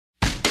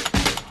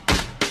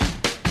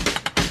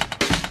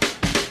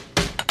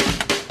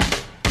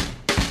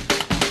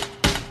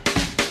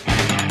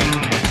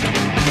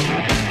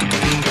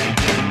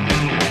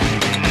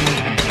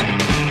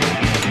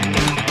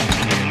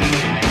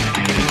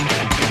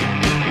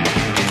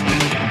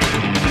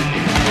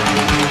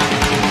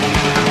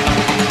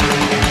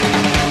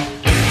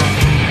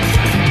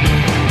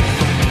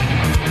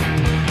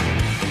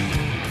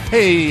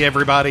Hey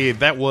everybody,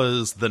 that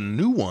was the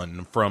new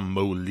one from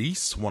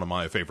Molise, one of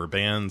my favorite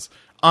bands.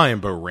 I am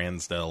Bo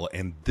Ransdell,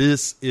 and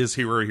this is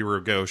Hero Hero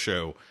Go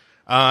Show.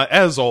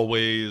 As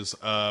always,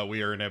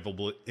 we are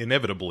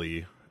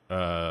inevitably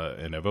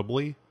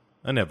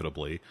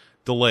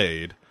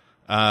delayed.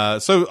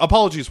 So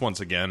apologies once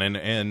again,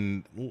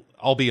 and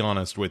I'll be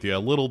honest with you, a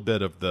little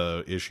bit of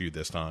the issue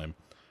this time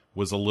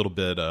was a little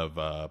bit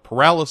of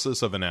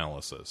paralysis of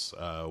analysis.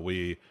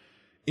 We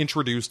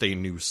introduced a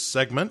new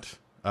segment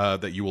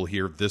that you will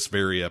hear this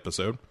very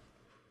episode.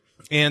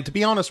 And to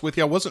be honest with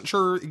you, I wasn't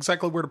sure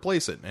exactly where to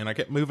place it, and I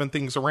kept moving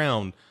things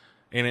around,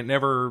 and it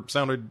never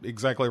sounded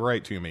exactly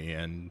right to me,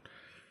 and,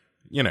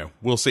 you know,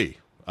 we'll see.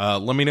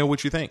 Let me know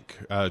what you think.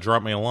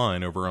 Drop me a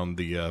line over on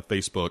the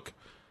Facebook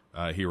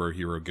Hero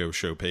Hero Go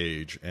Show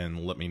page,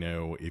 and let me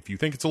know if you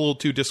think it's a little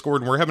too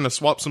Discord, and we're having to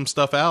swap some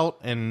stuff out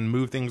and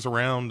move things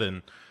around,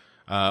 and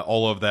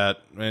all of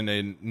that, and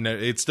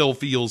it still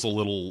feels a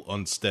little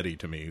unsteady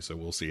to me, so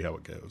we'll see how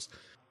it goes.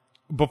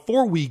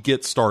 Before we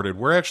get started,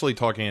 we're actually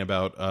talking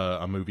about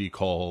a movie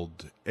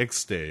called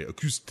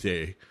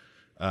Exte,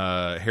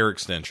 Hair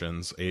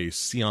Extensions, a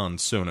Sion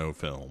Sono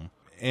film.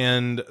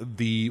 And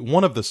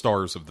one of the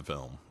stars of the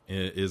film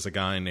is a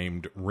guy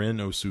named Ren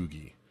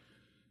Osugi.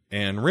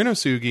 And Ren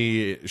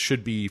Osugi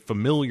should be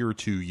familiar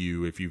to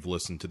you if you've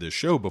listened to this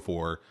show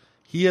before.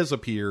 He has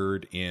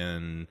appeared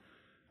in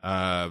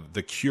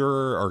The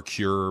Cure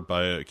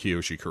by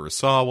Kiyoshi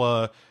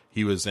Kurosawa.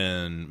 He was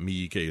in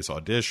Miike's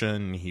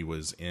Audition. He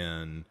was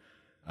in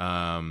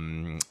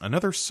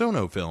another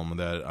Sono film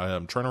that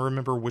I'm trying to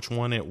remember which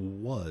one it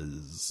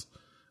was.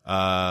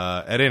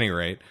 At any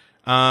rate,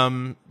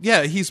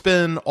 yeah, he's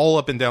been all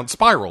up and down.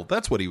 Spiral,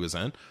 that's what he was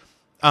in.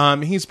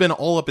 He's been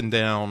all up and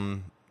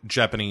down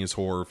Japanese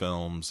horror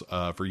films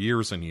for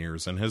years and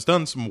years, and has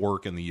done some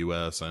work in the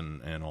U.S.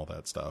 and all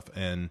that stuff.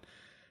 And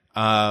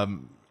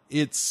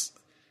it's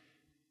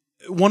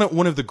one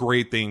of the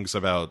great things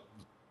about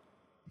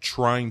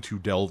trying to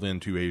delve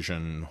into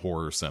Asian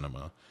horror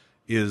cinema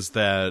is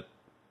that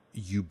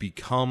you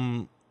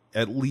become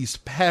at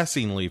least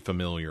passingly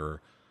familiar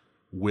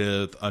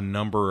with a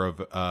number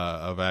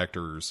of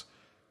actors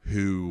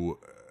who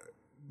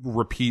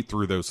repeat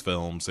through those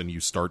films, and you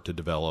start to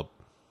develop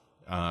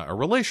a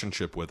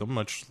relationship with them,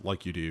 much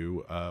like you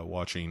do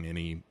watching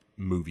any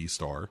movie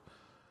star.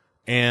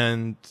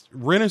 And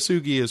Ren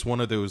Osugi is one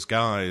of those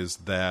guys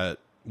that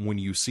when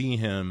you see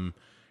him,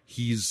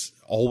 he's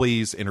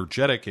always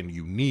energetic and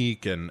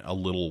unique and a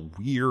little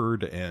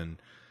weird, and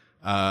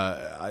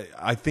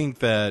I think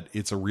that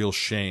it's a real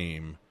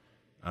shame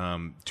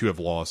to have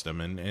lost him.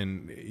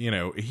 And you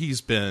know,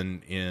 he's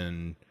been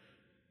in,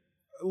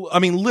 I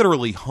mean,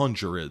 literally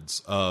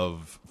hundreds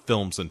of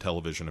films and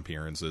television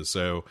appearances,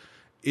 so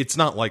it's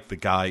not like the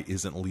guy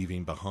isn't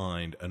leaving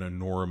behind an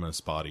enormous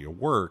body of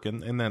work,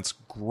 and that's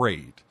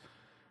great.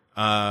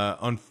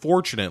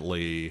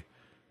 Unfortunately,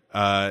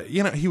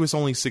 you know, he was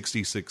only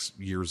 66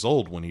 years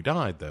old when he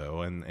died,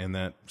 though, and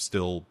that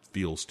still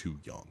feels too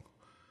young.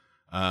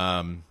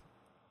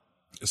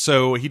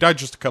 So he died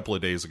just a couple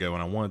of days ago,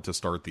 and I wanted to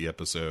start the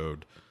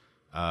episode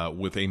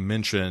with a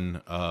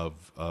mention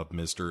of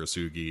Mr.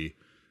 Osugi,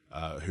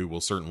 who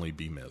will certainly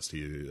be missed.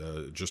 He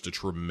just a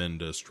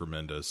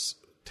tremendous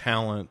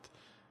talent,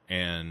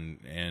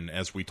 and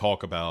as we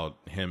talk about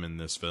him in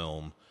this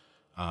film,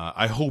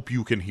 I hope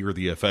you can hear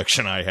the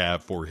affection I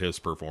have for his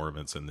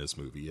performance in this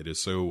movie. It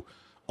is so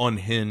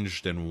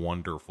unhinged and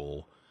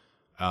wonderful,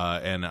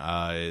 and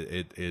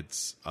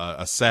it's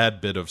a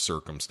sad bit of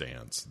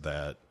circumstance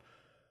that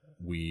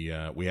we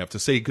have to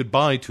say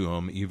goodbye to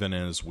him, even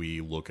as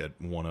we look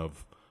at one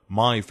of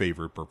my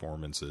favorite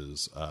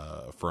performances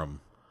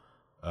from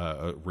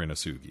Ren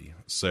Osugi.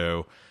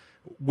 So,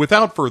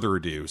 without further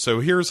ado,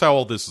 so here's how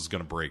all this is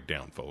going to break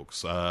down,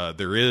 folks.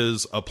 There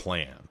is a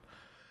plan.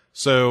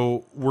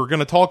 So we're going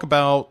to talk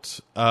about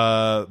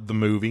the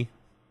movie,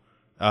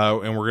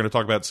 and we're going to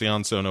talk about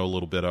Sion Sono a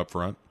little bit up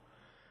front.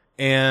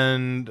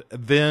 And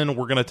then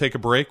we're going to take a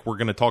break. We're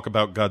going to talk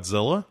about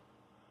Godzilla.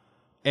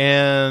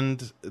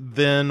 And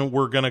then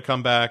we're going to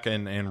come back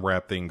and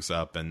wrap things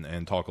up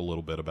and talk a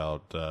little bit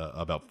about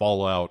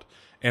Fallout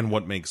and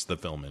what makes the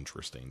film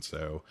interesting.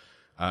 So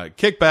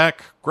kick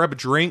back, grab a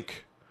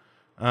drink,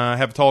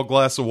 have a tall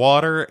glass of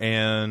water,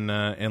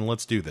 and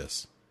let's do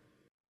this.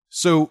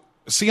 So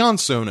Sion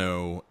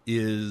Sono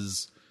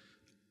is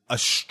a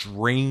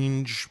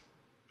strange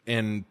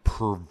and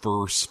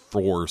perverse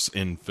force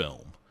in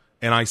film.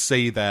 And I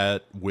say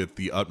that with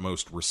the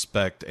utmost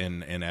respect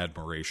and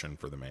admiration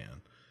for the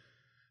man.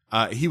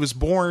 He was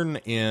born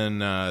in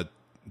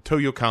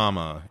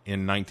Toyokama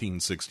in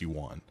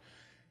 1961.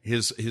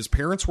 His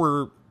parents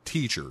were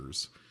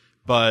teachers,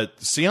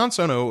 but Sion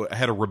Sono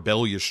had a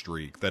rebellious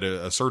streak that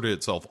asserted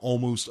itself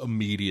almost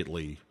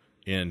immediately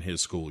in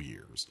his school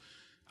years.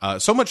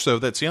 So much so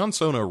that Sion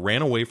Sono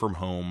ran away from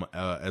home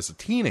as a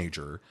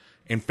teenager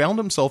and found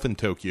himself in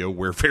Tokyo,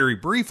 where very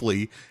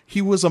briefly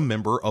he was a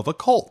member of a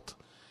cult.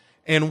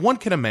 And one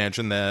can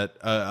imagine that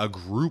a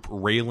group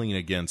railing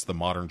against the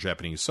modern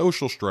Japanese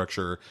social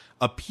structure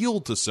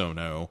appealed to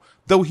Sono,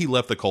 though he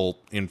left the cult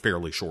in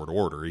fairly short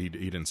order. He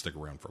didn't stick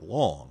around for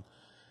long.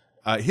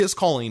 His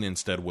calling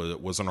instead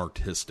was an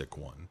artistic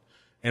one.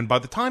 And by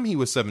the time he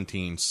was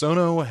 17,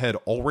 Sono had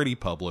already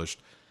published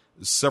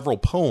several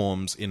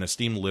poems in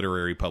esteemed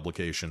literary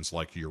publications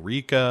like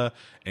Eureka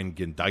and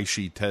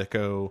Gendaishi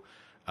Teko.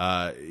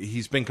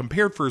 He's been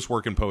compared for his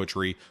work in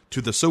poetry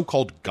to the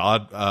so-called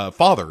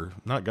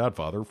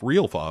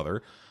real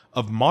father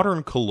of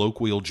modern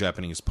colloquial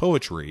Japanese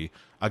poetry,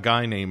 a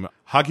guy named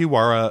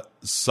Hagiwara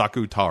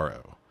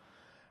Sakutaro.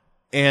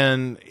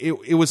 And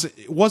it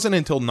wasn't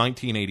until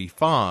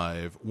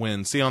 1985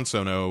 when Sion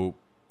Sono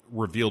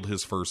revealed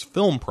his first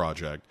film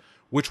project,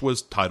 which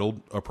was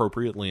titled,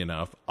 appropriately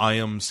enough, I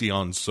Am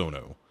Sion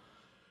Sono.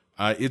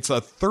 It's a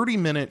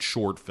 30-minute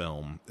short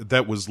film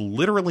that was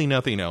literally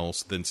nothing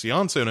else than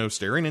Sion Sono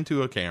staring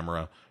into a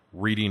camera,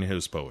 reading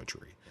his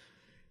poetry.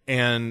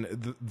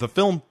 And the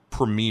film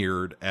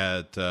premiered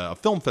at a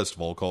film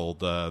festival called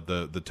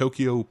the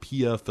Tokyo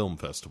Pia Film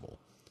Festival.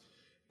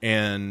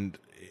 And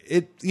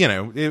it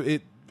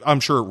I'm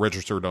sure it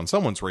registered on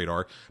someone's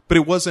radar, but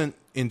it wasn't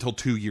until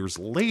 2 years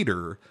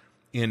later,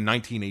 in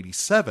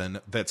 1987,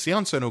 that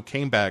Sion Sono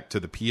came back to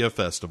the Pia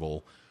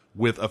Festival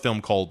with a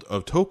film called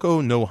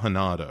Otoko no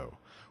Hanado,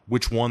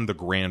 which won the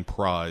grand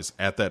prize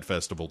at that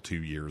festival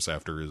 2 years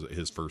after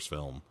his first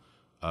film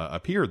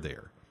appeared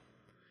there.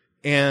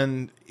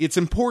 And it's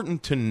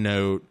important to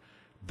note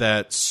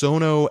that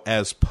Sono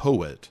as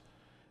poet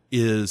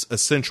is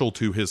essential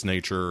to his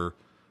nature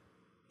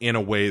in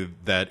a way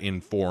that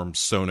informs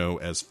Sono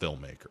as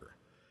filmmaker.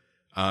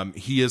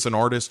 He is an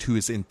artist who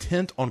is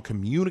intent on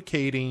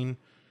communicating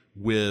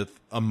with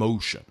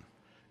emotion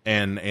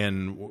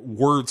and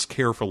words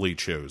carefully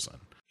chosen.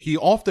 He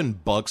often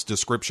bucks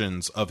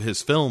descriptions of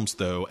his films,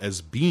 though,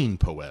 as being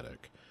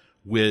poetic,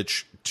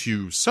 which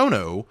to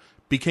Sono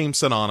became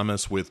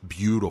synonymous with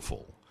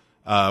beautiful,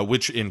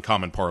 which in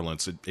common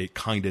parlance it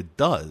kind of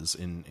does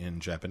in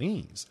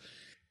Japanese.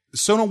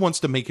 Sono wants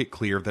to make it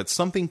clear that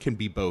something can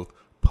be both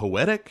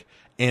poetic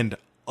and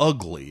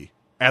ugly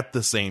at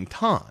the same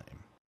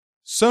time.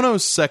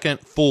 Sono's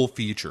second full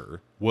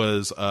feature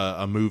was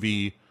a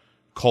movie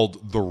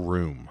called The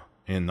Room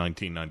in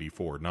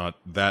 1994. Not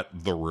that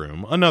The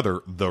Room,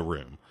 another The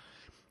Room.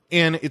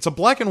 And it's a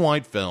black and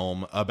white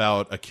film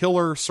about a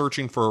killer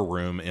searching for a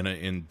room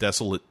in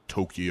desolate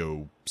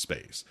Tokyo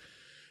space.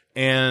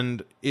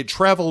 And it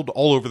traveled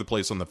all over the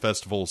place on the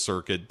festival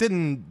circuit.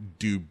 Didn't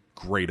do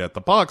great at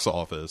the box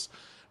office,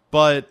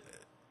 but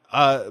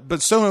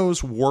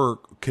Sono's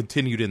work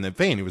continued in that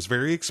vein. It was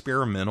very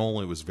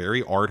experimental. It was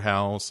very art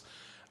house.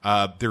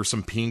 There's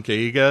some pink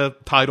Eiga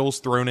titles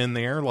thrown in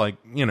there,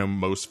 like,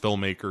 most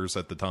filmmakers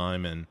at the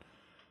time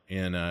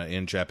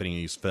in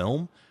Japanese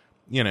film.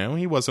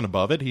 He wasn't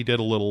above it. He did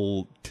a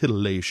little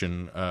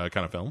titillation kind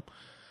of film.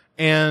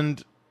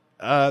 And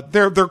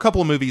there are a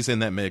couple of movies in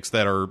that mix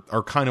that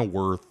are kind of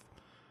worth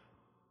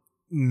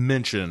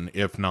mention,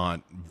 if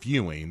not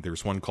viewing.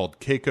 There's one called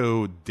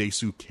Keiko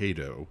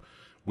Desukeido,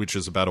 which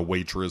is about a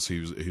waitress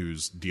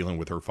who's dealing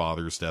with her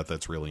father's death.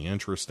 That's really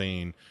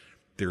interesting.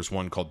 There's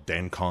one called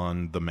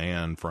Dankon the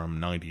Man from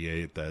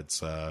 98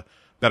 that's about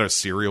a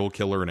serial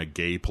killer and a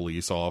gay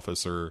police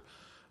officer.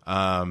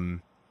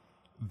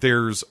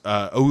 There's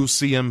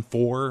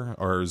OCM4,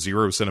 or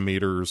 0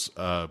 centimeters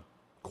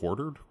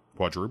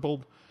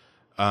quadrupled,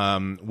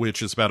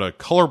 which is about a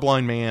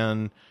colorblind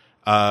man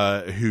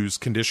whose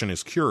condition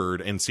is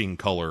cured, and seeing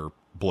color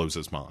blows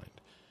his mind.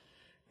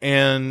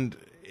 And,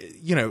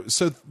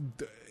 so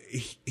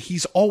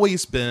he's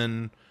always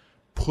been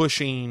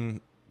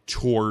pushing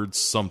towards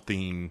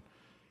something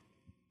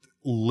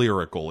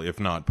lyrical, if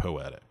not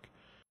poetic.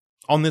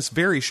 On this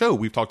very show,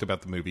 we've talked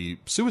about the movie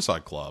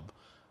Suicide Club,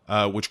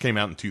 which came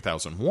out in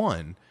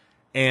 2001,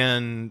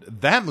 and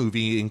that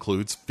movie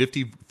includes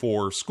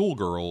 54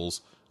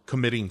 schoolgirls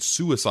committing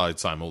suicide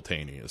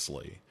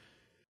simultaneously.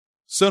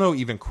 Sono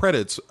even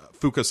credits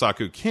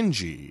Fukasaku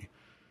Kinji,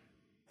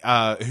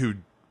 who,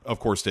 of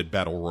course, did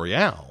Battle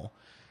Royale,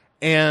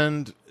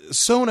 and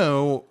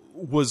Sono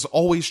was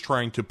always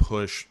trying to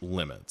push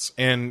limits,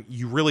 and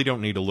you really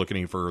don't need to look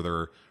any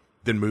further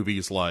than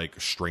movies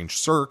like Strange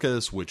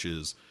Circus, which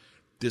is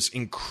this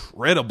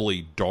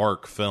incredibly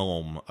dark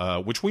film,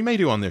 which we may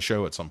do on this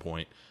show at some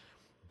point,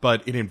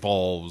 but it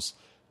involves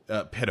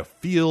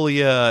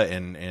pedophilia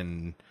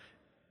and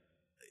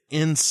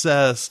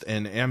incest,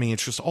 and I mean,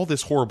 it's just all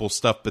this horrible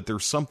stuff, but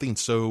there's something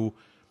so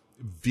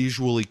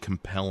visually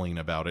compelling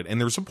about it, and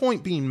there's a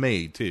point being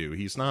made, too.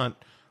 He's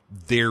not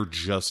there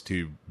just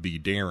to be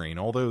daring,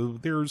 although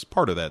there's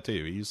part of that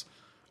too. He's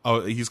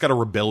got a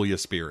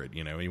rebellious spirit,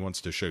 he wants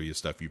to show you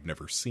stuff you've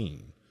never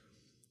seen.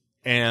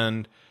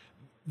 And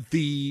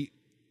the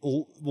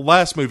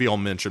last movie I'll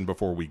mention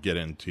before we get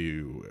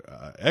into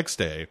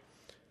Exte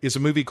is a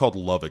movie called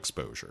Love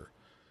Exposure,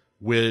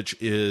 which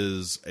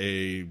is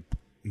a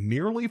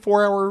nearly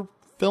 4-hour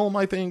film,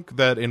 I think,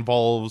 that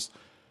involves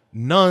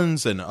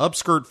nuns and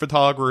upskirt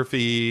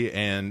photography,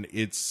 and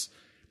it's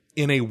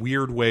in a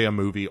weird way, a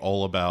movie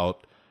all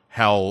about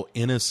how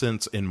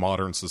innocence in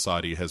modern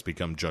society has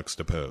become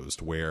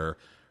juxtaposed, where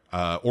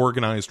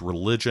organized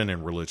religion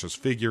and religious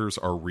figures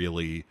are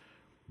really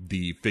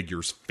the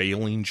figures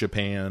failing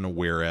Japan,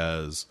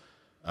 whereas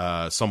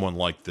someone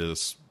like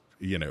this,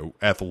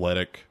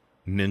 athletic,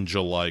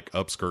 ninja-like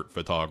upskirt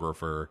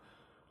photographer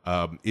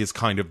is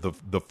kind of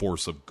the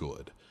force of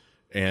good.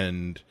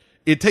 And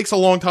it takes a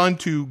long time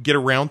to get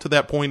around to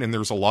that point, and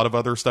there's a lot of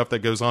other stuff that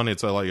goes on.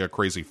 It's like a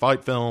crazy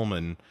fight film,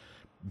 and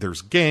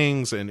there's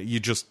gangs, and you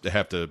just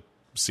have to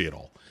see it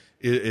all.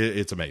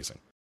 It's amazing.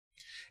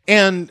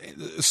 And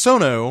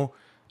Sono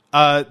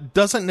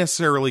doesn't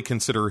necessarily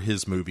consider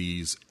his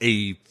movies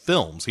A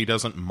films. He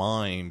doesn't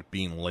mind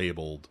being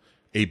labeled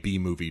a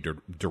B-movie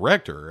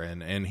director.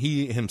 And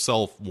he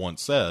himself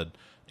once said,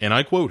 and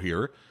I quote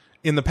here,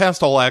 "In the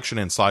past, all action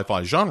and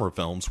sci-fi genre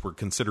films were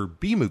considered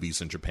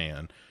B-movies in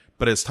Japan,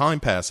 but as time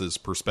passes,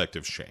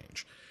 perspectives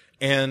change."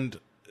 And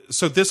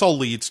so this all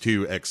leads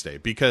to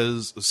Exte,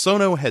 because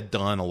Sono had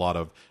done a lot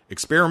of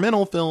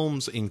experimental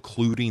films,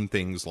 including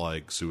things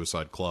like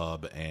Suicide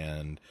Club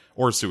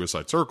or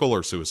Suicide Circle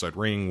or Suicide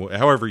Ring,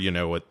 however you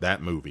know it,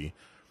 that movie,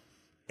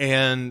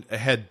 and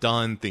had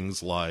done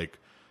things like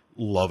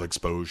Love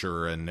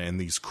Exposure and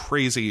these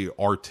crazy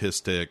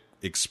artistic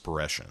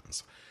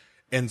expressions.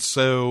 And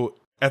so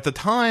at the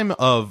time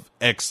of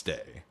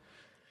Exte,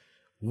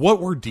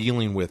 what we're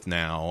dealing with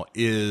now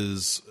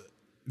is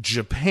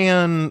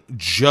Japan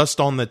just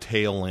on the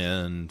tail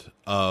end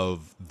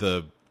of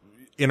the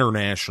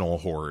international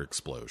horror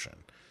explosion.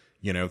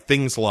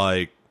 Things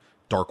like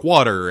Dark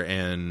Water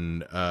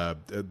and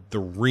The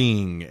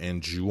Ring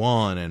and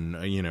Ju-on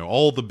and,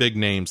 all the big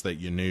names that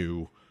you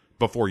knew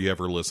before you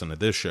ever listened to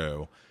this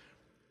show.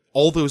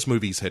 All those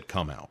movies had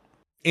come out.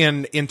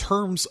 And in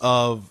terms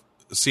of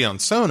Sion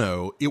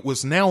Sono, it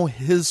was now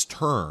his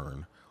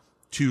turn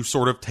to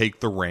sort of take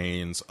the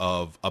reins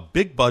of a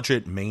big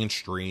budget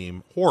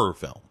mainstream horror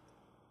film.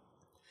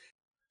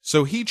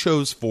 So he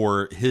chose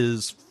for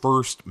his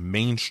first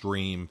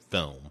mainstream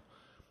film,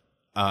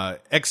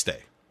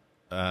 Exte,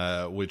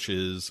 which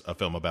is a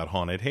film about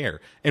haunted hair.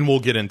 And we'll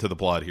get into the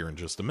plot here in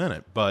just a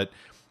minute. But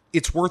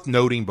it's worth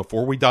noting,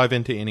 before we dive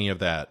into any of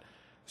that,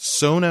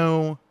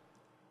 Sono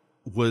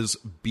was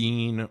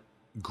being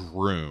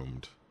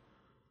groomed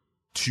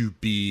to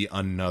be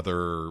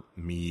another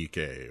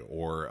Miike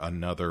or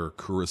another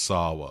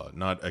Kurosawa,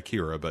 not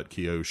Akira, but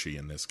Kiyoshi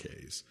in this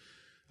case.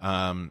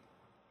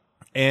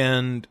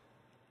 And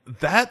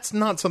that's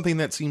not something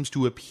that seems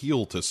to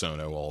appeal to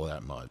Sono all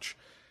that much.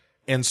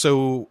 And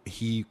so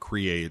he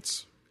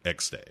creates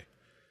Exte.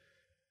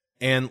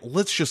 And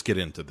let's just get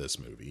into this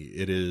movie.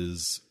 It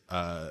is,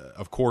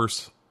 of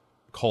course,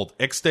 called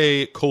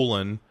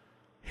Exte: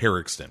 Hair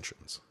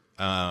Extensions.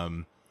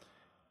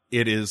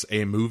 It is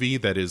a movie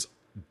that is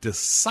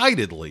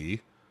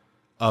decidedly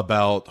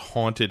about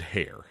haunted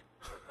hair.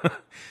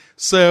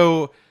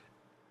 So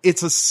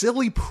it's a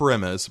silly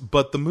premise,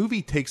 but the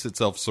movie takes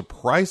itself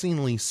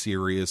surprisingly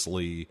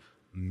seriously,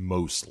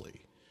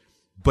 mostly.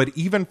 But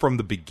even from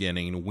the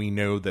beginning, we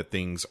know that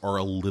things are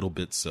a little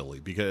bit silly,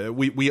 because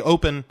we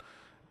open,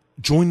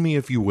 join me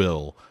if you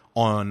will,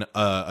 on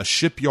a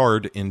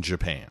shipyard in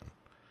Japan,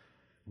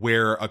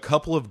 where a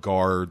couple of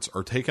guards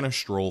are taking a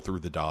stroll through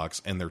the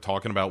docks, and they're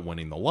talking about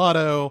winning the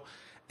lotto.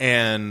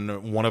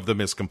 And one of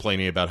them is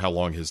complaining about how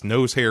long his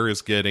nose hair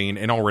is getting.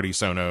 And already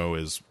Sono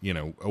is,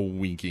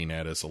 winking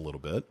at us a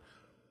little bit.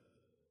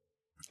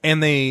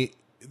 And they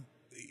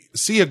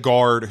see a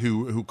guard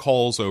who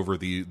calls over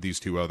these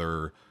two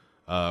other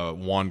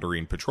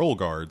wandering patrol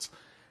guards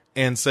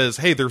and says,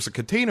 "Hey, there's a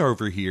container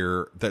over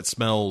here that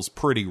smells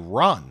pretty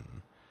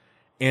rotten."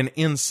 And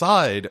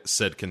inside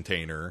said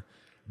container,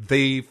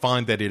 they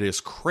find that it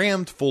is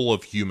crammed full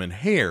of human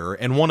hair.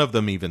 And one of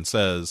them even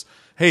says,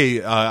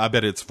 "Hey, I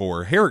bet it's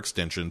for hair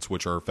extensions,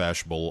 which are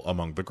fashionable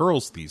among the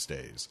girls these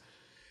days."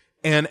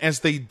 And as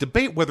they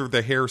debate whether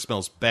the hair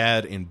smells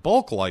bad in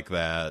bulk like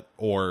that,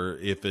 or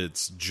if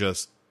it's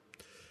just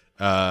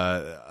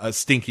a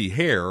stinky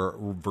hair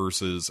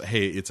versus,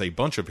 hey, it's a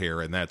bunch of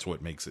hair and that's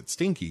what makes it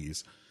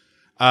stinkies,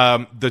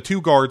 the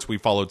two guards we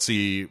followed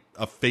see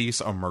a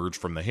face emerge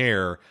from the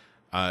hair,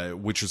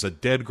 which is a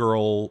dead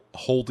girl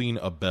holding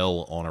a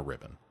bell on a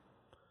ribbon.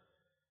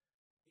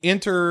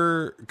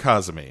 Enter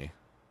Kazumi,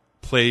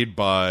 played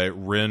by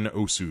Ren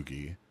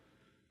Osugi,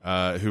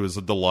 who is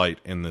a delight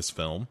in this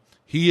film.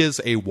 He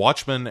is a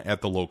watchman at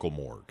the local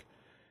morgue.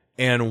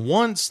 And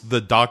once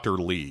the doctor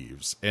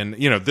leaves, and,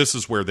 this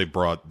is where they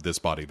brought this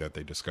body that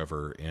they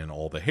discover in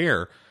all the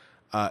hair,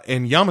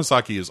 and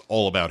Yamazaki is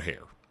all about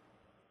hair.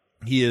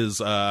 He is,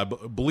 I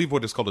believe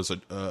what is called as a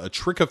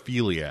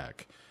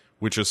trichophiliac,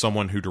 which is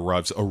someone who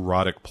derives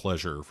erotic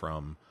pleasure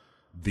from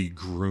the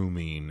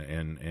grooming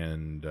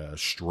and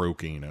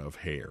stroking of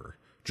hair.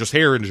 Just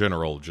hair in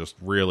general just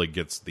really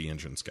gets the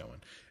engines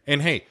going.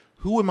 And hey,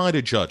 who am I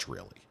to judge,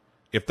 really?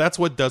 If that's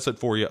what does it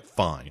for you,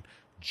 fine.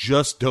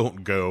 Just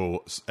don't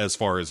go as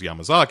far as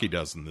Yamazaki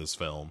does in this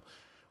film,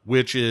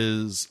 which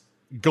is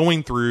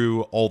going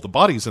through all the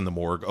bodies in the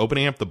morgue,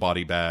 opening up the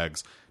body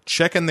bags,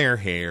 checking their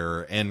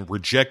hair and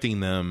rejecting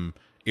them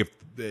if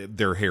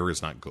their hair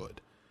is not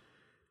good.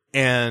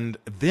 And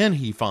then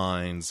he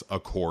finds a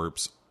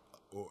corpse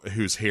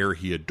whose hair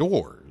he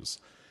adores,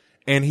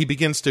 and he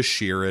begins to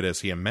shear it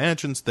as he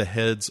imagines the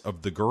heads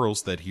of the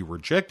girls that he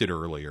rejected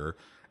earlier,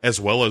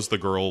 as well as the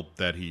girl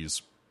that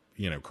he's,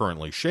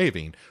 currently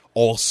shaving,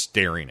 all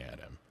staring at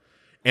him.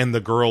 And the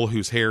girl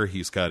whose hair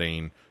he's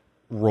cutting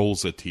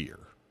rolls a tear.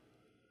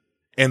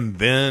 And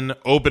then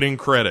opening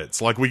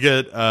credits. Like, we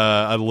get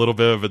a little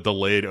bit of a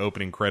delayed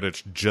opening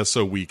credits just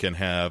so we can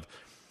have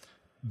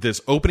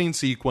this opening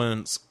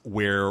sequence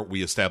where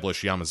we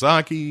establish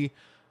Yamazaki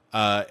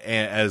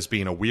as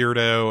being a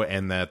weirdo,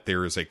 and that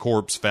there is a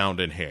corpse found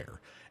in hair.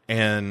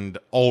 And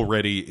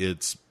already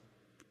it's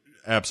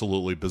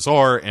absolutely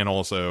bizarre, and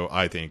also,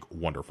 I think,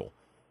 wonderful.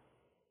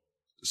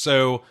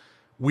 So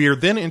we are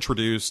then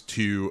introduced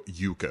to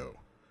Yuko,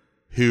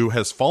 who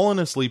has fallen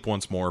asleep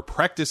once more,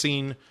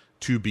 practicing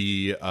to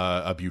be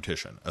a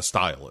beautician, a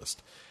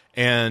stylist.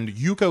 And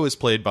Yuko is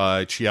played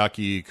by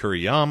Chiaki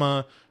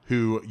Kuriyama,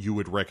 who you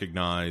would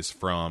recognize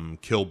from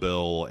Kill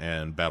Bill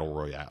and Battle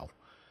Royale.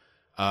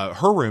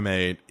 Her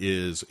roommate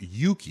is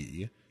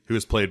Yuki, who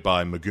is played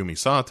by Megumi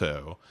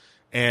Sato,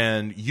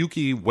 and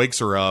Yuki wakes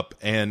her up,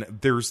 and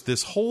there's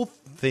this whole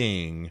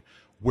thing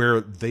where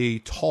they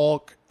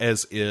talk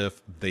as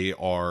if they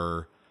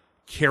are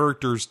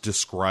characters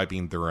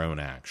describing their own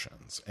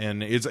actions.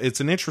 And it's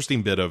an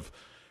interesting bit of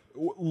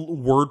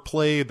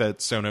wordplay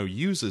that Sono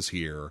uses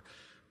here.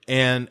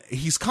 And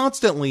he's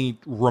constantly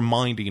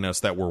reminding us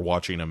that we're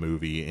watching a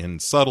movie in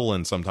subtle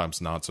and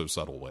sometimes not so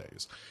subtle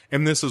ways.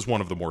 And this is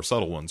one of the more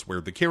subtle ones,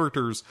 where the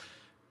characters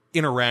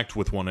interact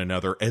with one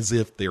another as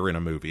if they're in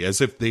a movie, as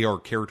if they are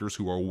characters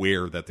who are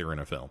aware that they're in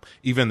a film.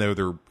 Even though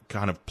they're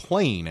kind of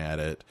playing at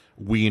it,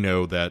 we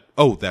know that,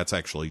 oh, that's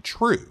actually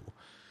true.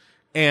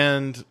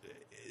 And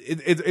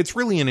it's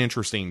really an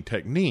interesting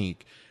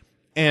technique.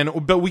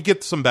 But we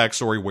get some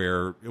backstory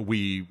where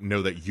we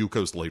know that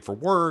Yuko's late for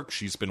work.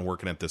 She's been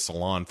working at this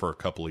salon for a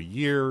couple of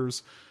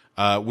years,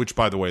 which,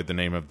 by the way, the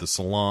name of the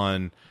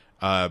salon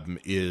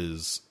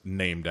is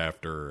named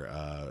after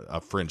a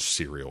French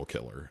serial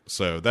killer.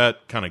 So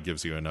that kind of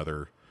gives you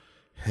another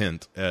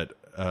hint at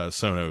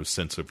Sono's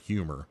sense of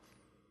humor.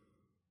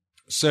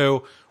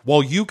 So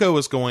while Yuko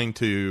is going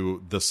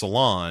to the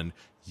salon,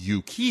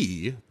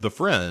 Yuki, the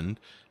friend,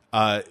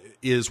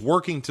 is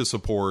working to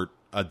support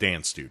a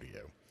dance studio.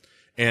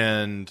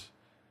 And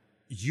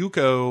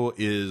Yuko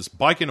is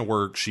biking to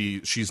work.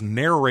 She's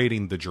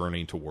narrating the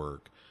journey to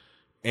work.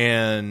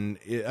 And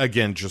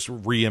again, just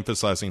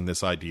re-emphasizing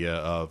this idea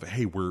of,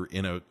 hey, we're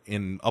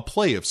in a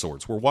play of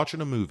sorts. We're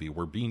watching a movie.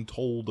 We're being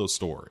told a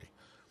story.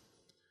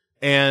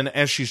 And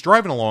as she's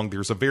driving along,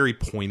 there's a very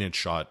pointed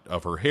shot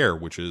of her hair,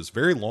 which is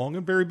very long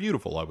and very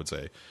beautiful, I would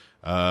say.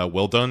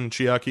 Well done,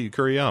 Chiaki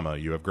Kuriyama.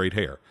 You have great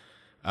hair.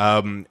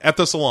 At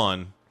the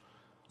salon,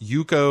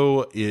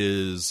 Yuko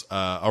is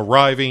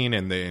arriving,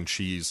 and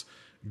she's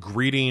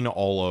greeting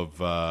all of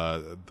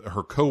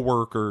her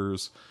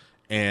coworkers,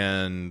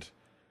 and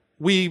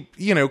we,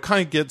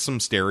 kind of get some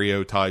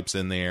stereotypes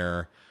in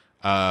there.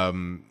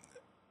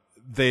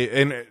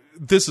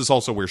 This is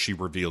also where she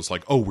reveals,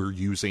 like, oh, we're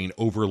using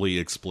overly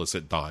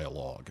explicit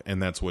dialogue,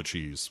 and that's what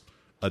she's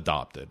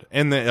adopted.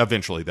 And then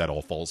eventually that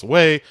all falls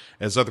away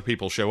as other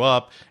people show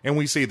up, and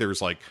we see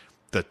there's, like,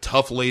 the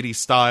tough lady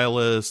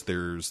stylist,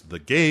 there's the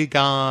gay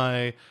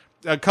guy,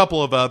 a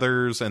couple of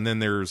others, and then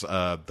there's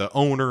the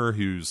owner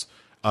who's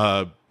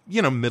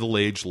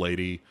middle-aged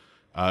lady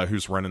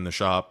who's running the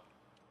shop.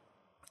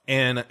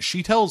 And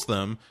she tells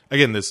them,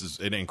 again, this is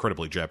an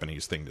incredibly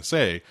Japanese thing to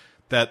say,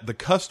 that the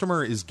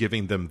customer is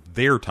giving them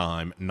their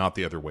time, not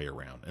the other way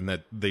around, and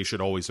that they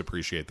should always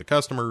appreciate the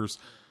customers,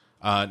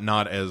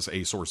 not as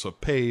a source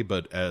of pay,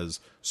 but as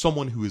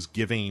someone who is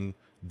giving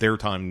their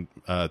time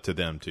to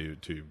them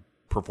to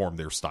perform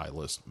their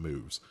stylist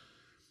moves.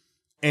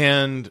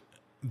 And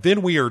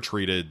then we are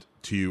treated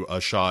to a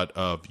shot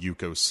of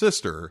Yuko's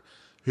sister,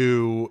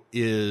 who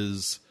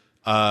is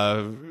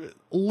a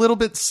little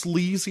bit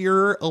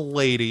sleazier a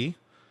lady,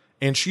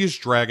 and she is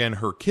dragging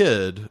her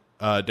kid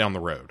down the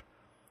road.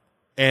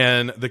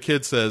 And the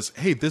kid says,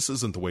 hey, this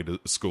isn't the way to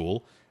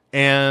school.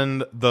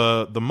 And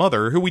the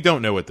mother, who we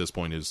don't know at this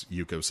point is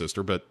Yuko's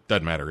sister, but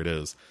doesn't matter, it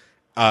is,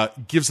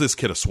 gives this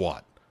kid a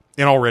swat.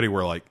 And already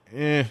we're like,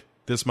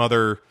 this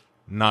mother,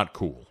 not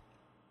cool.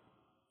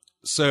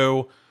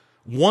 So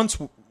once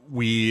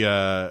we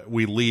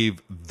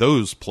leave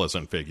those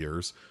pleasant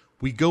figures,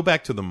 we go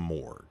back to the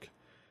morgue,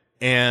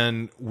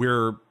 and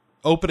we're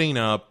opening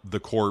up the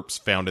corpse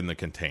found in the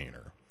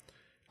container.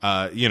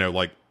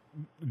 Like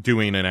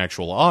doing an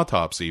actual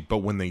autopsy. But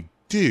when they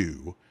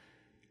do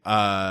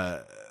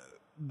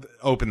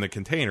open the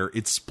container,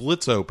 it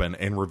splits open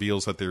and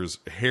reveals that there's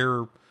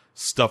hair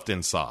stuffed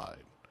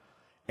inside,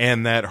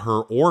 and that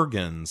her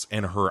organs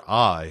and her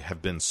eye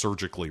have been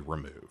surgically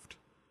removed.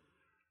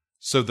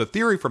 So the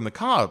theory from the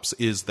cops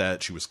is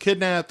that she was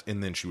kidnapped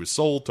and then she was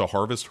sold to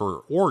harvest her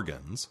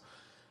organs.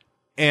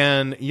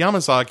 And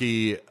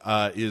Yamazaki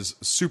is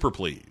super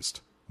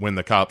pleased when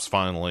the cops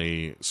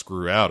finally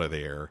screw out of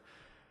there.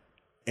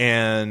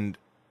 And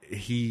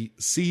he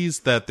sees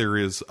that there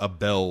is a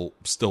bell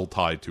still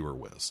tied to her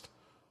wrist.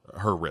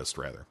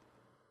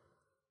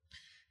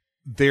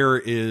 There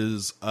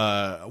is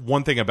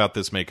one thing about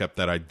this makeup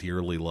that I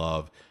dearly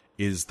love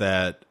is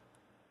that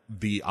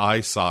the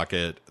eye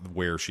socket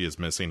where she is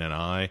missing an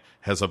eye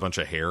has a bunch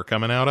of hair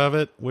coming out of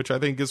it, which I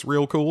think is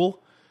real cool.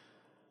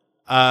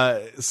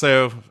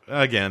 So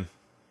again,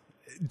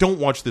 don't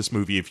watch this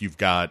movie if you've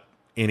got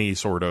any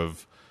sort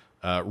of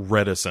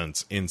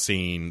reticence in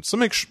seeing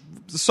some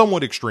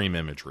somewhat extreme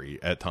imagery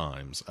at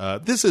times.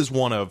 This is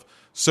one of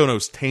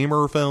Sono's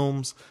tamer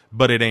films,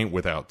 but it ain't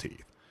without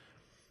teeth.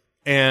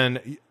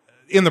 And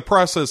in the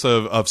process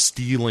of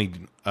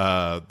stealing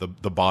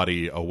the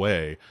body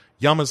away,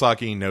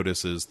 Yamazaki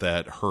notices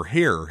that her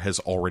hair has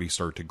already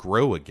started to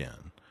grow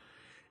again.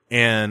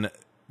 And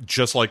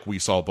just like we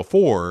saw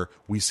before,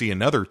 we see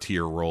another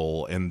tear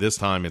roll, and this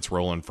time it's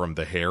rolling from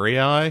the hairy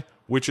eye,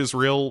 which is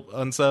real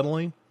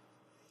unsettling.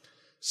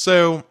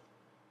 So,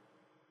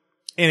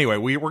 anyway,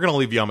 we're going to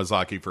leave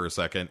Yamazaki for a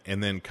second,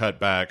 and then cut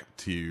back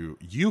to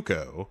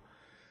Yuko,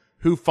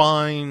 who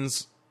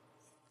finds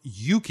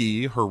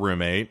Yuki, her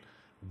roommate,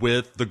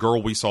 with the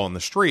girl we saw in the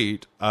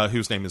street,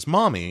 whose name is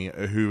Mommy,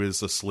 who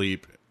is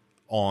asleep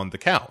on the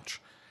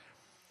couch.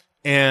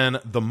 And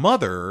the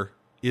mother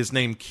is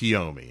named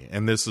Kiyomi,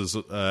 and this is,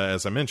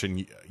 as I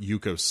mentioned,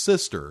 Yuko's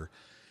sister,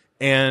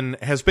 and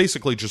has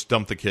basically just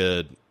dumped the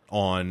kid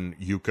on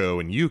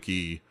Yuko and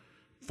Yuki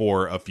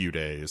for a few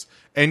days.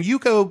 And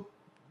Yuko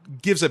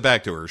gives it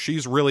back to her.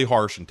 She's really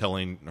harsh in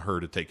telling her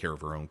to take care of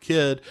her own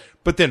kid,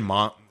 but then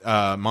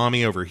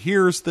Mommy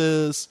overhears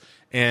this,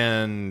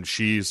 and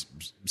she's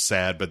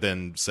sad, but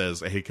then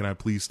says, hey, can I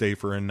please stay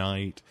for a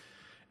night?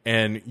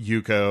 And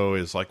Yuko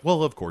is like,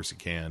 well, of course you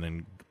can.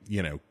 And,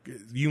 you know,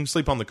 you can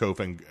sleep on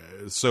the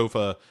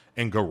sofa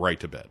and go right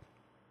to bed.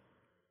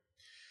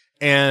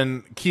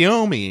 And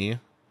Kiyomi,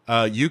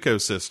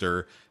 Yuko's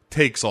sister,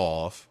 takes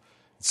off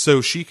so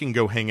she can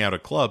go hang out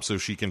at clubs so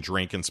she can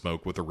drink and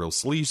smoke with a real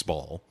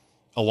sleazeball,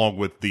 along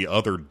with the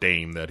other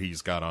dame that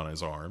he's got on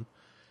his arm.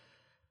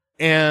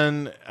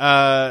 And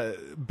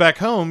back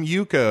home,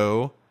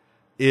 Yuko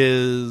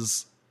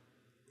is,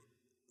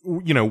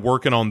 you know,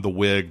 working on the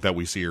wig that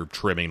we see her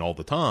trimming all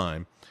the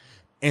time.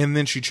 And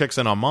then she checks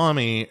in on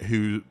Mommy,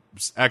 who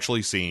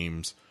actually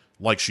seems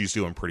like she's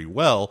doing pretty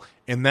well.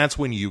 And that's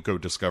when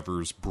Yuko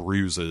discovers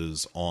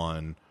bruises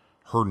on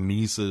her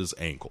niece's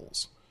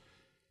ankles.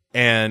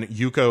 And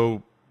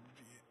Yuko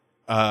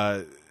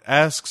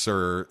asks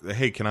her,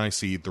 hey, can I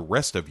see the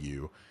rest of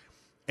you?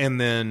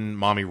 And then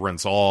Mommy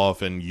runs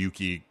off, and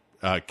Yuki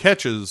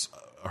catches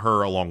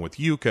her along with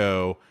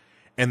Yuko,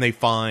 and they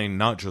find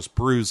not just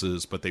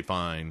bruises, but they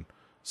find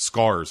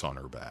scars on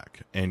her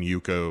back. And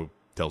Yuko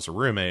tells her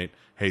roommate,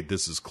 hey,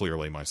 this is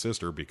clearly my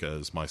sister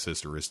because my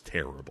sister is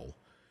terrible,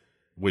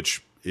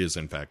 which is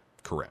in fact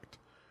correct.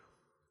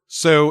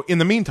 So in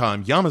the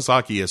meantime,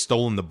 Yamazaki has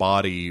stolen the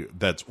body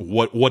that's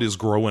what is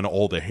growing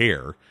all the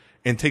hair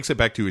and takes it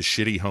back to his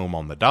shitty home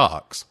on the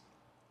docks.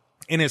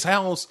 And his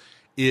house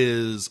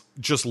is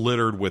just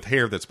littered with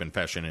hair that's been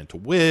fashioned into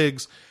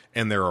wigs,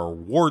 and there are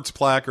awards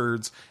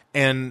placards,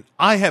 and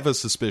I have a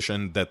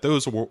suspicion that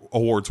those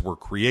awards were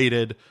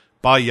created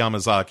by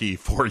Yamazaki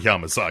for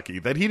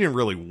Yamazaki, that he didn't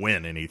really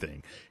win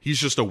anything. He's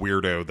just a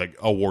weirdo that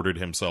awarded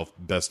himself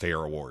Best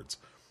Hair Awards.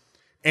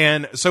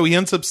 And so he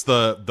unzips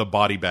the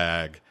body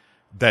bag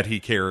that he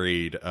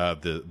carried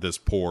this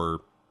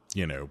poor,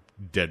 you know,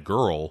 dead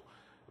girl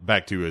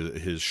back to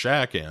his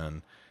shack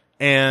in,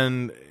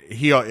 and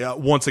he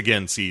once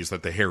again sees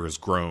that the hair has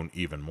grown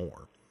even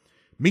more.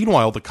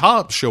 Meanwhile, the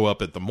cops show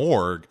up at the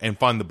morgue and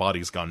find the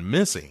body's gone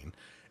missing,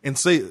 and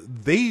say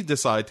they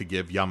decide to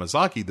give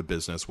Yamazaki the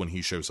business when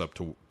he shows up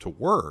to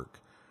work.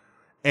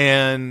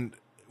 And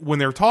when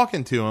they're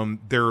talking to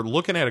him, they're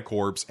looking at a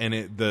corpse, and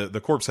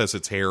the corpse has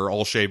its hair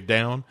all shaved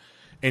down,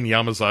 and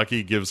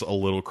Yamazaki gives a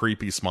little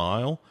creepy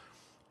smile,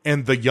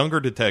 and the younger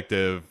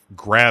detective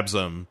grabs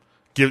him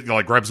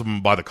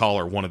by the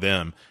collar, one of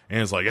them,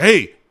 and is like,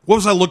 hey, what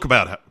was that look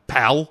about,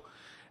 pal?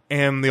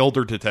 And the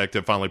older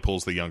detective finally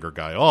pulls the younger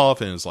guy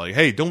off and is like,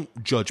 hey,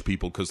 don't judge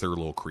people because they're a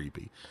little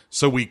creepy.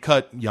 So we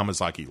cut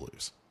Yamazaki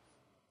loose.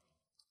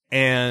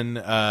 And,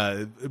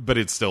 but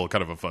it's still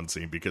kind of a fun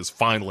scene because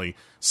finally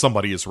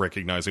somebody is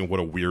recognizing what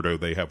a weirdo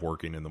they have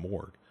working in the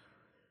morgue.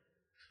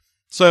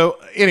 So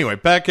anyway,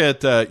 back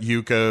at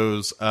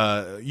Yuko's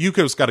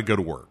got to go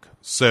to work.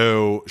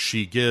 So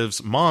she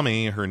gives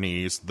Mommy, her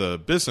niece, the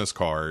business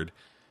card,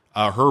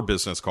 her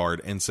business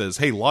card, and says,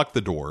 hey, lock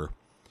the door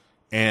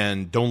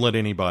and don't let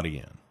anybody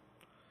in.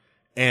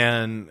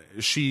 And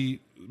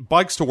she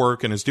bikes to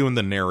work and is doing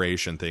the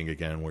narration thing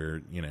again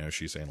where, you know,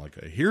 she's saying like,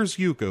 here's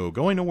Yuko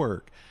going to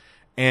work.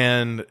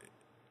 And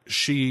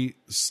she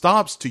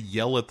stops to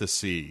yell at the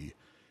sea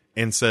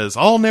and says,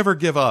 I'll never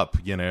give up.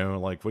 You know,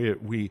 like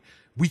we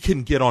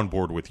can get on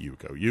board with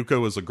Yuko.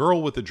 Yuko is a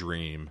girl with a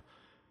dream,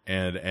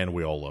 and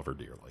we all love her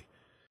dearly.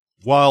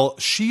 While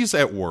she's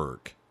at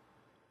work,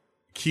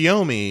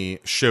 Kiyomi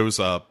shows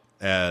up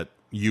at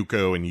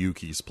Yuko and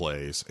Yuki's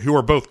place, who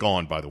are both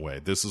gone, by the way.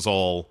 This is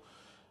all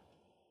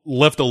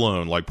left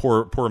alone, like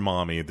poor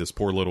mommy, this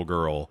poor little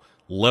girl,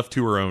 left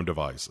to her own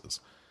devices.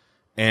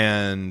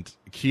 And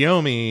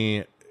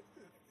Kiyomi,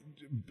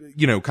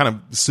 kind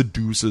of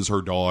seduces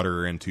her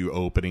daughter into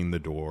opening the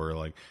door,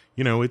 like,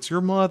 it's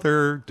your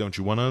mother. Don't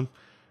you want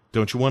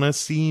to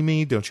see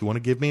me? Don't you want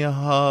to give me a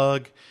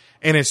hug?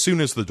 And as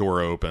soon as the door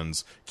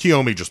opens,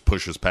 Kiyomi just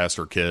pushes past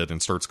her kid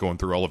and starts going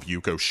through all of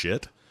Yuko's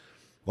shit.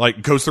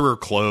 Like, goes through her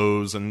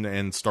clothes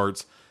and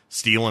starts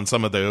stealing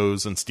some of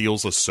those and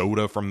steals a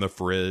soda from the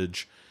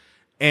fridge.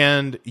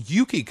 And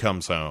Yuki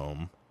comes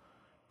home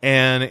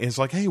and is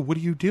like, hey, what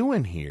are you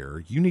doing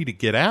here? You need to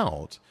get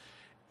out.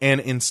 And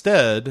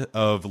instead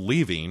of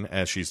leaving,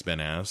 as she's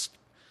been asked,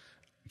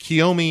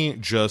 Kiyomi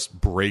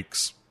just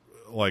breaks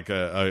like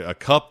a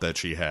cup that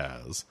she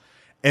has.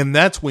 And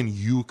that's when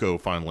Yuko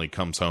finally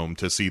comes home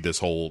to see this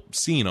whole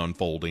scene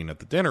unfolding at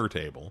the dinner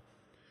table.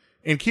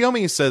 And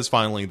Kiyomi says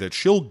finally that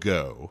she'll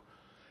go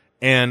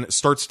and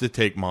starts to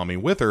take mommy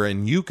with her.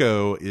 And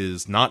Yuko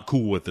is not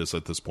cool with this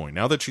at this point.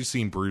 Now that she's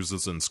seen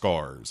bruises and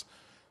scars,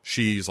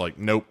 she's like,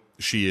 nope,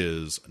 she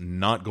is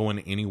not going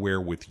anywhere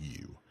with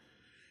you.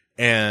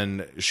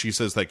 And she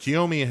says that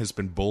Kiyomi has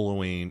been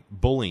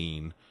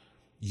bullying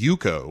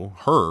Yuko,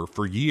 her,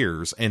 for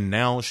years. And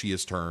now she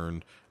has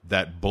turned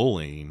that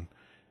bullying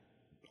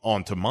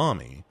onto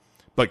mommy.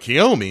 But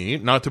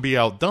Kiyomi, not to be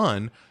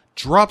outdone,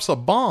 drops a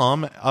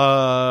bomb,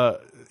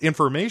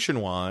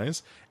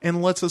 information-wise,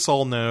 and lets us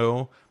all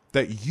know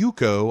that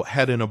Yuko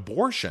had an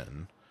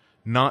abortion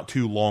not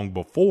too long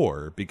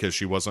before because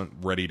she wasn't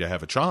ready to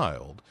have a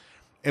child.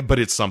 But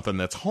it's something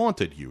that's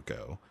haunted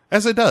Yuko,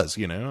 as it does,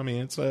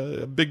 it's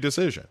a big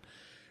decision.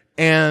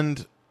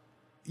 And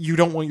you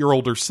don't want your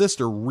older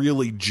sister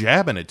really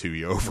jabbing it to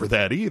you over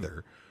that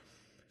either.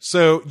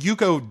 So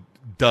Yuko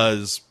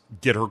does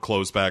get her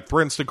clothes back,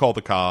 threatens to call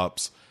the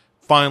cops.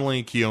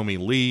 Finally, Kiyomi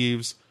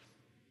leaves.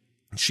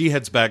 She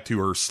heads back to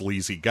her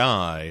sleazy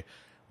guy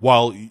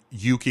while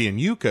Yuki and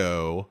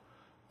Yuko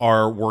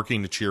are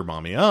working to cheer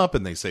mommy up.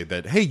 And they say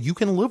that, hey, you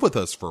can live with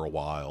us for a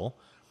while.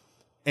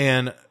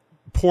 And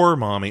poor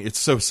mommy, it's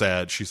so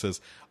sad. She says,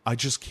 I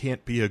just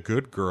can't be a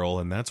good girl.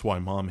 And that's why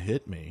mom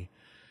hit me.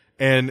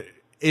 And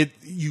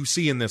you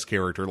see in this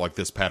character, like,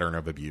 this pattern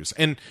of abuse.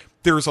 And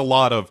there's a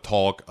lot of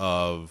talk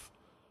of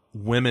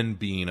women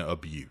being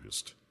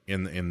abused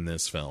in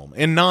this film,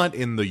 and not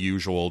in the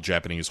usual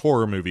Japanese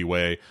horror movie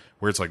way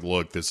where it's like,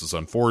 look, this is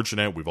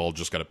unfortunate, we've all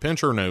just got to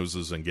pinch our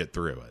noses and get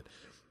through it.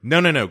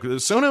 No.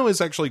 Sono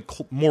is actually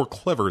more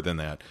clever than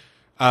that,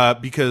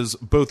 because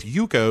both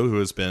Yuko, who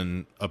has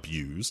been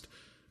abused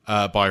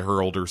by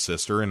her older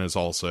sister and is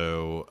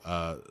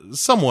also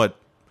somewhat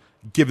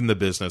given the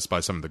business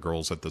by some of the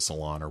girls at the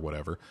salon or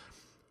whatever,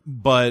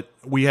 but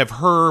we have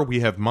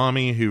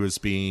mommy, who is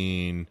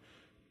being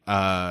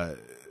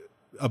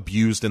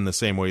abused in the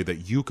same way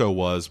that Yuko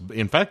was,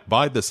 in fact,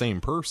 by the same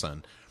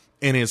person,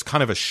 and is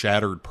kind of a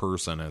shattered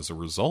person as a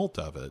result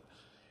of it.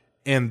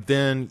 And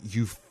then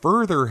you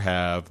further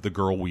have the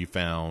girl we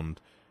found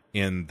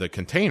in the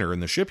container, in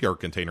the shipyard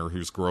container,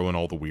 who's growing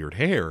all the weird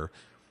hair,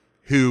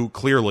 who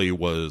clearly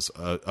was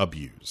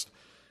abused.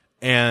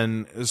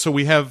 And so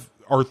we have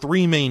our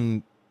three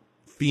main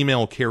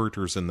female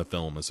characters in the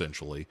film,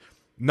 essentially,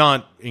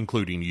 not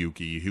including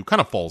Yuki, who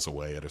kind of falls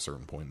away at a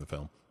certain point in the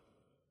film.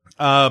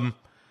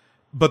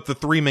 But the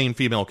three main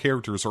female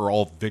characters are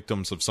all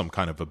victims of some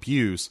kind of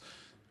abuse,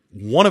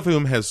 one of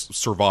whom has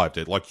survived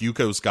it, like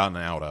Yuko's gotten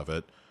out of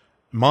it.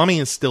 Mommy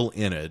is still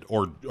in it,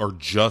 or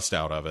just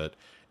out of it.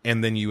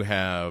 And then you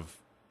have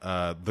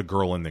the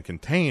girl in the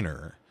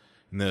container,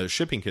 in the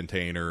shipping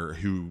container,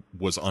 who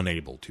was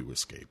unable to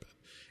escape it.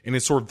 And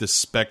it's sort of this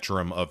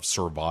spectrum of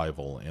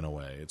survival in a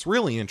way. It's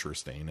really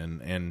interesting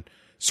and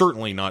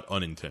certainly not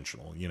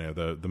unintentional.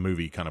 The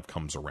movie kind of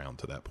comes around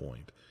to that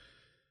point.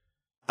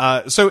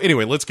 So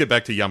anyway, let's get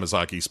back to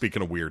Yamazaki,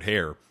 speaking of weird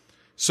hair.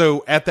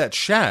 So at that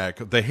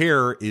shack, the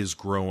hair is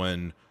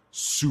growing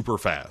super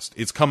fast.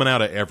 It's coming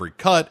out of every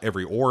cut,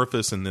 every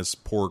orifice in this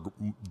poor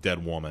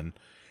dead woman.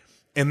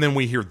 And then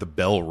we hear the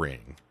bell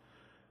ring.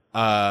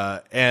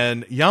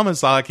 And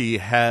Yamazaki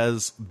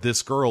has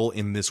this girl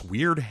in this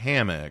weird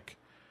hammock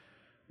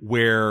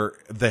where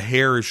the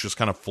hair is just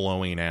kind of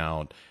flowing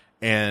out.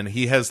 And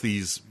he has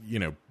these,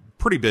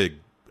 pretty big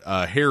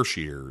hair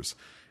shears.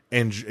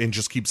 And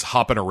just keeps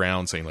hopping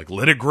around saying, like,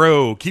 let it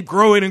grow, keep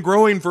growing and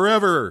growing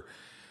forever.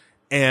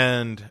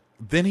 And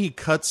then he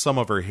cuts some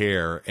of her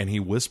hair and he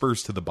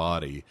whispers to the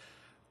body,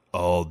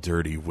 all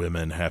dirty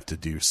women have to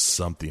do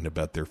something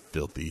about their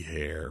filthy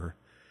hair.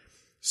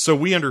 So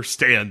we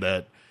understand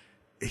that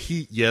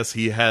he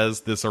has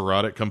this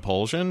erotic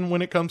compulsion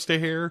when it comes to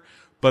hair,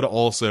 but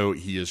also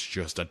he is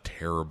just a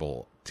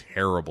terrible,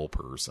 terrible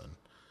person.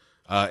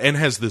 And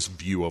has this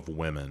view of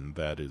women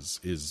that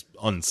is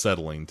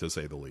unsettling, to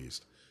say the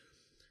least.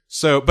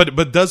 So,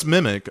 but does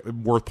mimic,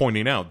 worth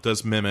pointing out,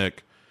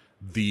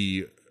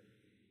 the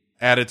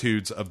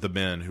attitudes of the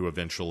men who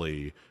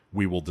eventually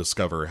we will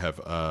discover have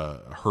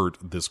hurt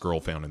this girl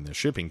found in this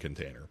shipping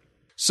container.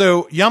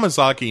 So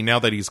Yamazaki, now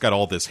that he's got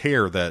all this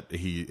hair that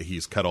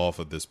he's cut off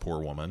of this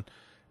poor woman,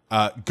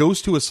 goes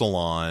to a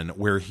salon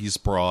where he's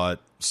brought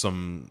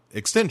some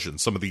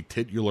extensions, some of the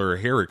titular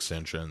hair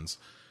extensions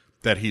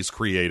that he's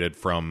created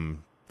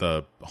from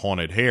the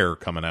haunted hair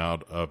coming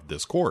out of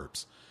this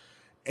corpse.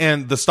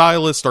 And the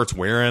stylist starts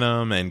wearing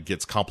them and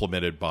gets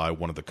complimented by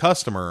one of the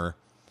customers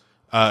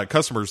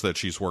that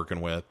she's working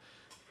with.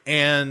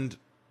 And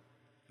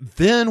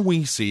then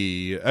we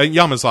see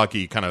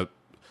Yamazaki kind of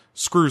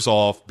screws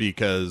off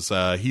because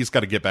he's got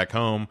to get back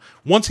home.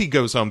 Once he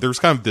goes home, there's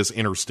kind of this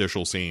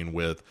interstitial scene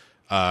with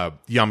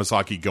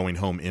Yamazaki going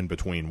home in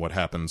between what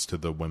happens to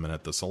the women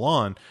at the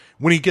salon.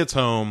 When he gets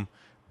home,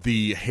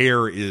 the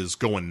hair is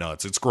going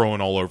nuts. It's growing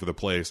all over the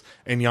place.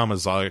 And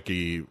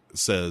Yamazaki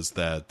says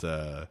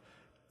that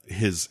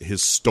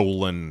his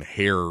stolen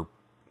hair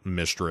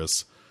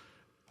mistress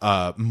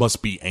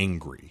must be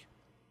angry.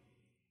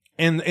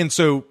 And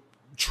so,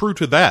 true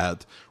to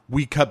that,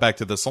 we cut back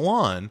to the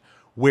salon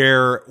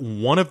where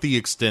one of the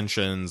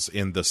extensions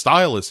in the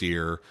stylist's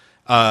ear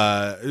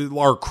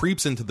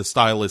creeps into the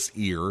stylist's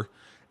ear,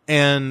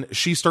 and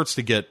she starts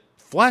to get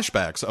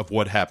flashbacks of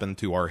what happened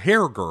to our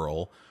hair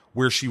girl,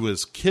 where she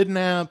was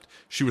kidnapped,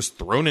 she was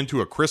thrown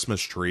into a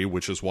Christmas tree,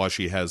 which is why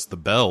she has the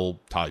bell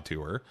tied to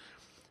her,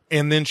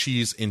 and then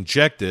she's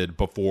injected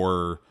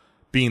before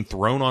being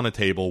thrown on a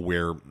table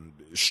where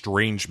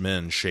strange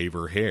men shave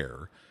her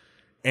hair.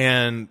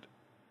 And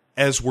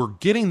as we're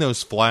getting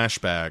those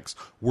flashbacks,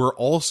 we're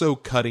also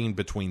cutting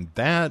between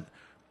that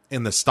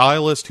and the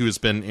stylist who has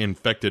been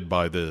infected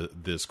by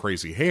this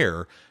crazy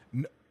hair,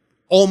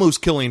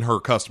 almost killing her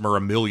customer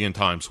a million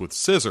times with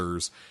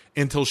scissors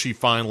until she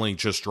finally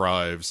just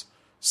drives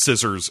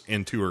scissors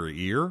into her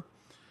ear.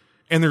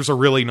 And there's a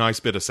really nice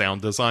bit of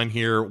sound design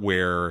here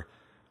where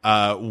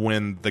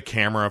when the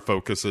camera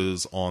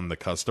focuses on the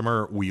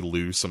customer, we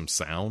lose some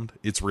sound.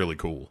 It's really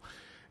cool.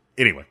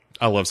 Anyway,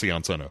 I love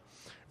Sion Sono.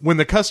 When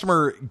the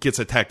customer gets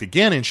attacked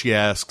again and she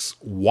asks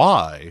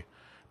why,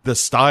 the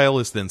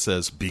stylist then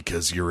says,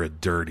 "Because you're a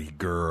dirty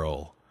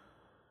girl."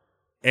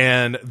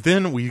 And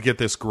then we get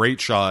this great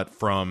shot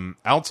from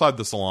outside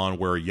the salon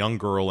where a young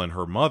girl and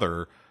her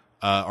mother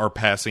are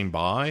passing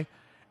by.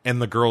 And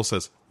the girl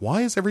says,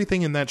 "Why is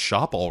everything in that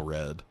shop all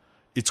red?"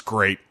 It's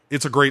great.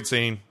 It's a great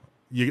scene.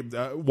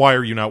 Why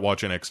are you not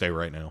watching Exte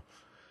right now?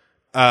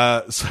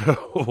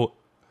 So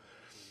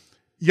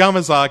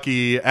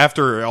Yamazaki,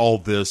 after all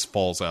this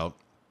falls out,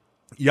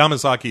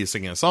 Yamazaki is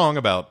singing a song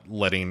about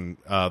letting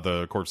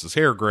the corpse's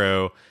hair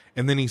grow,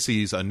 and then he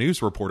sees a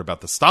news report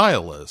about the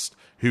stylist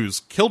who's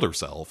killed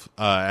herself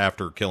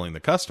after killing the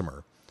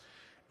customer.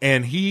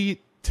 And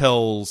he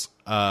tells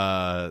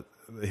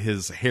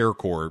his hair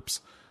corpse,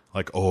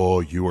 like,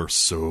 "Oh, you are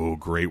so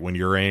great when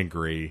you're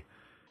angry."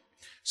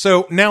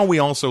 So now we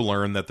also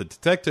learn that the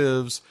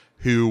detectives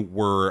who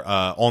were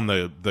on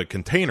the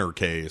container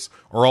case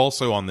are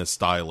also on this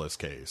stylist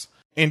case.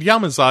 And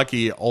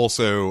Yamazaki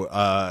also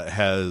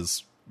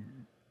has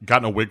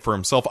gotten a wig for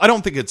himself. I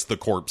don't think it's the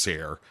corpse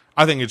hair.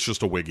 I think it's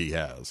just a wig he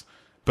has.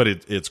 But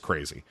it's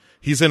crazy.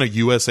 He's in a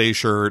USA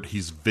shirt.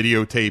 He's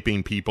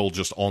videotaping people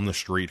just on the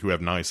street who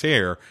have nice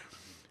hair.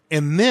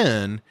 And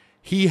then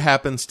he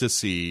happens to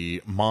see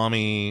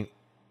Mommy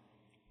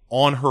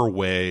on her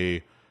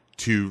way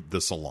to the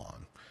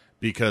salon.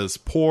 Because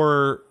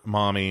poor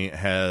Mommy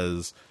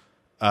has,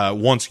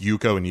 once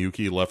Yuko and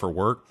Yuki left for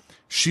work,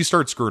 she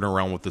starts screwing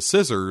around with the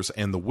scissors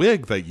and the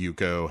wig that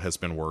Yuko has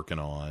been working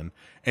on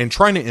and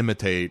trying to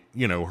imitate,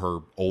 her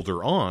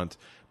older aunt,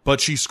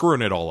 but she's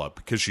screwing it all up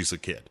because she's a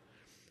kid.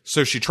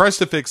 So she tries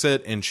to fix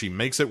it and she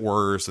makes it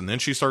worse, and then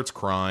she starts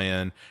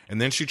crying,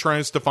 and then she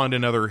tries to find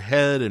another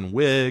head and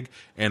wig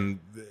and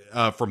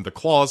from the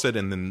closet,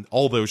 and then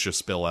all those just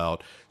spill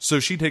out. So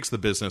she takes the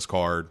business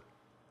card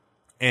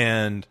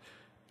and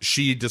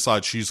she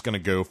decides she's going to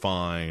go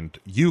find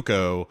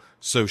Yuko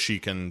so she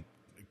can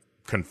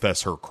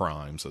confess her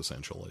crimes,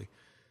 essentially.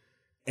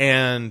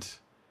 And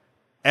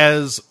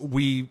as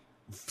we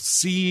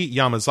see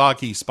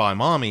Yamazaki spy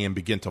Mommy and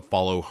begin to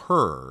follow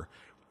her,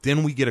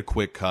 then we get a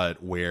quick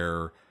cut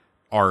where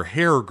our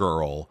hair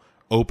girl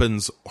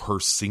opens her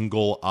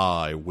single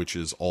eye, which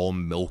is all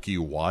milky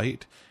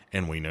white,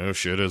 and we know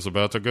shit is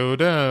about to go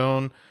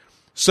down.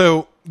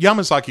 So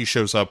Yamazaki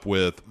shows up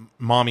with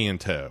Mommy in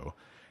tow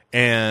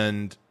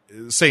and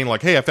saying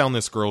like, "Hey, I found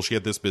this girl. She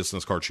had this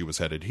business card. She was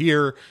headed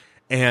here."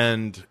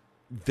 And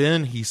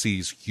then he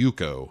sees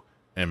Yuko,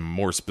 and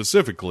more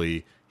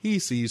specifically, he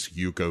sees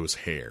Yuko's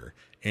hair,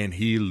 and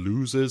he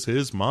loses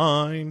his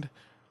mind.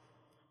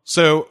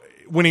 So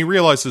when he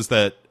realizes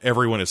that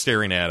everyone is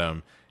staring at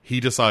him, he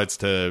decides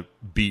to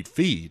beat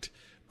feet,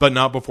 but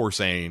not before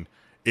saying,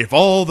 "If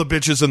all the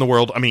bitches in the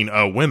world,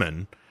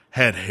 women,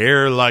 had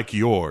hair like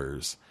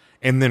yours,"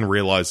 and then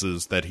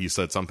realizes that he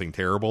said something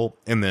terrible,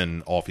 and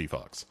then off he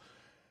fucks.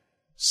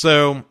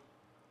 So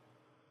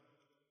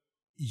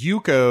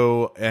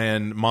Yuko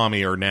and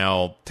Mommy are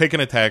now taking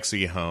a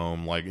taxi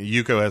home. Like,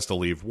 Yuko has to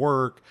leave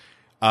work.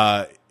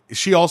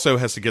 She also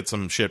has to get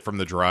some shit from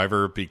the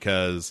driver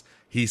because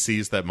he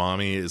sees that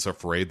Mommy is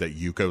afraid that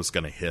Yuko's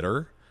going to hit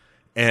her.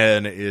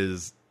 and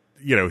is,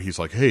 he's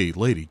like, hey,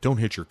 lady, don't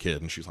hit your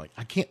kid. And she's like,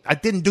 I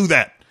didn't do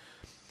that.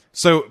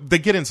 So they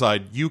get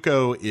inside.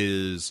 Yuko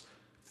is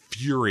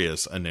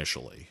furious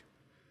initially.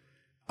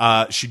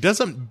 She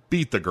doesn't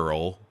beat the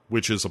girl,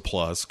 which is a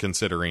plus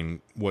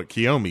considering what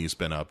Kiyomi's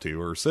been up to,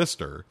 her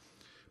sister.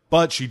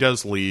 But she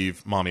does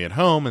leave mommy at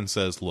home and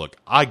says, look,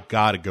 I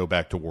gotta go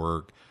back to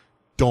work.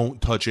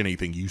 Don't touch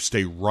anything. You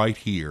stay right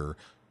here.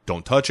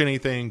 Don't touch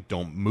anything.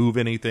 Don't move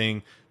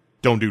anything.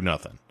 Don't do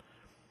nothing.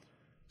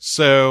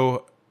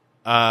 So,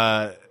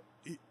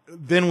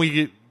 then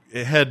we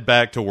head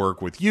back to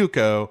work with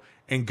Yuko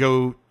and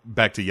go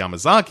back to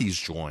Yamazaki's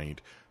joint,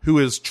 who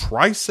is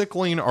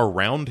tricycling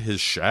around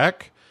his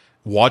shack,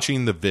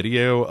 watching the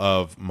video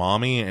of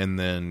mommy and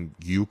then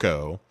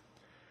Yuko.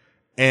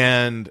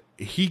 And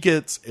he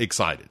gets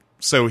excited.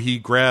 So he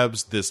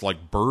grabs this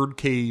like bird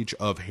cage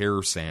of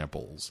hair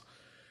samples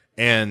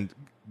and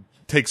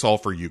takes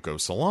off for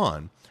Yuko's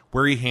salon,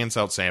 where he hands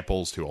out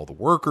samples to all the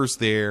workers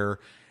there.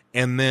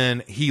 And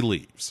then he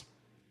leaves.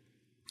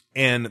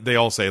 And they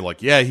all say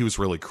like, yeah, he was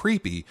really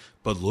creepy,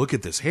 but look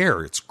at this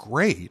hair. It's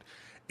great.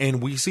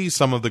 And we see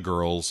some of the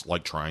girls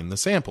like trying the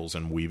samples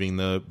and weaving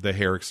the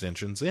hair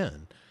extensions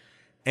in.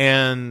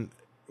 And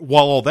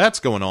while all that's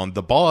going on,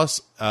 the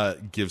boss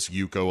gives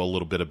Yuko a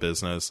little bit of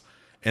business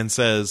and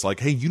says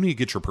like, hey, you need to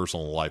get your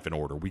personal life in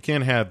order. We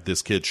can't have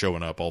this kid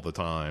showing up all the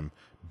time,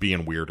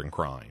 being weird and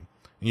crying.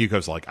 And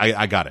Yuko's like,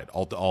 I got it.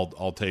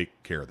 I'll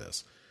take care of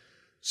this.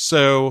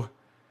 So,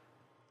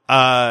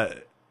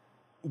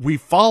 we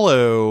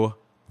follow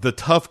the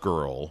tough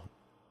girl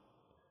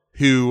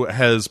who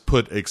has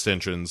put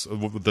extensions,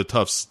 the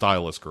tough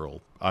stylist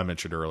girl I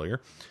mentioned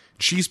earlier.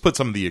 She's put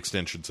some of the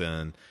extensions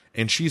in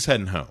and she's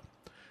heading home.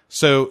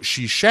 So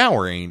she's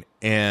showering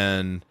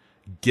and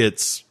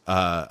gets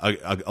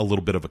a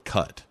little bit of a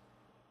cut.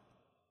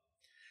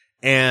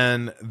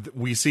 And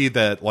we see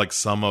that like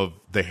some of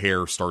the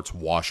hair starts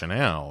washing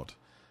out.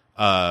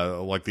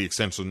 Like the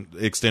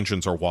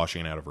extensions are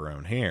washing out of her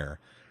own hair.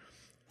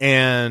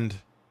 And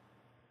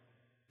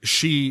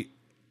she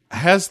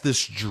has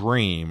this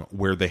dream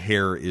where the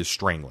hair is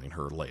strangling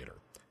her later.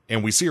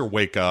 And we see her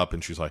wake up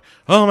and she's like,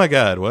 oh my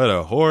God, what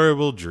a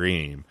horrible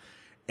dream.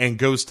 And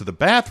goes to the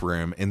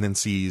bathroom and then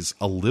sees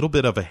a little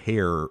bit of a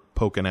hair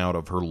poking out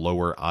of her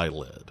lower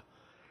eyelid,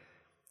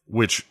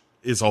 which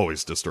is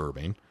always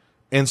disturbing.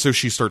 And so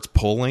she starts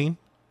pulling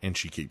and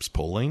she keeps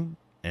pulling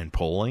and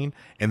pulling.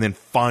 And then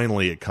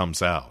finally it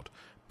comes out.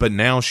 But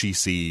now she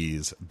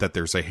sees that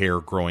there's a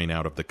hair growing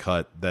out of the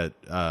cut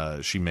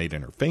that she made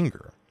in her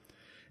finger.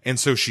 And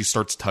so she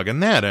starts tugging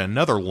that, and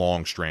another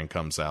long strand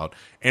comes out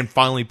and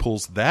finally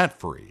pulls that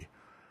free.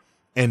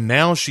 And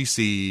now she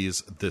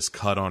sees this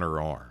cut on her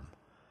arm.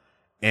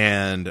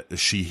 And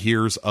she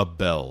hears a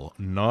bell,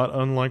 not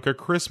unlike a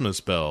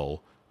Christmas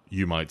bell,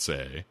 you might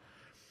say.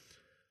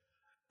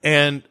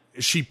 And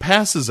she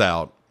passes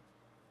out.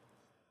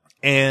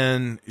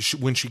 And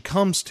when she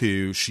comes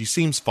to, she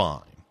seems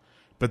fine.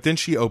 But then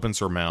she opens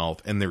her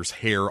mouth and there's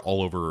hair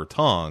all over her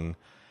tongue.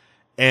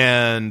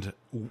 And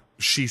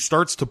she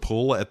starts to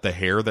pull at the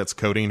hair that's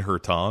coating her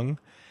tongue.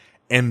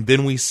 And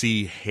then we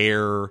see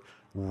hair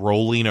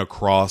rolling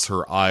across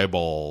her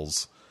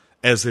eyeballs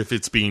as if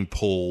it's being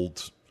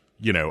pulled,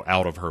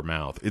 out of her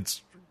mouth.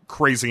 It's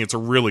crazy. It's a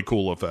really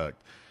cool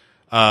effect.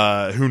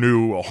 Who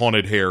knew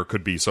haunted hair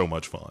could be so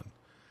much fun?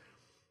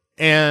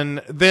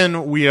 And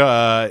then we,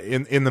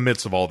 in the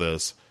midst of all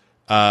this,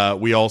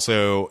 we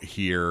also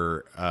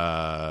hear,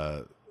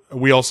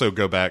 we also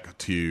go back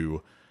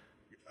to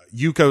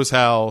Yuko's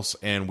house,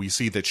 and we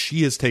see that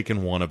she has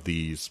taken one of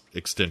these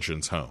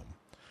extensions home.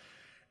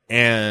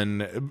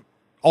 And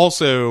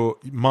also,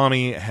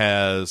 mommy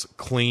has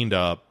cleaned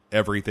up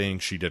everything.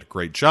 She did a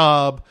great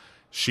job.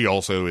 She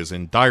also is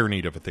in dire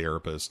need of a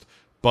therapist.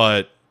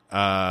 But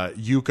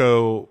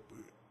Yuko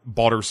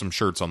bought her some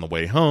shirts on the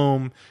way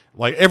home.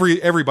 Like,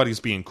 everybody's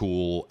being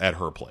cool at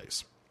her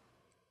place.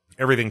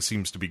 Everything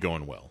seems to be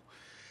going well.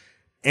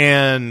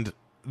 And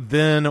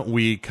then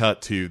we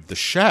cut to the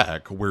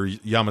shack where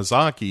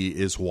Yamazaki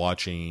is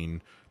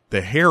watching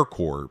the hair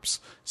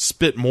corpse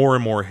spit more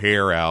and more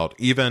hair out,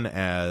 even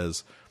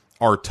as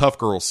our tough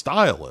girl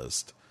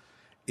stylist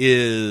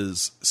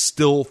is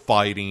still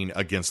fighting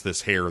against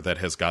this hair that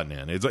has gotten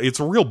in. It's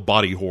a real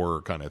body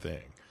horror kind of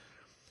thing.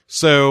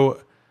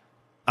 So,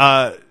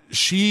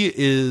 she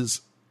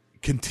is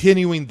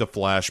continuing the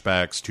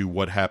flashbacks to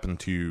what happened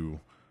to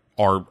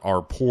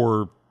our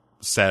poor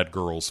sad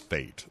girl's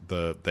fate,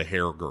 the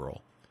hair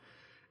girl.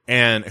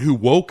 And who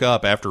woke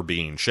up after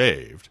being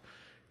shaved,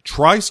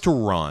 tries to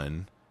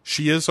run.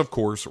 She is, of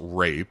course,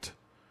 raped.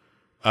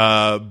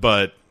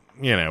 But,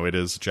 it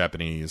is a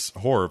Japanese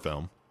horror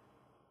film.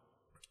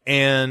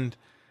 And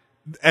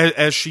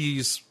as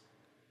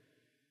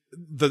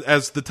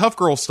the tough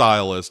girl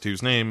stylist,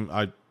 whose name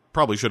I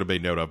probably should have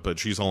made note of, but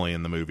she's only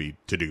in the movie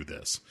to do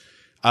this.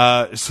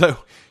 So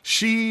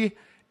she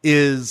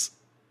is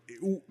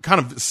kind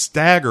of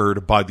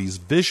staggered by these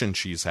visions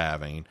she's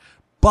having.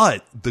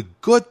 But the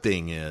good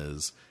thing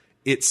is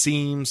it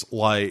seems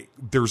like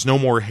there's no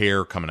more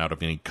hair coming out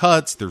of any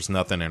cuts. There's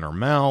nothing in her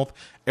mouth.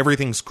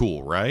 Everything's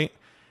cool, right?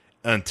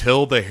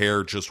 Until the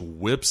hair just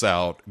whips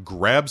out,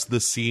 grabs the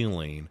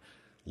ceiling,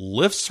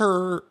 lifts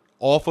her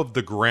off of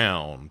the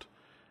ground,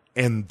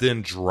 and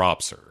then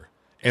drops her.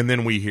 And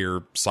then we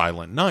hear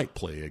Silent Night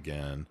play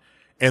again.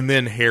 And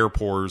then hair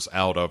pours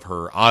out of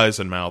her eyes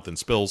and mouth and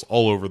spills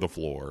all over the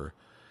floor.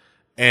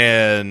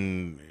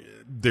 And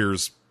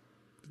there's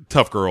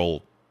Tough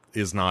Girl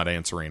is not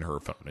answering her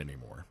phone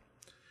anymore.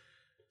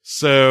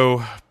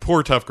 So,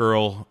 poor Tough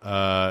Girl.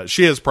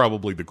 She has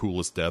probably the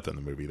coolest death in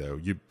the movie, though.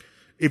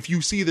 If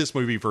you see this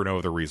movie for no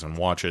other reason,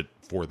 watch it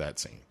for that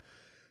scene.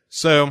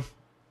 So,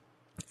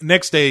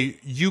 next day,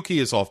 Yuki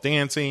is off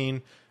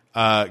dancing.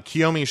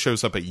 Kiyomi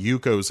shows up at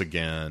Yuko's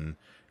again,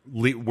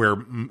 where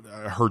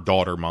her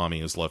daughter,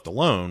 Mommy, is left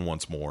alone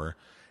once more.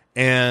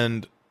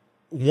 And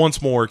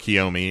once more,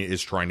 Kiyomi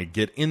is trying to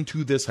get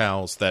into this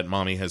house that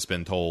Mommy has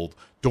been told,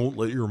 don't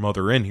let your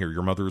mother in here.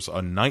 Your mother's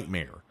a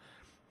nightmare.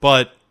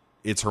 But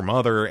it's her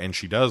mother, and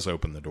she does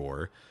open the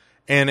door.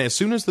 And as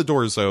soon as the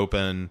door is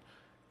open,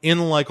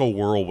 in like a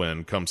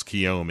whirlwind comes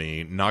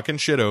Kiyomi, knocking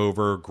shit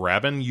over,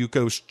 grabbing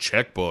Yuko's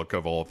checkbook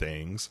of all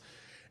things.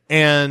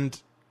 And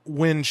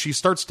when she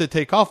starts to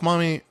take off,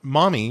 Mommy,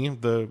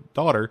 the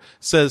daughter,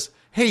 says,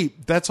 hey,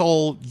 that's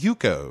all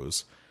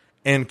Yuko's.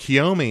 And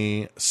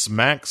Kiyomi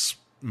smacks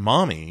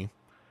Mommy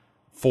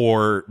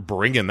for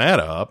bringing that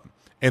up,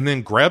 and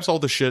then grabs all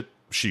the shit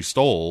she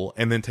stole,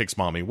 and then takes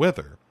Mommy with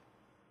her.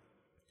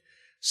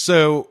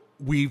 So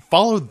we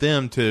followed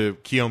them to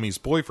Kiyomi's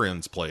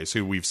boyfriend's place,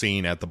 who we've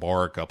seen at the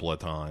bar a couple of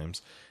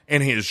times,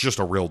 and he is just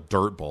a real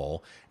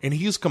dirtball, and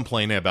he's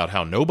complaining about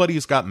how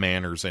nobody's got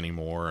manners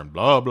anymore, and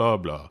blah, blah,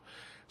 blah.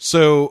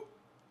 So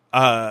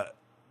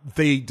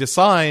they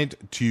decide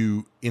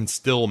to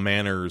instill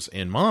manners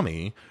in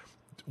Mommy.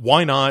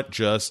 Why not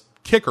just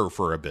kick her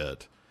for a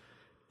bit?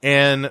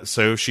 And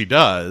so she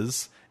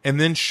does, and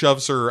then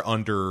shoves her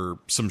under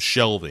some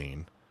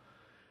shelving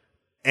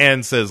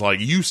and says, like,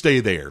 you stay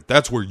there.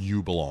 That's where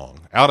you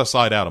belong. Out of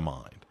sight, out of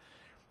mind.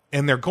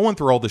 And they're going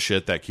through all the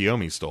shit that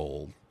Kiyomi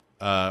stole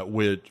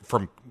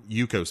from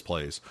Yuko's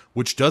place,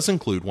 which does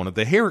include one of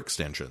the hair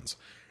extensions.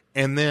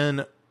 And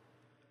then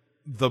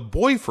the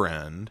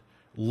boyfriend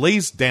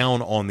lays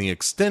down on the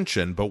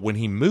extension, but when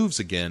he moves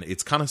again,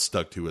 it's kind of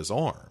stuck to his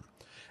arm.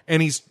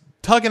 And he's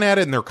tugging at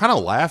it, and they're kind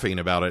of laughing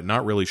about it,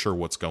 not really sure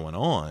what's going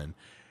on.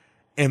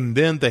 And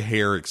then the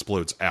hair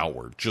explodes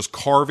outward, just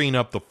carving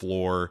up the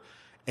floor.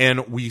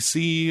 And we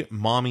see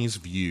Mommy's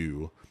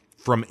view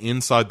from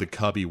inside the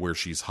cubby where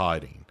she's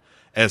hiding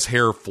as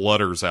hair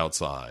flutters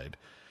outside.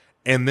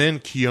 And then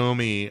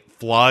Kiyomi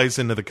flies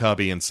into the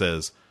cubby and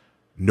says,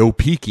 no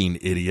peeking,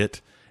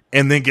 idiot.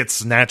 And then gets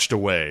snatched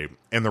away,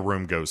 and the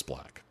room goes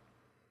black.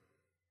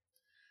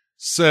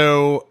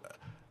 So,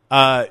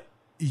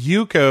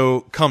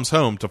 Yuko comes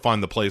home to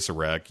find the place a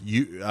wreck.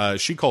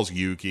 She calls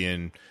Yuki,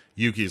 and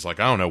Yuki's like,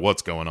 I don't know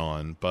what's going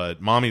on,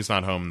 but Mommy's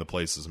not home, and the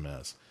place is a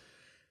mess.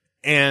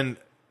 And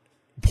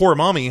poor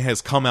Mommy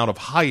has come out of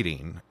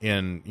hiding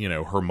in,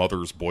 her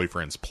mother's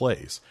boyfriend's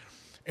place.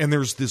 And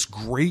there's this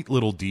great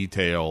little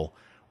detail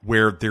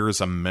where there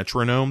is a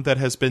metronome that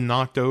has been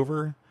knocked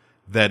over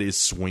that is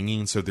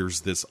swinging, so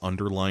there's this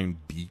underlying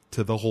beat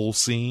to the whole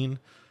scene,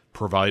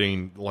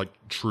 providing like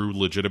true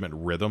legitimate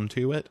rhythm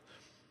to it.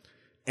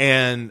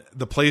 And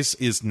the place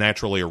is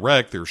naturally a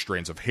wreck. There's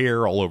strands of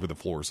hair all over the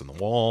floors and the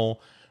wall.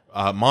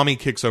 Mommy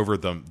kicks over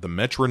the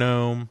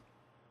metronome,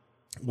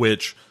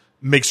 which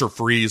makes her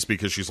freeze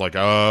because she's like,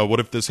 what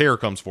if this hair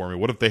comes for me?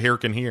 What if the hair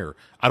can hear?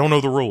 I don't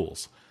know the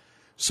rules.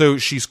 So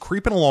she's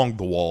creeping along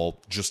the wall,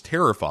 just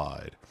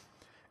terrified.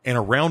 And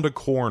around a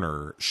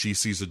corner, she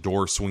sees a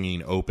door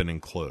swinging open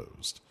and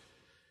closed.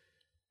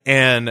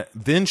 And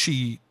then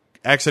she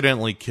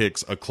accidentally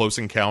kicks a Close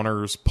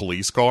Encounters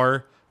police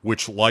car,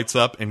 which lights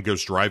up and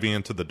goes driving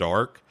into the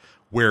dark,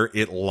 where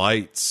it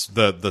lights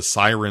the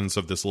sirens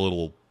of this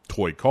little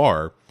toy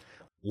car,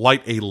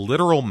 light a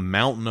literal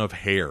mountain of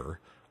hair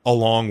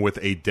along with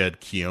a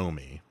dead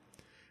Kiyomi.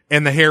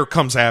 And the hair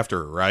comes after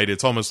her, right?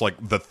 It's almost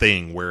like The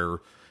Thing, where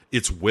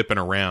it's whipping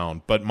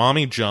around. But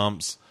Mommy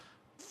jumps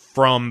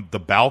from the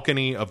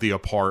balcony of the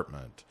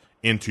apartment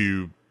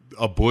into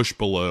a bush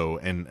below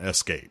and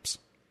escapes.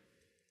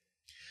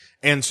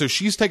 And so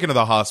she's taken to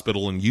the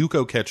hospital, and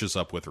Yuko catches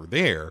up with her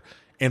there.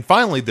 And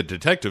finally, the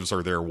detectives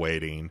are there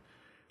waiting.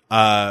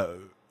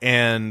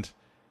 And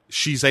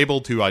she's able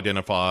to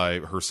identify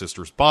her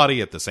sister's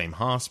body at the same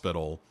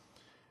hospital.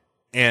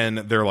 And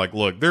they're like,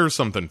 look, there's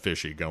something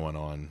fishy going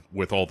on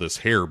with all this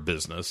hair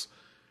business.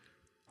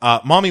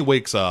 Mommy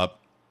wakes up,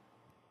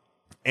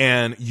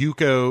 and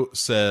Yuko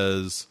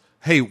says,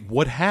 hey,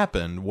 what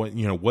happened?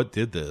 What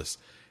did this?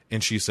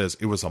 And she says,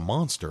 it was a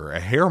monster. A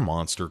hair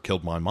monster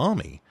killed my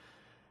mommy.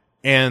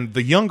 And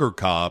the younger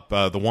cop,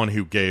 the one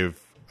who gave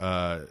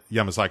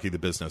Yamazaki the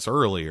business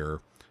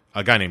earlier,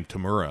 a guy named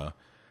Tamura,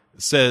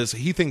 says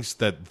he thinks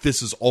that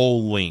this is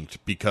all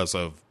linked because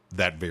of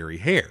that very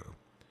hair.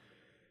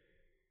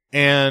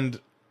 And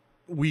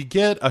we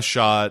get a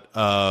shot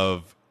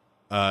of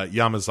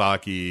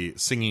Yamazaki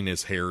singing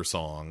his hair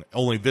song,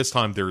 only this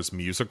time there's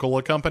musical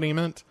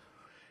accompaniment.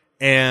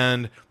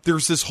 And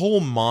there's this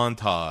whole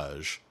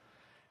montage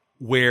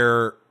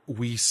where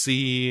we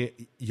see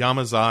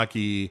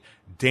Yamazaki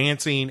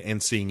dancing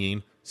and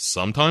singing,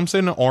 sometimes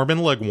in arm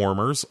and leg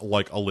warmers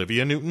like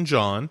Olivia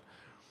Newton-John,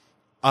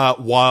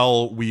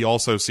 while we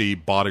also see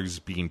bodies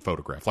being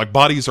photographed. Like,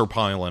 bodies are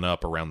piling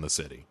up around the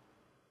city.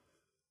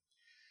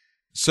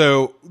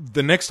 So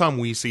the next time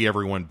we see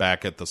everyone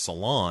back at the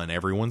salon,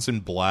 everyone's in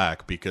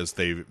black because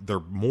they're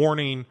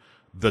mourning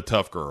the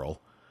tough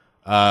girl.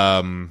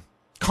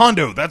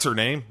 Kondo, that's her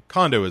name.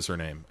 Kondo is her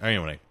name.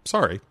 Anyway,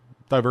 sorry,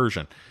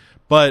 diversion.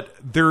 But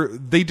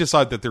they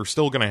decide that they're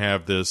still going to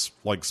have this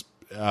like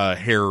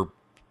hair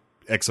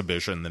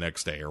exhibition the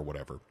next day or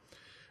whatever.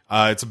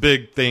 It's a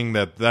big thing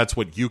that's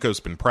what Yuko's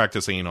been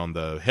practicing on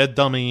the head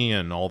dummy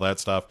and all that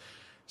stuff.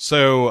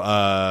 So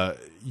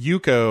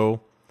Yuko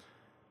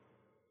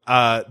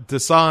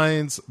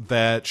decides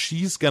that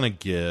she's going to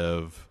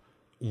give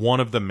one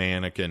of the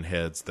mannequin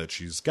heads that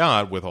she's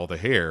got with all the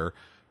hair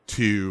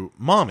to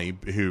Mommy,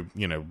 who,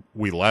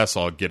 we last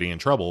saw getting in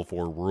trouble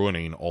for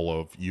ruining all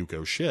of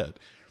Yuko's shit.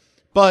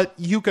 But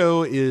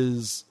Yuko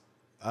is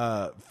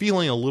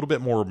feeling a little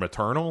bit more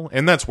maternal,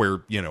 and that's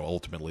where,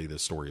 ultimately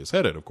this story is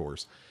headed, of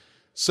course.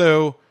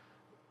 So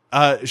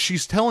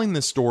she's telling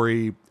this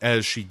story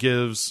as she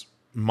gives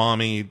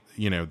Mommy,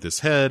 this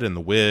head and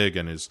the wig,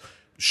 and is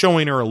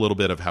showing her a little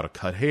bit of how to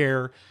cut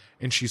hair.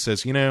 And she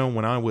says,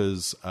 when I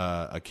was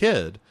a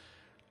kid,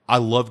 I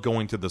loved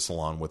going to the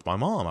salon with my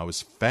mom. I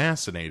was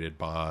fascinated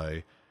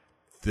by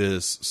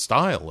this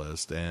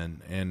stylist,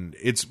 and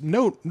it's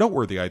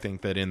noteworthy, I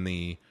think, that in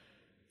the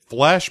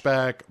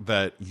flashback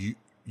that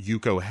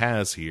Yuko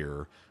has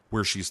here,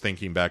 where she's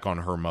thinking back on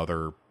her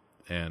mother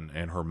and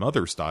her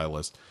mother's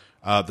stylist,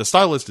 the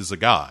stylist is a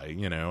guy.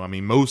 I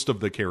mean, most of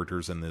the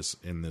characters in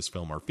this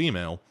film are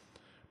female,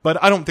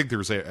 but I don't think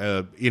there's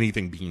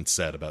anything being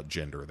said about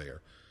gender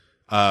there.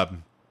 At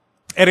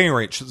any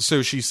rate,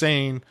 so she's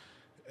saying,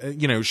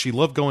 she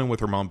loved going with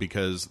her mom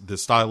because the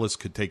stylist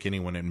could take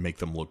anyone and make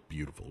them look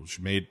beautiful.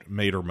 She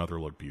made her mother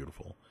look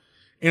beautiful.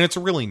 And it's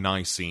a really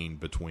nice scene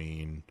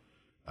between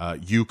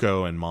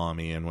Yuko and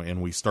Mommy,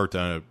 and we start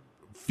to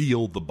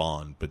feel the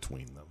bond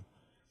between them.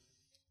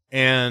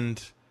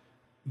 And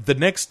the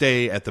next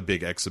day at the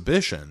big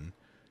exhibition,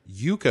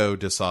 Yuko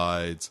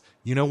decides,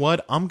 you know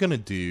what, I'm going to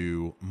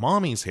do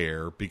Mommy's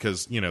hair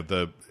because,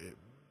 the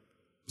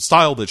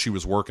style that she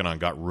was working on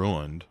got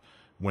ruined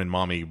when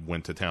Mommy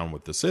went to town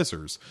with the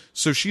scissors.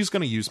 So she's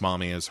going to use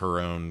Mommy as her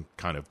own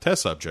kind of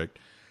test subject.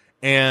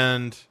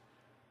 And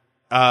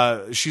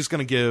she's going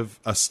to give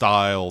a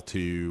style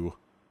to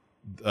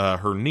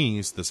her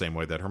niece the same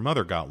way that her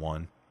mother got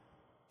one.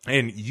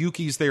 And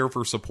Yuki's there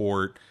for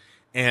support,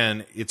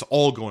 and it's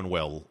all going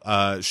well.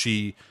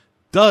 She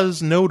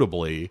does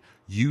notably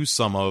use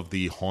some of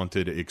the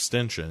haunted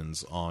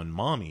extensions on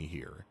Mommy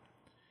here.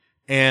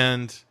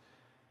 And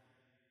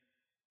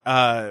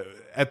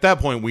at that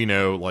point, we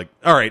know, like,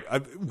 all right,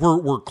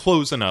 we're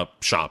closing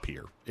up shop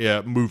here,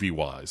 movie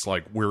wise.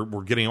 Like, we're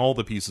getting all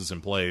the pieces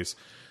in place.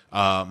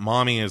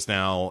 Mommy is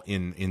now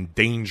in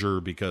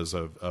danger because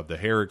of the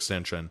hair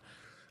extension.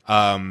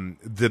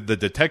 The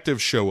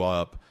detectives show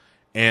up,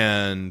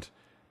 and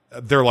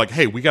they're like,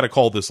 hey, we got to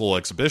call this little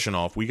exhibition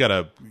off. We got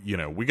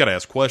to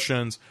ask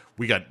questions.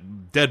 We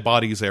got dead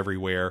bodies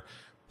everywhere.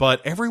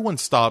 But everyone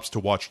stops to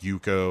watch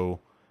Yuko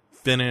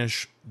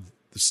finish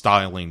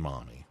styling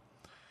Mommy.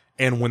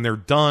 And when they're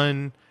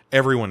done,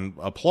 everyone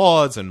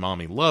applauds, and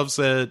Mommy loves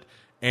it.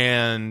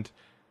 And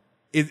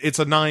it's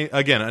a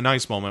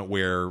nice moment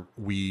where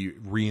we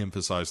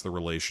reemphasize the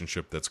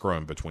relationship that's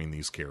grown between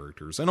these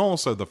characters, and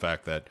also the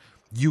fact that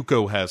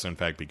Yuko has in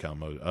fact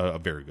become a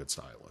very good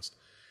stylist.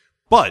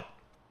 But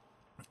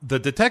the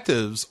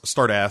detectives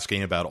start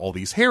asking about all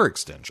these hair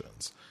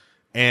extensions,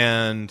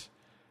 and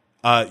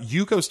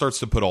Yuko starts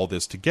to put all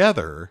this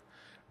together.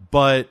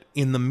 But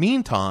in the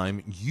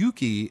meantime,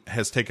 Yuki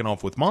has taken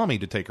off with Mommy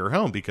to take her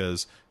home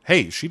because,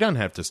 hey, she doesn't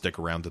have to stick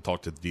around to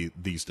talk to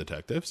these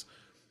detectives.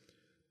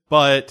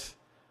 But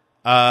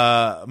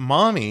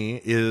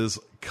Mommy is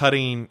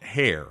cutting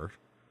hair,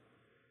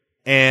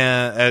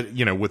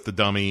 and with the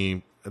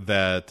dummy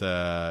that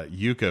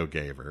Yuko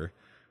gave her,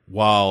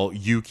 while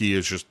Yuki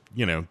is just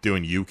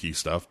doing Yuki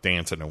stuff,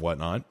 dancing and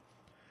whatnot.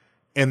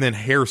 And then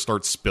hair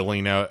starts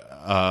spilling out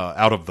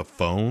of the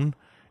phone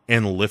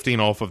and lifting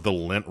off of the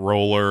lint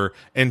roller,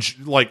 and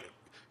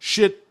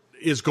shit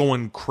is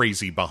going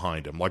crazy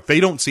behind him. Like, they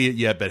don't see it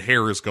yet, but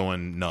hair is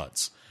going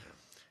nuts.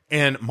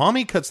 And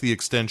Mommy cuts the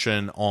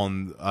extension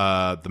on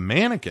the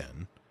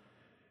mannequin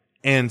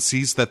and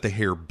sees that the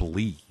hair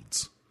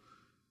bleeds,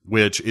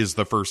 which is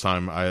the first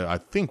time I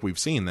think we've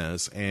seen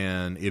this,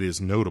 and it is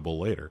notable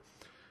later.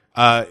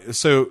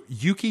 So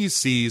Yuki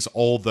sees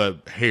all the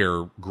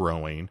hair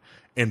growing,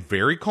 and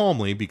very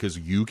calmly, because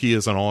Yuki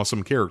is an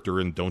awesome character,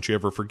 and don't you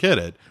ever forget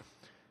it,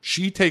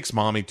 she takes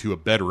Mommy to a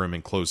bedroom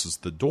and closes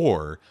the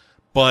door,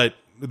 but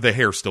the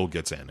hair still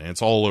gets in, and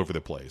it's all over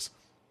the place.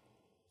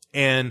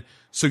 And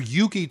So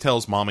Yuki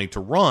tells Mommy to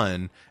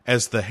run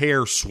as the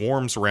hair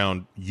swarms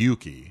around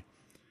Yuki.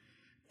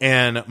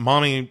 And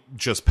Mommy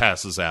just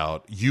passes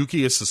out.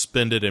 Yuki is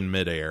suspended in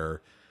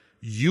midair.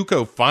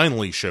 Yuko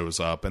finally shows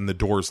up and the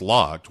door's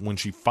locked. When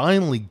she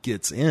finally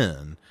gets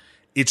in,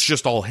 it's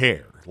just all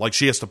hair. Like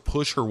she has to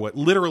push her way,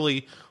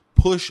 literally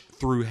push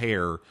through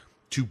hair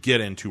to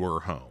get into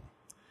her home.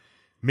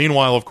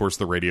 Meanwhile, of course,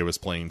 the radio is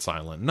playing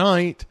Silent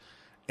Night,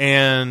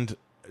 and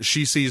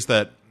she sees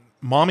that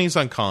Mommy's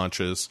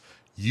unconscious.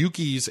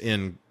 Yuki's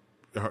in,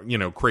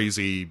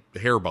 crazy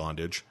hair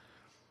bondage.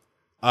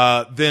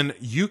 Then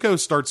Yuko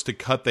starts to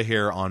cut the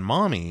hair on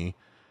Mommy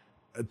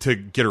to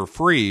get her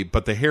free,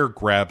 but the hair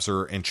grabs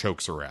her and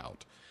chokes her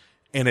out.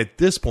 And at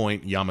this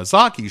point,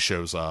 Yamazaki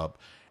shows up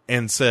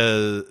and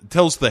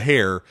tells the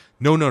hair,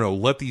 no,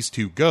 let these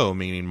two go,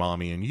 meaning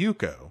Mommy and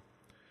Yuko.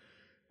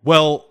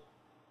 Well,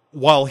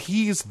 while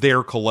he's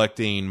there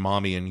collecting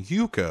Mommy and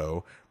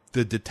Yuko,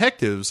 the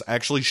detectives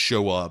actually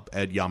show up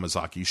at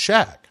Yamazaki's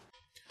shack.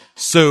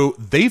 So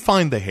they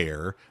find the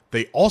hair,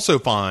 they also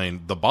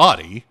find the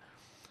body,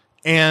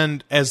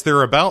 and as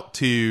they're about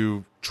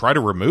to try to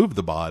remove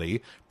the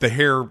body, the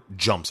hair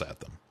jumps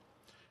at them.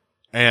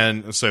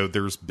 And so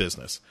there's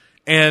business.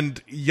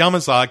 And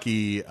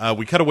Yamazaki,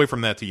 we cut away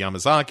from that to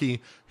Yamazaki,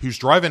 who's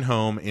driving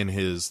home in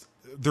his,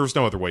 there's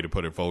no other way to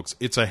put it, folks,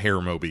 it's a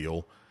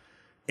hairmobile.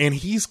 And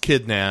he's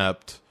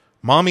kidnapped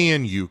Mommy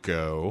and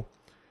Yuko,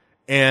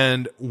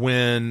 and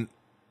when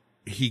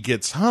he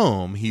gets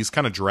home, he's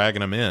kind of dragging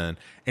them in,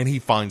 and he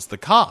finds the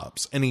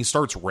cops, and he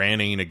starts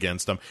ranting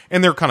against them,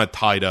 and they're kind of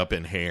tied up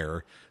in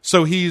hair.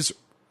 So he's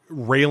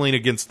railing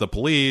against the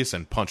police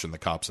and punching the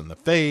cops in the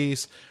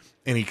face,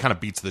 and he kind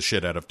of beats the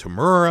shit out of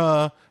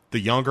Tamura, the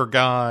younger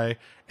guy,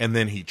 and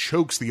then he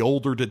chokes the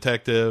older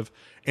detective,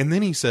 and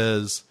then he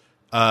says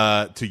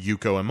to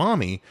Yuko and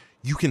Mommy,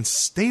 you can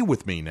stay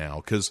with me now,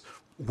 because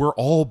we're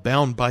all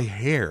bound by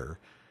hair.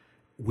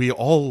 We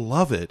all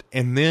love it.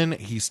 And then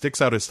he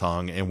sticks out his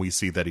tongue, and we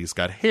see that he's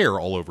got hair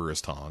all over his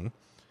tongue,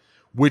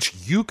 which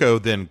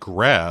Yuko then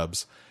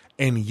grabs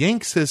and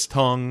yanks his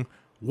tongue,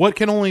 what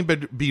can only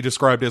be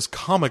described as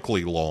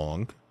comically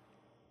long.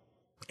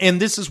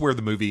 And this is where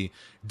the movie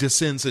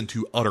descends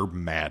into utter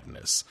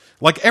madness.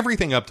 Like,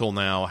 everything up till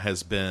now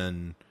has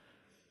been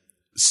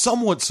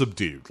somewhat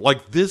subdued.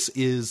 Like, this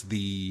is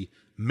the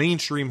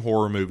mainstream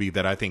horror movie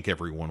that I think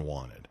everyone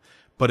wanted.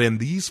 But in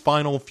these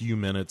final few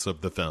minutes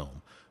of the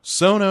film,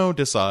 Sono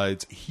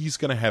decides he's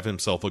going to have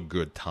himself a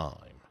good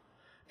time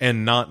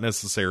and not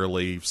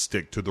necessarily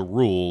stick to the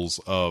rules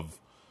of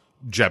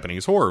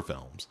Japanese horror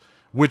films,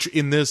 which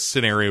in this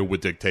scenario would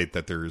dictate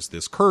that there's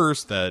this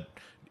curse that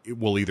it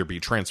will either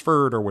be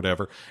transferred or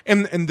whatever.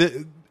 And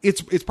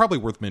it's probably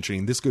worth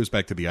mentioning, this goes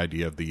back to the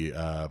idea of the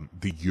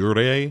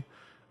yurei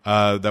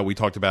that we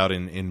talked about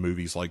in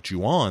movies like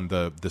Ju-on,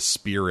 the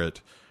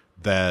spirit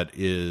that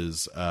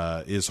is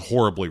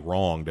horribly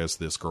wronged, as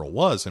this girl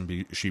was,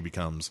 and she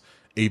becomes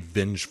a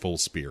vengeful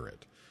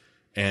spirit.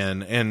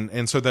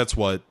 And so that's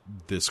what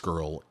this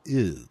girl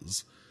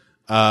is.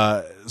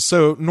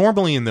 So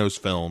normally in those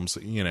films,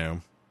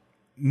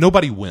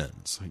 nobody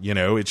wins.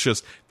 It's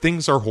just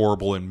things are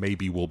horrible and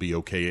maybe we'll be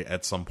okay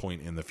at some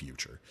point in the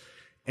future.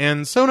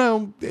 And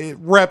Sono, it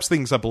wraps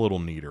things up a little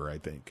neater, I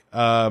think.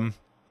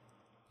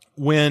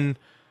 When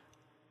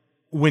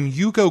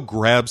Yuko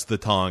grabs the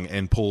tongue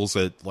and pulls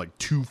it like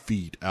 2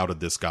 feet out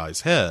of this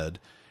guy's head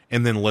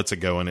and then lets it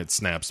go and it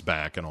snaps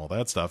back and all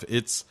that stuff,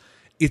 it's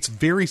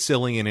very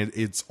silly and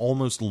it's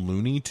almost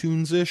Looney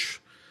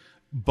Tunes-ish,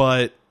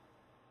 but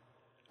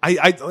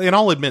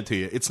I'll admit to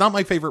you, it's not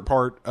my favorite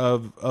part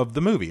of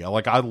the movie.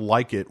 I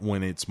like it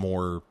when it's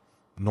more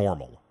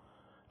normal,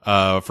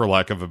 for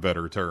lack of a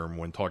better term,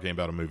 when talking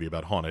about a movie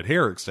about haunted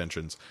hair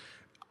extensions.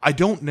 I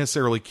don't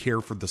necessarily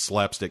care for the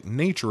slapstick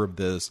nature of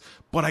this,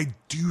 but I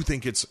do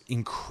think it's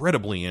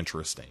incredibly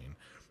interesting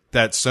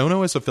that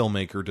Sono as a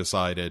filmmaker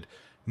decided,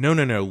 no,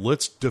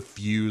 let's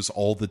diffuse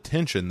all the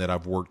tension that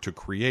I've worked to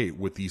create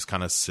with these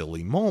kind of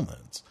silly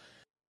moments.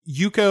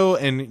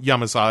 Yuko and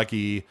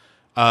Yamazaki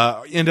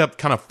end up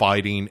kind of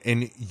fighting,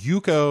 and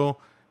Yuko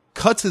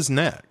cuts his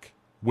neck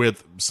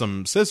with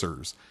some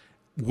scissors,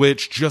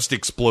 which just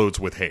explodes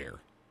with hair.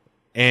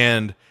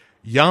 And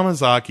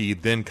Yamazaki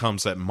then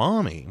comes at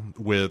Mommy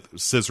with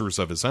scissors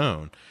of his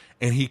own,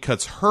 and he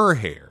cuts her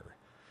hair,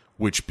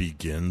 which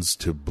begins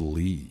to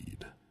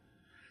bleed.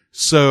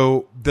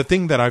 So the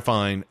thing that I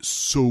find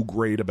so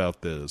great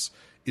about this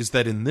is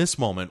that in this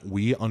moment,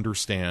 we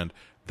understand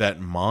that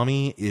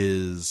Mommy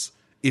is,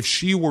 if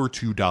she were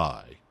to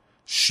die,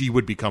 she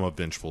would become a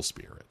vengeful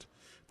spirit.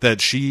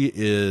 That she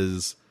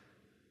is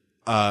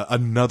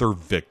another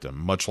victim,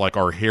 much like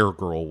our hair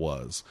girl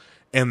was,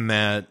 and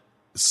that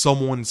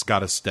someone's got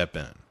to step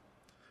in.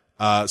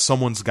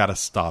 Someone's got to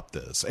stop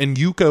this. And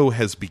Yuko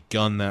has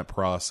begun that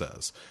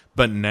process,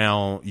 but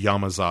now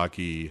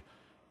Yamazaki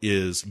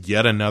is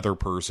yet another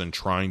person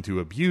trying to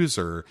abuse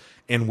her,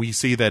 and we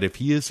see that if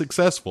he is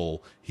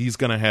successful, he's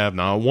going to have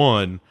not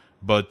one,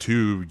 but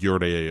 2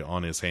 yurei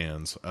on his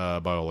hands, by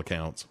all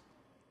accounts.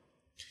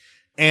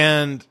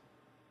 And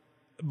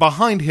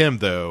behind him,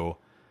 though,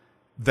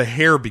 the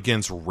hair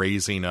begins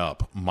raising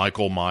up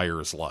Michael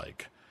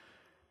Myers-like.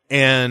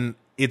 And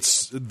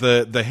it's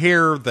the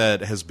hair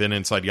that has been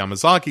inside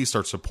Yamazaki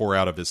starts to pour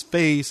out of his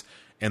face,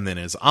 and then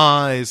his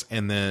eyes,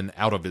 and then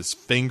out of his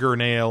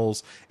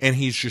fingernails, and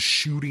he's just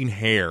shooting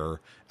hair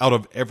out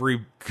of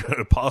every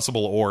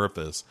possible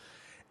orifice.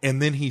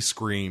 And then he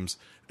screams,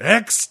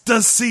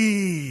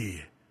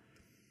 "Ecstasy!"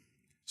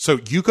 So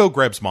Yuko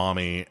grabs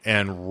Mommy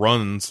and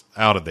runs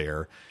out of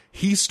there.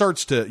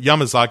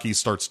 Yamazaki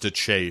starts to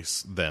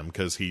chase them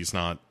because he's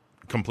not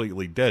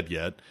completely dead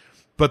yet,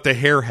 but the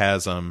hair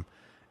has him,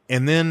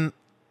 and then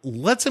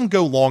lets him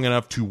go long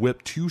enough to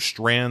whip 2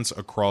 strands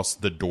across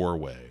the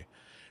doorway,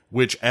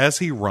 which, as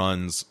he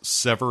runs,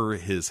 sever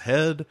his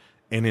head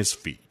and his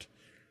feet.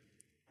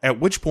 At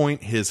which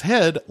point, his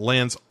head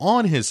lands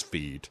on his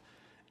feet,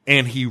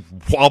 and he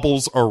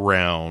wobbles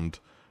around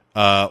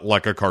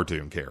like a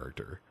cartoon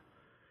character.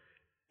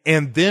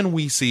 And then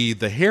we see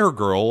the hair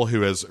girl,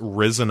 who has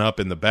risen up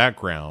in the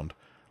background,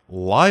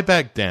 lie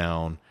back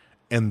down,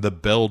 and the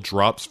bell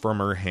drops from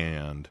her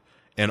hand,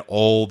 and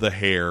all the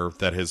hair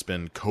that has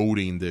been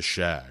coating this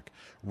shack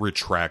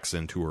retracts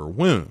into her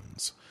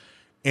wounds.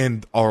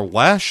 And our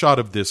last shot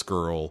of this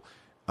girl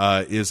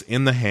is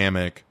in the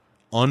hammock,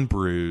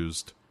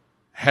 unbruised,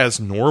 has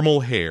normal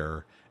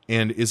hair,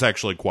 and is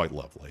actually quite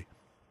lovely.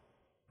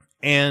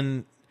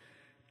 And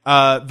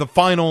the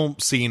final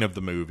scene of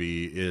the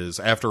movie is,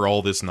 after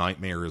all this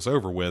nightmare is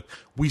over with,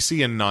 we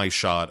see a nice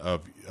shot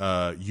of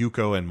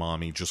Yuko and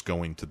Mommy just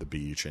going to the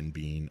beach and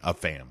being a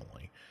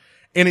family.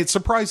 And it's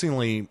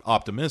surprisingly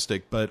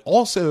optimistic, but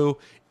also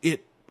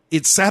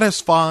it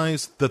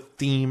satisfies the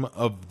theme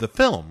of the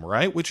film,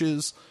 right? Which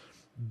is,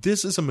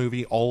 this is a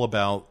movie all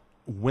about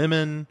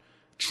women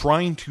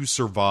trying to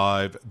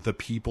survive the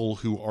people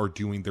who are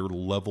doing their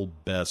level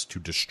best to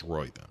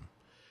destroy them.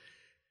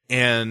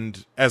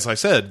 And as I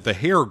said, the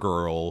hair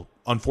girl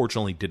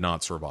unfortunately did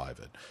not survive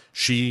it.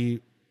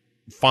 She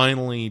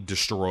finally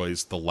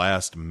destroys the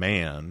last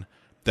man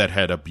that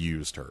had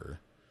abused her.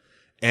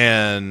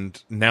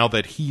 And now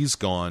that he's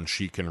gone,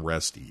 she can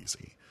rest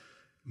easy.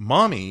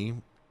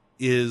 Mommy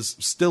is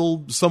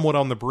still somewhat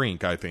on the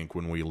brink, I think,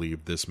 when we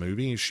leave this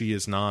movie. She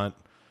is not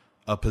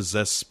a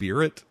possessed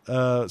spirit,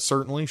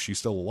 certainly. She's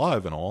still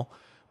alive and all.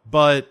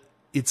 But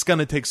it's going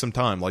to take some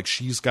time. Like,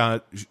 she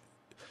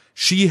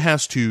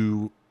has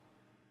to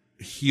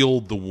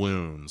heal the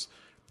wounds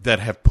that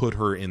have put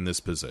her in this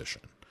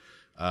position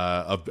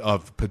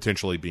of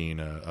potentially being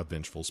a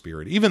vengeful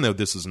spirit. Even though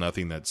this is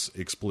nothing that's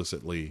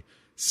explicitly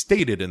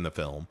stated in the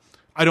film,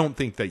 I don't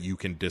think that you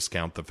can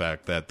discount the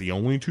fact that the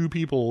only 2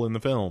 people in the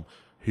film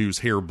whose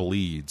hair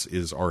bleeds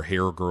is our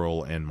hair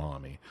girl and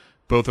Mommy,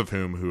 both of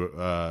whom who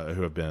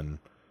have been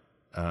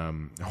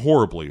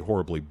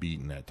horribly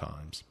beaten at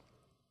times.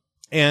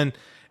 And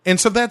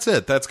so that's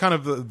it. That's kind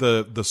of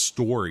the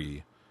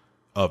story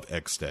of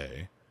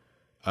Exte.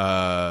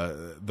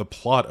 The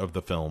plot of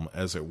the film,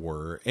 as it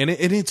were. And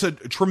it's a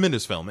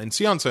tremendous film. And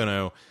Sion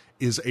Sono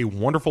is a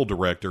wonderful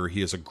director.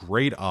 He has a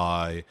great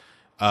eye.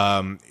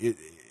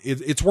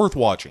 It's worth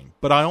watching.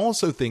 But I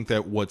also think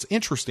that what's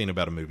interesting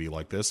about a movie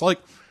like this, like,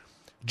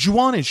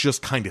 Ju-on is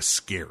just kind of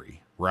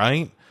scary,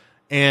 right?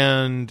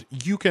 And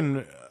you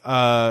can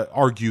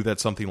argue that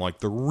something like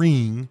The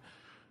Ring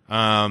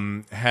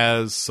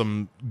has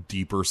some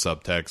deeper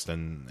subtext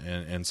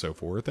and so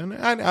forth. And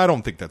I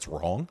don't think that's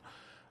wrong.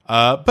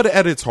 But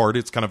at its heart,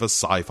 it's kind of a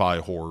sci-fi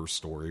horror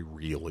story,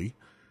 really.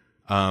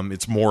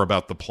 It's more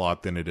about the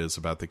plot than it is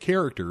about the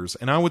characters.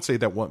 And I would say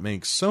that what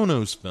makes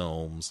Sono's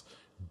films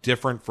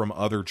different from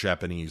other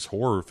Japanese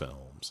horror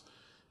films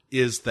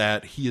is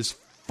that he is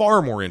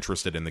far more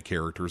interested in the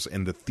characters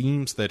and the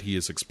themes that he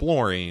is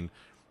exploring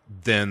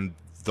than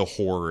the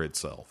horror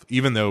itself,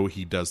 even though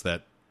he does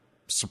that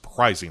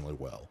surprisingly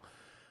well.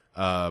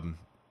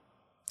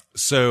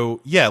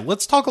 So, yeah,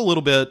 let's talk a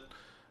little bit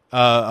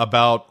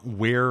about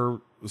where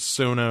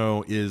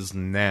Sono is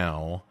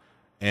now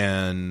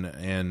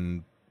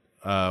and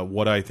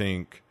what I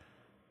think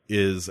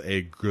is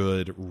a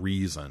good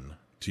reason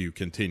to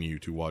continue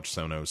to watch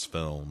Sono's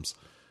films.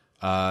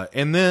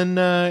 And then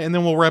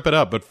we'll wrap it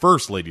up. But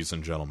first, ladies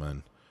and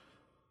gentlemen,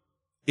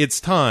 it's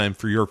time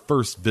for your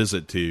first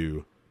visit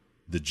to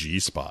the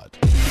G-Spot.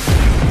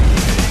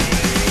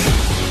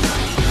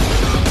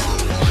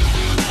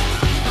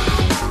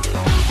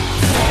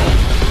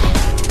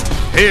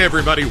 Hey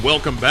everybody,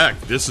 welcome back.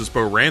 This is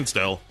Bo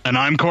Ransdell. And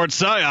I'm Court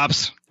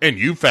Psyops. And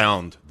you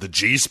found the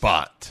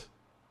G-Spot.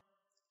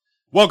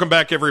 Welcome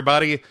back,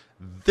 everybody.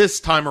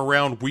 This time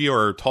around, we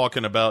are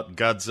talking about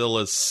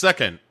Godzilla's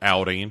second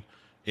outing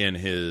in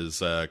his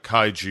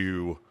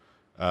kaiju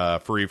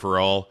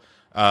free-for-all.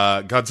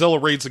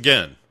 Godzilla Raids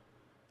Again.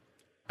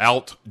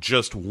 Out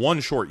just one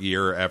short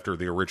year after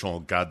the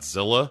original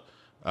Godzilla,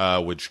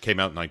 which came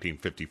out in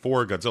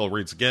 1954. Godzilla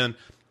Raids Again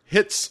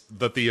hits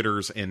the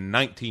theaters in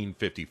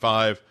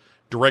 1955,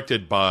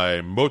 directed by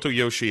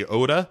Motoyoshi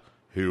Oda,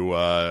 who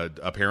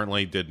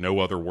apparently did no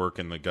other work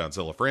in the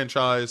Godzilla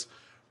franchise.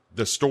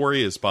 The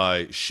story is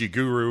by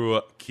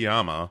Shigeru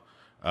Kiyama,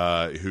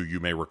 who you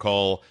may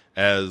recall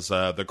as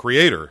the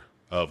creator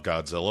of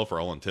Godzilla for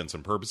all intents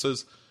and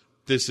purposes.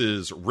 This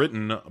is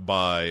written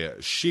by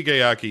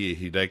Shigeaki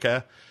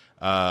Hideki,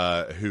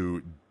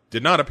 who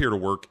did not appear to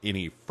work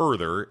any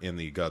further in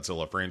the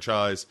Godzilla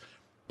franchise,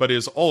 but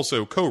is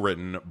also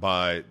co-written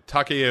by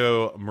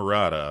Takeo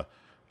Murata,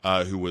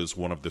 who was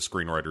one of the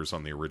screenwriters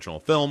on the original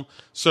film.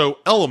 So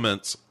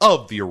elements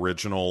of the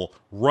original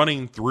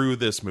running through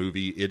this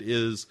movie. It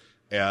is,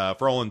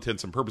 for all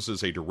intents and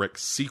purposes, a direct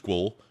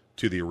sequel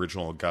to the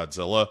original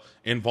Godzilla,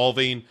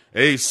 involving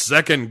a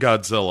second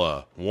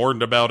Godzilla,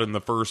 warned about in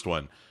the first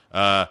one.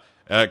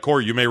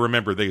 Corey, you may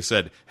remember they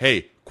said,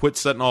 hey, quit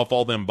setting off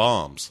all them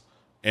bombs.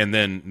 And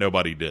then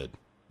nobody did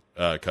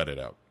cut it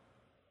out.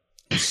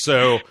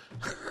 So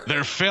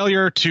their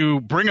failure to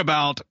bring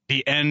about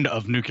the end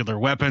of nuclear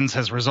weapons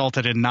has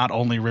resulted in not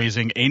only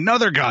raising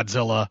another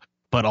Godzilla,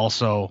 but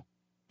also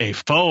a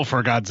foe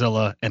for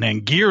Godzilla, an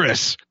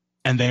Anguirus.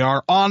 And they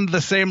are on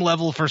the same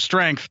level for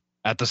strength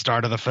at the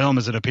start of the film,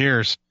 as it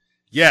appears.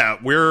 Yeah,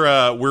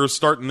 we're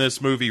starting this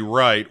movie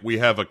right. We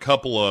have a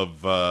couple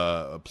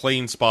of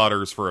plane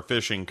spotters for a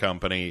fishing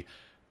company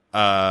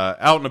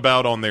out and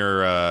about on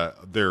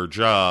their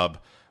job.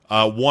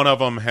 One of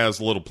them has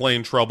a little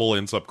plane trouble,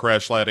 ends up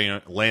crash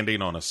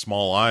landing on a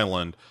small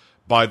island.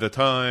 By the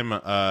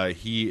time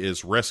he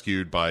is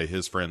rescued by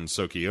his friend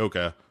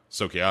Yoko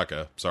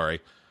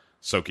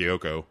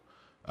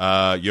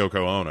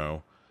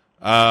Ono,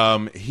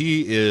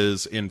 he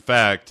is, in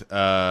fact,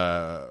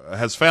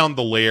 has found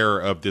the lair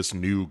of this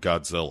new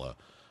Godzilla.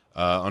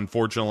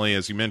 Unfortunately,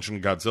 as you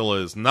mentioned,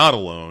 Godzilla is not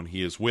alone.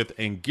 He is with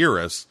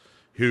Anguirus,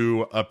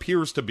 who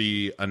appears to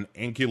be an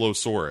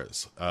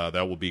ankylosaurus.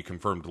 That will be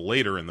confirmed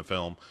later in the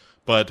film.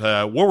 But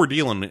what we're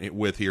dealing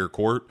with here,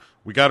 Court,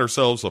 we got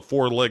ourselves a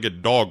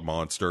four-legged dog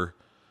monster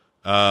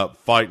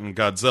fighting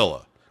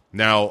Godzilla.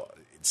 Now,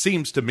 it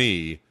seems to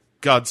me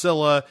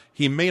Godzilla,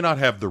 he may not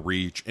have the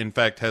reach, in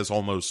fact has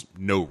almost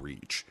no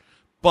reach.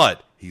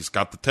 But he's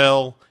got the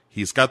tail,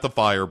 he's got the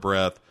fire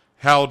breath.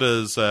 How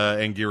does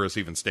Anguirus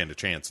even stand a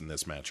chance in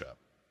this matchup?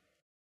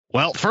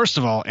 Well, first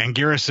of all,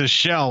 Anguirus'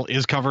 shell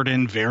is covered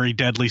in very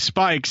deadly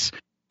spikes.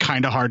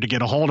 Kind of hard to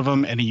get a hold of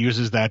him, and he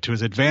uses that to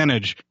his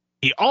advantage.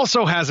 He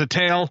also has a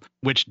tail,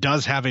 which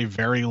does have a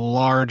very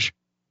large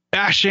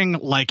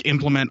bashing-like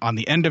implement on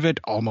the end of it,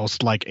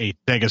 almost like a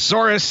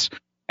Stegosaurus.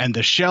 And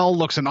the shell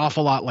looks an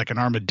awful lot like an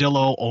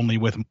armadillo, only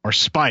with more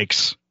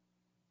spikes.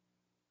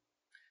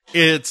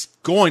 It's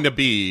going to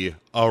be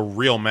a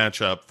real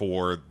matchup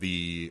for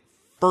the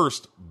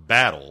first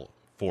battle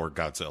for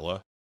Godzilla.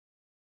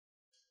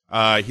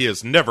 He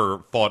has never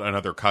fought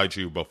another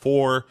kaiju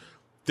before.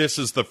 This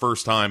is the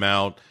first time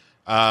out.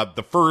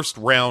 The first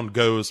round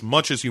goes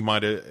much as you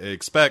might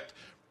expect.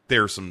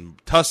 There's some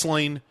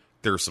tussling.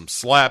 There's some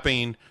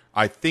slapping.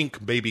 I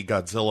think maybe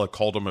Godzilla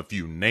called him a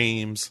few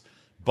names.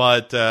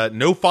 But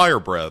no fire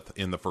breath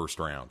in the first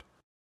round.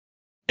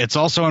 It's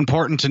also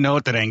important to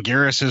note that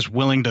Anguirus is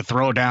willing to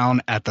throw down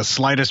at the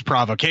slightest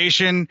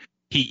provocation.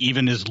 He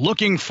even is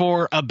looking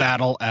for a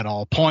battle at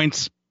all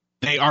points.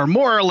 They are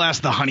more or less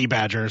the honey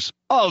badgers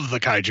of the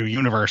kaiju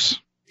universe.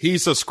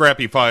 He's a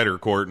scrappy fighter,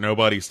 Court.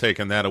 Nobody's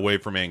taken that away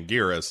from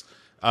Anguirus.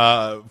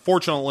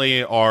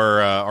 Fortunately,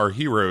 our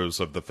heroes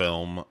of the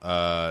film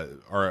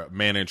are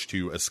managed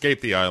to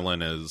escape the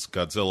island as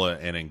Godzilla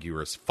and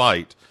Anguirus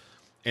fight,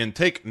 and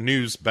take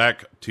news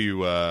back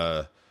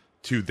to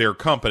their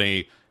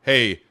company.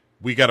 Hey,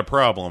 we got a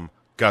problem.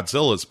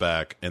 Godzilla's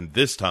back, and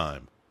this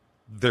time,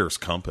 there's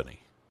company.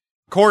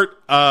 Court,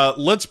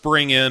 let's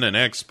bring in an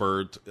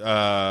expert.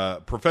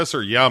 Professor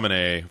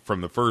Yamane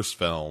from the first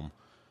film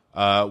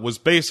was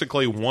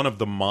basically one of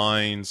the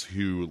minds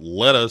who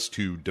led us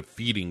to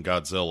defeating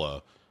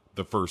Godzilla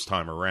the first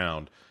time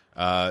around.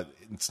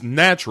 It's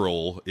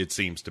natural, it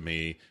seems to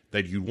me,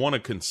 that you want to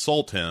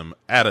consult him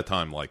at a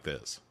time like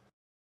this.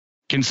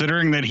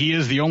 Considering that he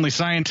is the only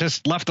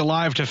scientist left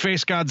alive to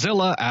face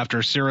Godzilla after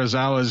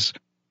Serizawa's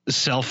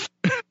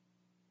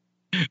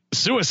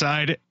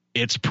self-suicide,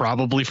 it's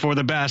probably for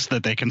the best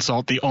that they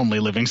consult the only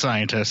living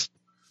scientist.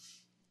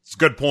 It's a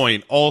good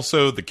point.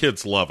 Also, the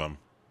kids love him.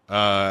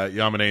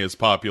 Yamane is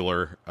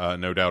popular,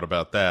 no doubt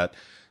about that.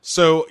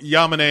 So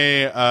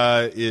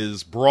Yamane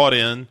is brought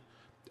in,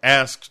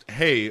 asked,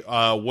 hey,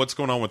 what's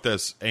going on with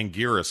this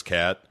Anguirus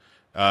cat?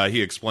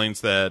 He explains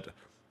that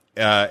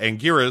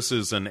Anguirus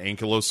is an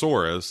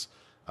ankylosaurus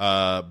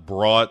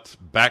brought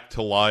back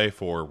to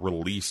life or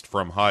released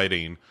from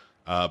hiding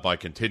by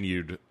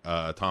continued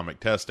atomic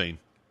testing.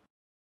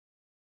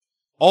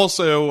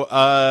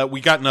 Also,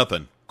 we got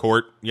nothing,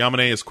 Court.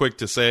 Yamane is quick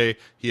to say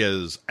he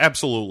has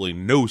absolutely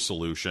no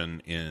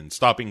solution in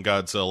stopping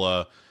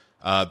Godzilla.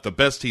 The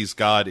best he's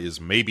got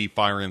is maybe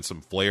firing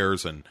some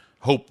flares and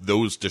hope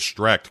those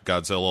distract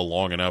Godzilla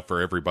long enough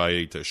for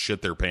everybody to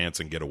shit their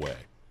pants and get away.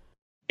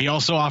 He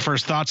also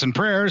offers thoughts and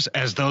prayers,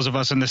 as those of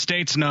us in the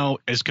States know,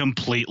 is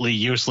completely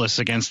useless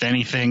against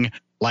anything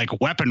like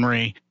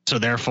weaponry, so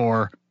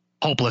therefore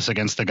hopeless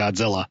against the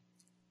Godzilla.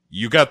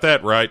 You got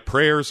that right.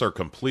 Prayers are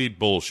complete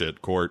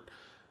bullshit, Court.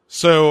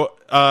 So,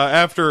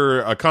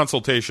 after a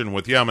consultation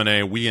with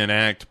Yamane, we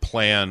enact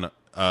Plan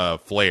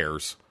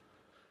Flares.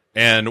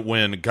 And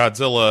when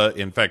Godzilla,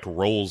 in fact,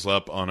 rolls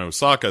up on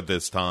Osaka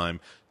this time,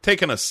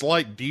 taking a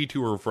slight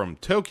detour from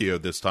Tokyo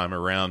this time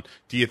around,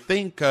 do you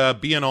think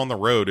being on the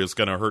road is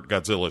going to hurt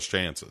Godzilla's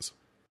chances?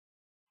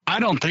 I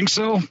don't think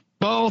so.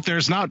 Bo,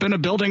 there's not been a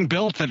building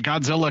built that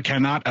Godzilla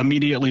cannot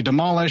immediately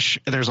demolish.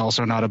 There's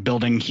also not a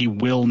building he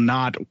will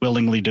not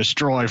willingly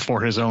destroy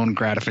for his own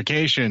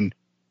gratification.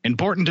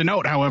 Important to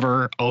note,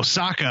 however,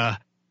 Osaka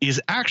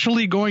is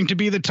actually going to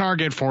be the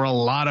target for a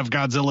lot of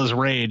Godzilla's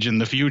rage in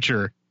the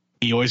future.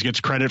 He always gets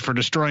credit for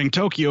destroying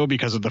Tokyo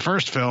because of the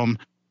first film,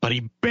 but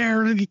he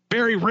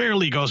very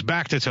rarely goes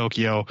back to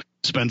Tokyo,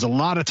 spends a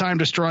lot of time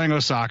destroying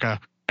Osaka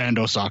and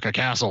Osaka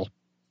Castle.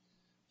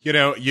 You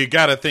know, you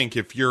got to think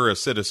if you're a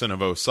citizen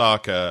of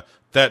Osaka,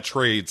 that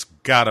trade's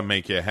got to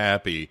make you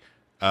happy.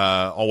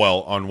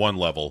 Well, on one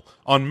level.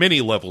 On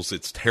many levels,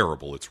 it's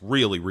terrible. It's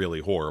really,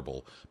 really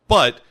horrible.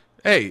 But,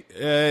 hey,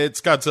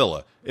 it's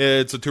Godzilla.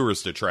 It's a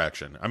tourist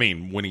attraction. I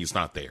mean, when he's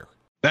not there.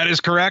 That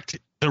is correct.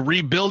 The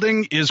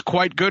rebuilding is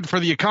quite good for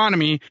the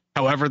economy.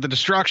 However, the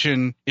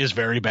destruction is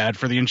very bad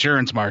for the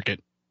insurance market.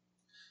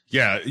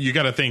 Yeah, you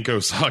got to think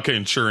Osaka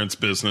insurance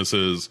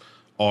businesses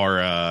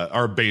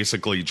are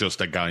basically just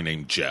a guy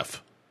named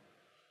Jeff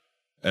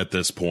at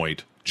this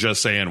point.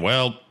 Just saying,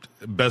 well,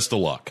 best of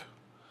luck.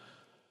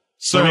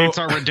 So the rates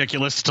are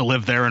ridiculous to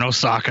live there in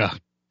Osaka.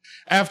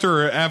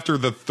 After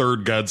the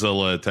third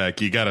Godzilla attack,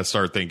 you got to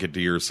start thinking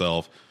to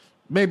yourself,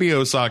 maybe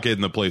Osaka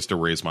isn't the place to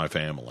raise my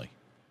family.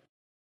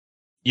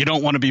 You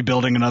don't want to be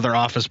building another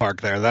office park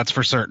there. That's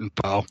for certain,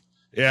 Bo.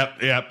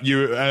 Yep.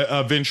 You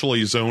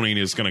eventually zoning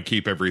is going to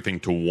keep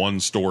everything to one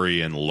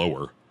story and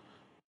lower.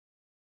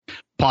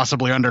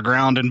 Possibly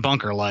underground and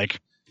bunker-like.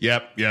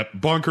 Yep.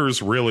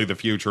 Bunker's really the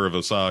future of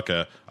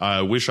Osaka.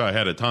 I wish I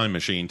had a time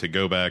machine to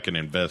go back and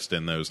invest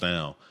in those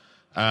now.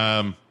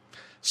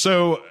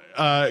 So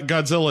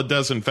Godzilla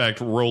does, in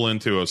fact, roll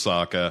into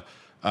Osaka.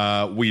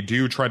 We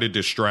do try to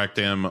distract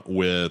him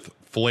with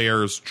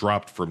flares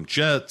dropped from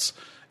jets.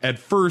 At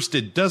first,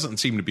 it doesn't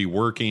seem to be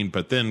working,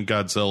 but then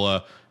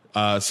Godzilla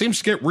seems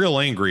to get real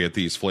angry at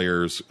these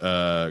flares.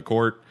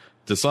 Court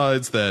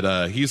decides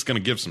that he's going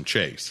to give some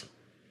chase.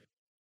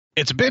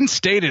 It's been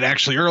stated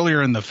actually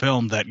earlier in the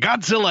film that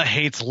Godzilla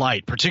hates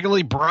light,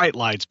 particularly bright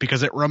lights,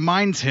 because it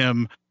reminds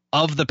him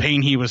of the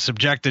pain he was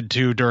subjected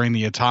to during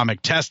the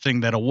atomic testing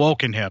that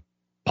awoke in him,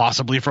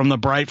 possibly from the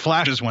bright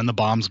flashes when the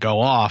bombs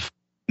go off.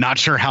 Not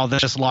sure how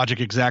this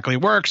logic exactly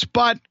works,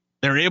 but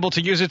they're able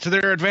to use it to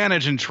their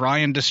advantage and try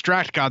and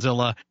distract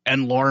Godzilla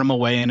and lure him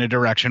away in a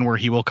direction where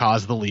he will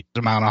cause the least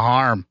amount of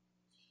harm.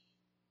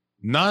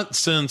 Not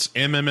since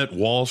M. Emmett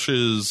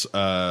Walsh's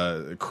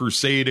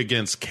crusade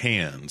against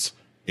cans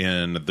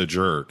in The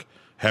Jerk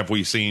have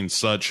we seen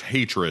such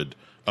hatred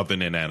of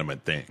an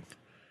inanimate thing.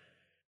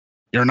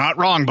 You're not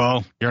wrong,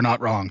 Bo. You're not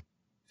wrong.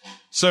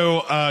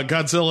 So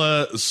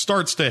Godzilla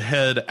starts to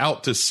head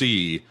out to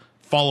sea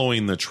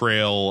following the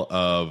trail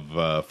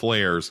of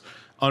flares.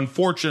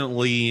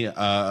 Unfortunately,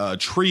 a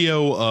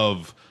trio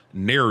of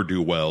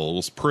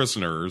ne'er-do-wells,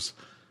 prisoners,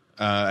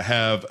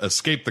 have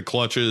escaped the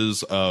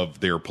clutches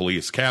of their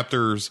police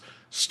captors,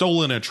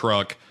 stolen a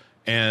truck,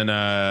 and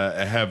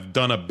have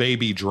done a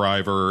baby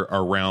driver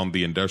around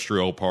the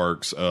industrial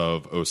parks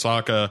of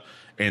Osaka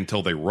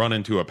until they run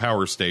into a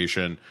power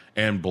station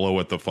and blow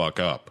it the fuck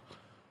up.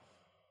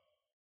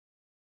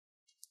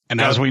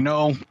 And as we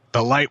know,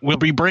 the light will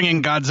be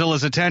bringing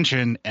Godzilla's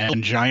attention,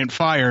 and giant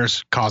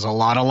fires cause a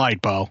lot of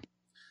light, Bo.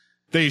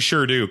 They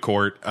sure do,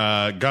 Court.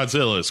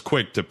 Godzilla is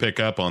quick to pick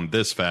up on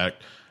this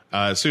fact.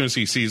 As soon as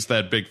he sees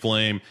that big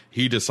flame,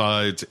 he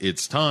decides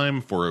it's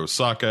time for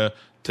Osaka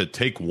to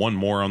take one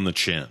more on the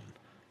chin.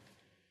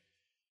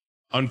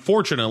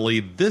 Unfortunately,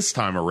 this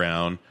time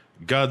around,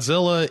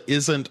 Godzilla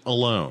isn't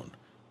alone.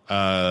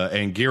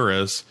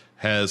 Anguirus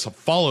has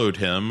followed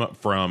him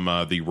from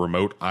the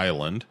remote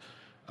island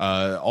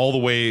all the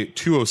way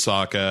to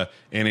Osaka,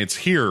 and it's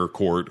here,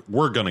 Court,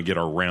 we're going to get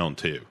our round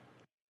two.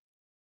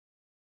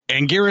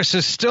 Anguirus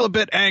is still a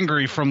bit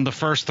angry from the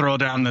first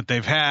throwdown that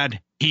they've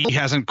had. He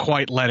hasn't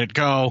quite let it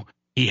go.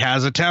 He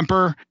has a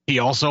temper. He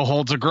also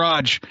holds a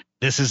grudge.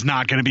 This is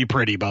not going to be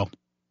pretty, Bo.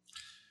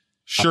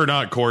 Sure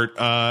not, Court,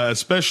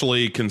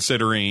 especially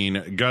considering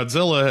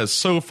Godzilla has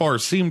so far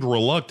seemed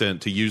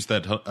reluctant to use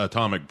that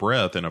atomic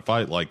breath in a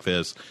fight like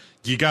this.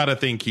 You got to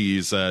think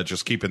he's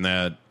just keeping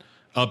that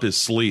up his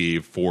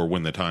sleeve for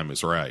when the time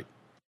is right.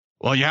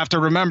 Well, you have to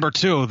remember,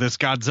 too, this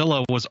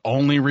Godzilla was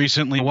only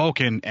recently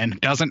awoken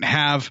and doesn't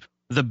have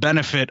the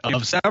benefit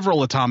of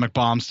several atomic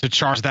bombs to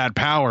charge that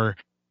power.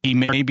 He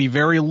may be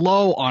very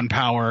low on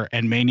power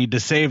and may need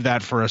to save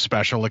that for a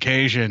special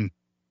occasion.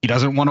 He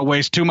doesn't want to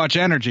waste too much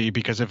energy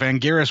because if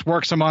Anguirus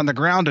works him on the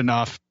ground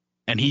enough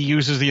and he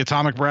uses the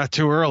atomic breath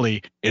too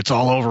early, it's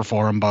all over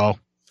for him, Bo.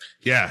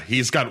 Yeah,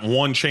 he's got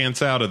one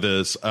chance out of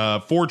this.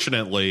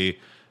 Fortunately,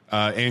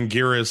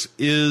 Anguirus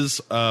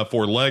is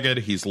four-legged.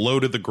 He's low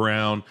to the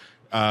ground.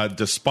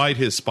 Despite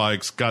his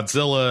spikes,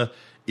 Godzilla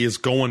is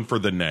going for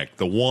the neck,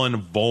 the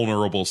one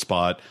vulnerable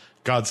spot.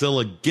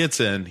 Godzilla gets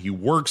in, he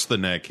works the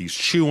neck, he's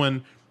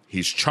chewing,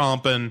 he's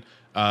chomping,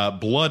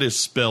 blood is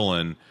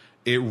spilling.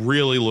 It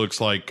really looks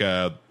like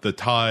the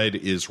tide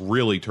is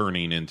really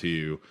turning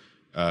into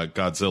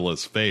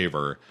Godzilla's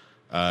favor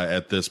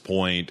at this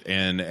point.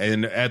 And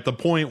at the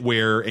point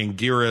where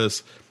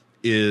Anguirus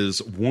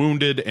is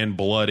wounded and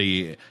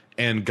bloody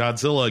and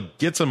Godzilla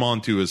gets him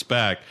onto his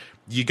back,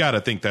 you got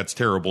to think that's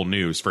terrible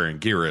news for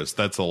Anguirus.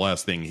 That's the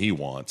last thing he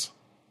wants.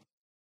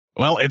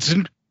 Well,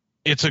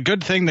 it's a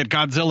good thing that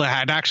Godzilla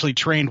had actually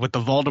trained with the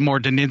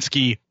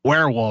Voldemort-Daninsky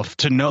werewolf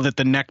to know that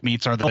the neck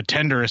meats are the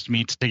tenderest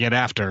meats to get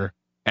after.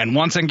 And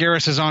once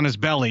Anguirus is on his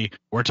belly,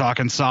 we're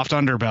talking soft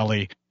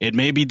underbelly. It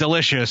may be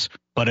delicious,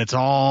 but it's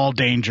all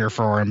danger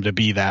for him to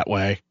be that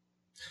way.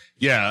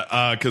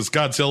 Yeah, because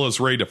Godzilla's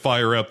ready to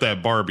fire up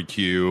that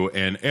barbecue,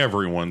 and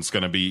everyone's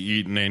going to be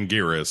eating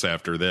Anguirus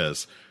after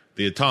this.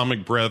 The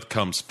atomic breath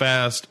comes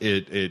fast.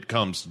 It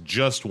comes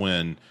just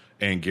when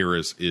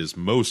Anguirus is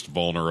most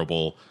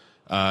vulnerable.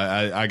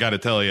 I got to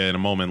tell you, in a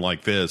moment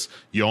like this,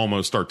 you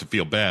almost start to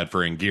feel bad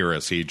for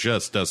Anguirus. He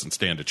just doesn't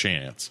stand a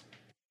chance.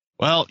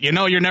 Well,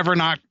 you're never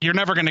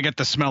going to get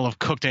the smell of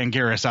cooked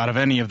Anguirus out of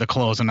any of the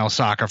clothes in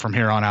Osaka from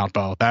here on out,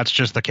 Bo. That's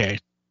just the case.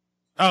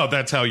 Oh,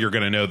 that's how you're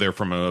going to know they're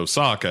from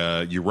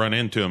Osaka. You run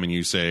into them and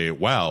you say,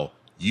 wow,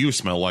 you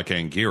smell like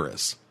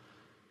Anguirus.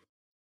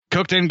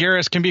 Cooked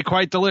Anguirus can be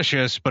quite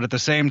delicious, but at the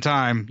same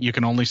time, you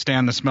can only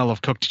stand the smell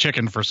of cooked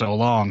chicken for so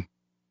long.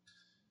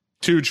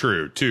 Too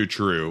true, too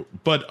true.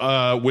 But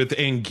with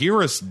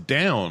Anguirus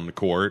down,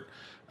 Court,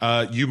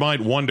 you might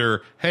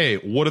wonder, hey,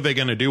 what are they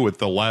going to do with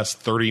the last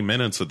 30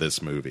 minutes of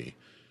this movie?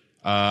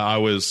 I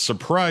was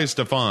surprised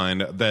to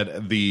find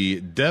that the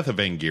death of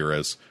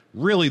Anguirus,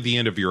 really the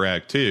end of your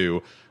act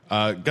 2,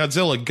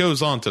 Godzilla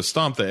goes on to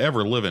stomp the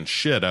ever-living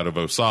shit out of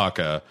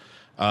Osaka,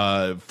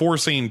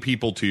 forcing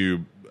people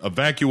to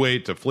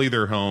evacuate, to flee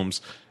their homes.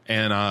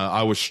 And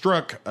I was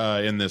struck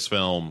in this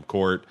film,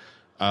 Court,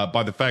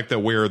 by the fact that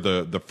where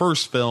the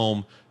first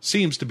film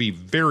seems to be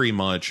very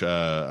much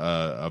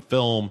a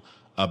film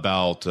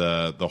about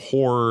the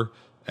horror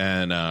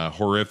and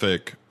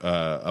horrific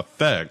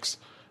effects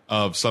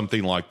of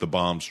something like the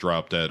bombs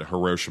dropped at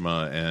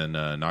Hiroshima and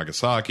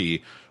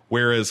Nagasaki,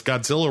 whereas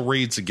Godzilla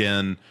Raids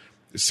Again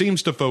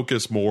seems to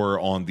focus more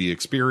on the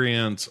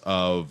experience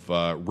of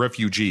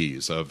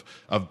refugees, of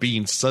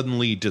being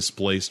suddenly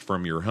displaced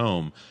from your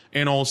home,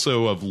 and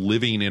also of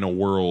living in a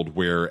world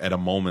where at a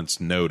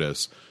moment's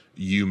notice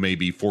you may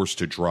be forced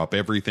to drop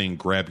everything,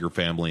 grab your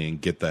family,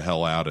 and get the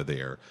hell out of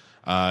there.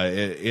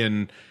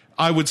 And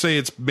I would say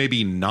it's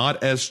maybe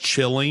not as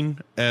chilling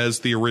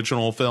as the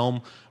original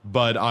film,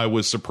 but I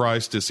was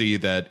surprised to see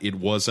that it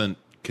wasn't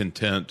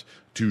content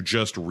to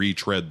just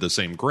retread the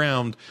same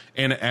ground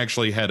and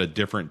actually had a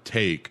different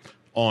take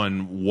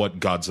on what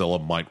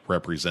Godzilla might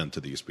represent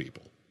to these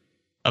people.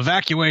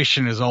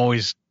 Evacuation is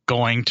always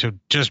going to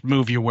just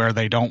move you where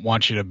they don't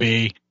want you to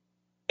be.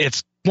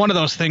 It's one of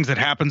those things that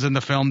happens in the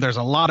film. There's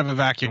a lot of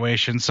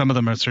evacuations. Some of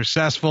them are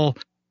successful.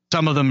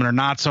 Some of them are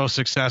not so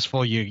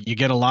successful. You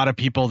get a lot of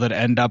people that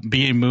end up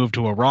being moved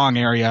to a wrong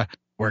area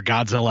where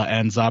Godzilla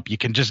ends up. You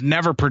can just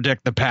never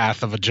predict the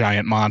path of a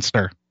giant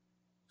monster.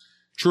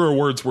 Truer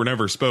words were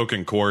never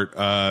spoken, Court.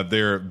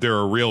 They're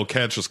a real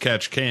catch as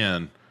catch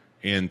can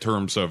in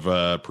terms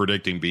of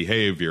predicting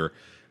behavior.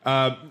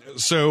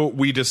 So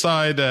we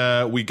decide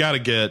we got to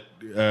get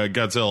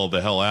Godzilla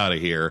the hell out of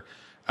here.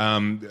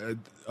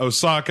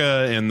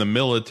 Osaka and the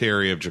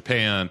military of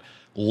Japan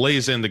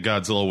lays into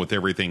Godzilla with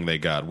everything they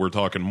got. We're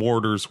talking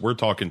mortars, we're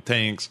talking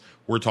tanks,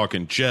 we're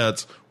talking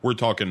jets, we're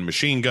talking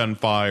machine gun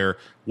fire.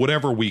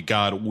 Whatever we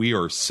got, we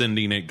are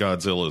sending it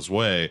Godzilla's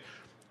way.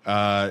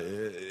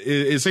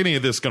 Is any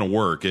of this going to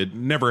work? It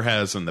never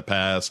has in the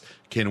past.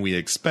 Can we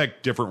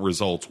expect different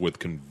results with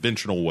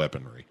conventional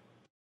weaponry?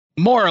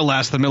 More or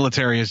less, the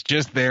military is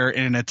just there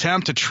in an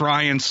attempt to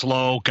try and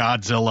slow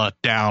Godzilla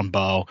down,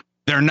 Bo.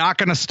 They're not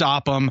going to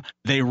stop him.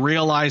 They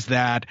realize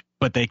that,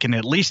 but they can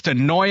at least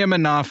annoy him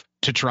enough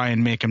to try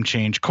and make him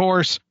change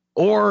course,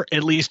 or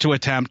at least to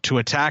attempt to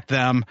attack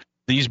them.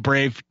 These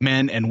brave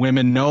men and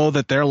women know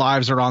that their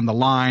lives are on the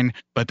line,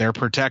 but they're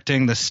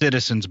protecting the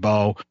citizens,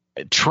 Bo,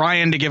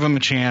 trying to give them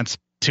a chance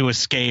to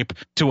escape,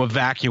 to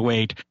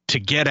evacuate, to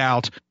get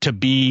out, to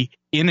be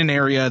in an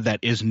area that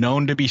is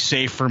known to be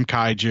safe from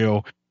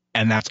kaiju.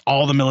 And that's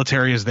all the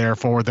military is there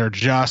for. They're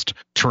just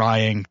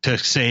trying to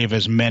save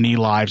as many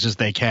lives as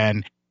they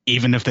can,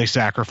 even if they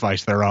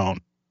sacrifice their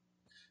own.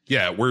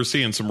 Yeah, we're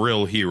seeing some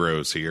real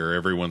heroes here.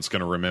 Everyone's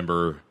going to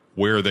remember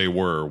where they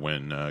were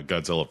when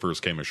Godzilla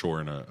first came ashore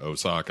in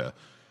Osaka.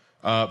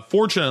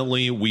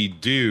 Fortunately, we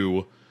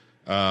do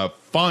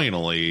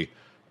finally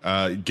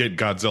get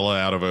Godzilla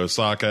out of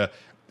Osaka.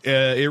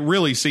 It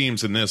really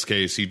seems in this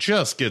case he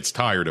just gets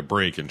tired of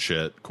breaking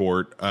shit,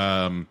 Court.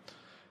 There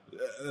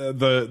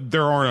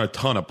aren't a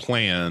ton of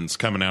plans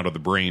coming out of the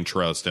brain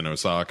trust in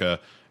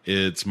Osaka.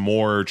 It's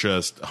more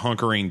just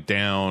hunkering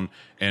down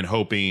and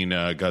hoping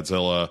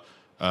Godzilla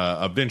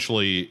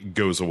eventually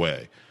goes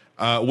away,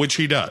 which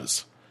he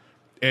does.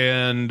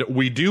 And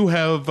we do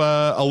have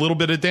a little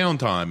bit of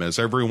downtime as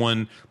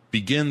everyone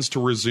begins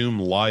to resume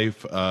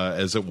life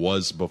as it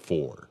was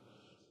before.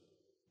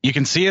 You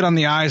can see it on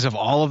the eyes of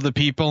all of the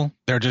people.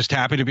 They're just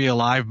happy to be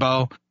alive,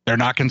 Bo. They're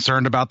not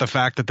concerned about the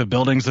fact that the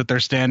buildings that they're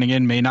standing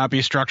in may not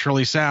be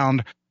structurally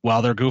sound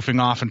while they're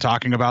goofing off and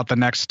talking about the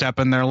next step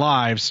in their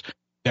lives.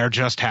 They're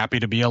just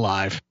happy to be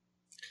alive.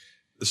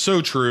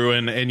 So true,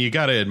 and you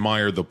got to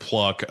admire the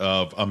pluck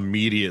of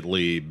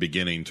immediately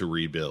beginning to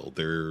rebuild.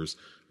 There's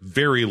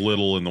very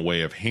little in the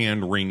way of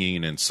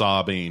hand-wringing and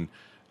sobbing.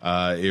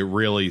 It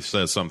really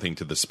says something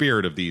to the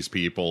spirit of these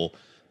people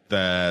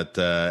that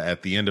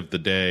at the end of the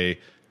day,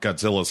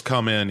 Godzilla's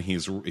come in,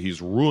 he's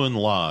ruined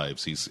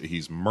lives,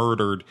 he's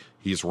murdered,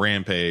 he's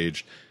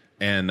rampaged,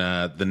 and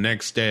the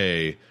next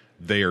day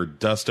they are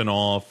dusting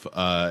off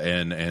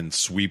and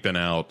sweeping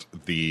out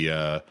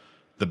the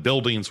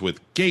buildings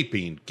with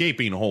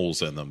gaping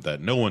holes in them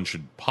that no one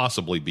should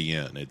possibly be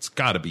in. It's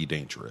got to be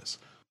dangerous.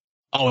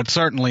 Oh, it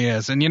certainly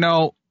is. And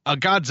a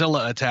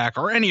Godzilla attack,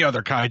 or any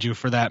other kaiju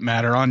for that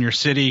matter, on your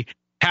city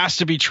has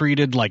to be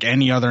treated like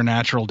any other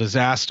natural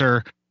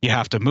disaster. You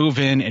have to move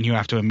in and you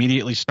have to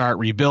immediately start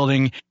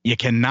rebuilding. You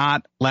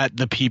cannot let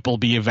the people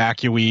be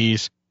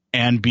evacuees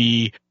and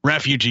be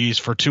refugees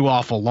for too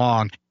awful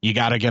long. You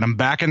got to get them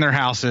back in their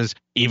houses,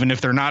 even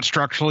if they're not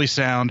structurally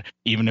sound,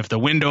 even if the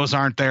windows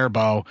aren't there,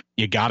 Bo.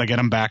 You got to get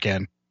them back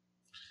in.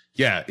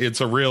 Yeah,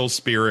 it's a real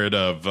spirit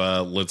of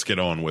let's get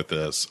on with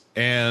this.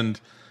 And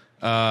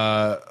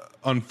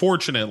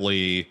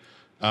unfortunately,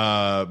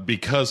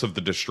 because of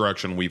the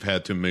destruction, we've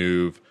had to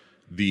move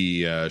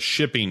the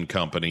shipping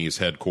company's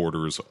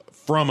headquarters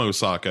from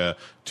Osaka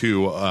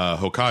to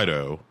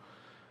Hokkaido.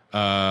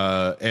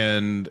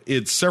 And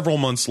it's several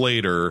months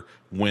later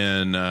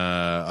when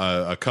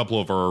a couple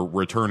of our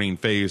returning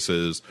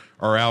faces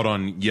are out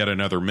on yet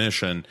another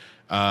mission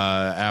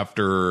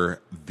after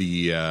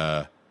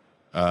the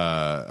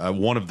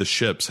one of the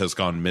ships has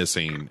gone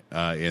missing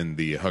in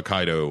the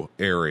Hokkaido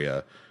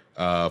area,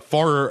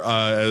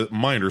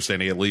 my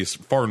understanding at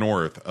least, far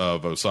north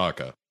of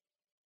Osaka.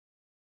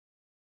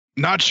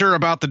 Not sure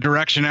about the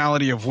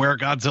directionality of where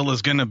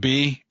Godzilla's going to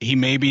be. He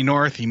may be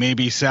north, he may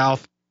be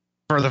south.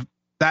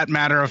 That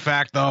matter of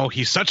fact, though,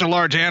 he's such a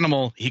large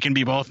animal, he can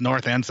be both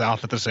north and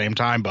south at the same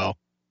time, Bo.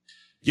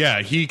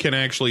 Yeah, he can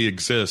actually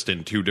exist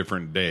in 2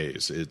 different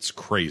days. It's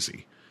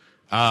crazy.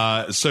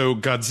 So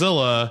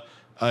Godzilla,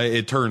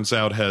 it turns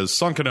out, has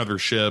sunk another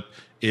ship,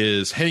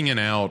 is hanging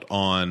out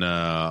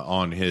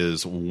on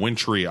his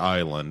wintry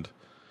island.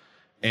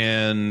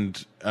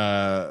 And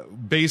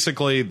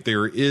basically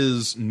there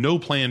is no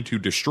plan to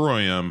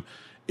destroy him.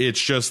 It's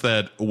just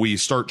that we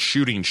start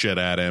shooting shit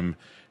at him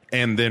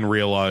and then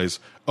realize,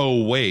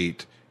 oh,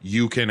 wait,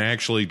 you can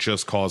actually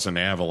just cause an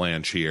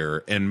avalanche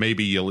here, and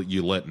maybe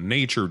you let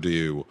nature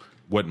do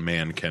what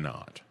man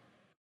cannot.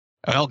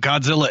 Well,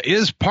 Godzilla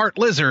is part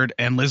lizard,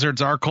 and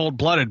lizards are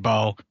cold-blooded,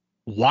 Bo.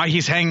 Why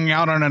he's hanging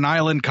out on an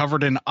island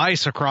covered in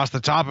ice across the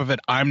top of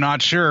it, I'm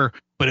not sure,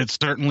 but it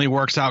certainly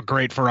works out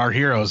great for our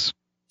heroes.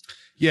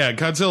 Yeah,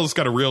 Godzilla's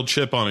got a real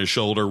chip on his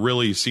shoulder,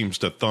 really seems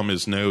to thumb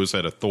his nose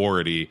at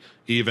authority,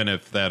 even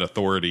if that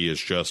authority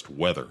is just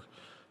weather.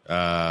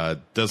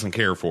 Doesn't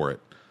care for it.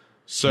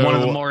 So one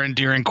of the more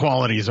endearing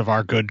qualities of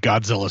our good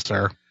Godzilla,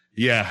 sir.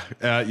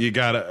 Yeah, you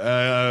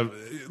gotta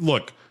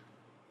look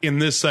in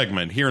this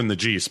segment here in the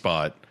G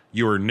spot.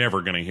 You are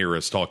never going to hear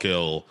us talk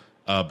ill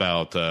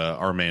about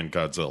our man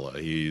Godzilla.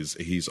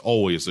 He's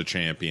always a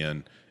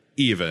champion,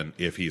 even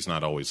if he's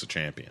not always a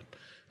champion.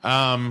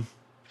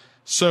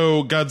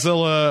 So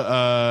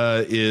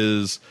Godzilla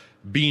is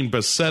being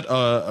beset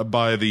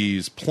by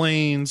these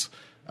planes,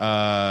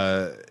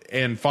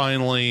 and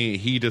finally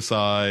he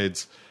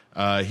decides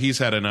he's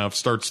had enough,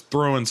 starts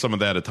throwing some of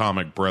that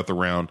atomic breath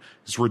around.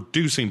 He's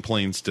reducing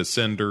planes to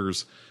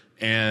cinders,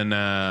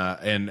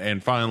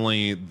 and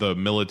finally the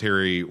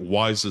military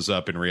wises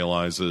up and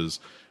realizes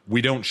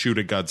we don't shoot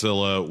at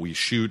Godzilla, we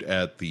shoot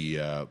at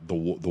the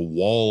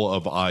wall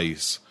of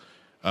ice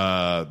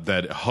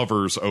that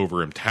hovers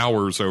over him,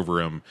 towers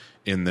over him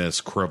in this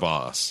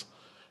crevasse.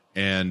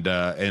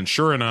 And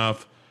sure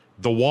enough,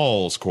 the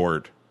walls,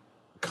 Court,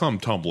 come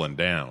tumbling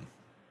down.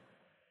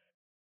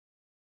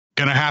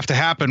 Gonna have to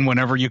happen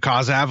whenever you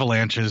cause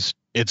avalanches.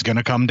 It's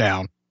gonna come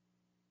down.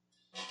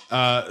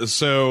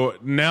 So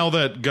now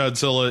that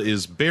Godzilla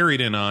is buried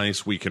in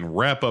ice, we can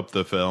wrap up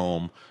the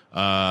film.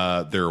 There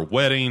are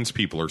weddings,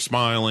 people are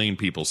smiling,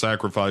 people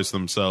sacrifice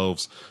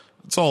themselves.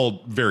 It's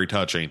all very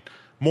touching.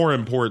 More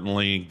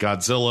importantly,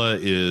 Godzilla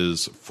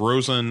is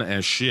frozen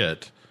as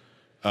shit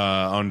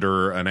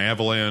under an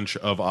avalanche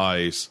of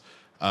ice.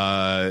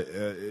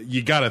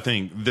 You got to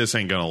think this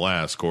ain't going to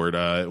last, Court.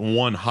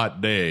 One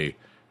hot day,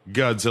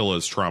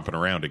 Godzilla's tromping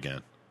around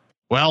again.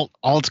 Well,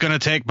 all it's going to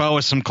take, Bo,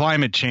 is some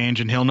climate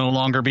change, and he'll no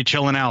longer be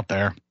chilling out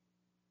there.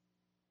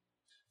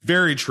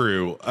 Very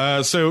true.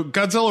 So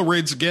Godzilla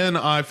Raids Again,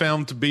 I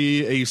found to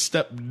be a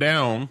step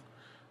down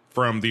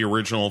from the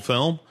original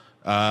film.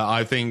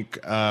 I think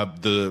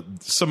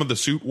some of the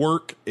suit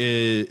work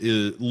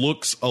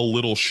looks a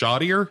little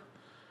shoddier.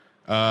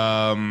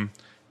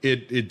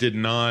 It did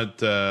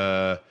not.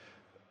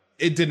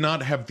 it did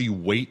not have the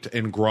weight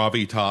and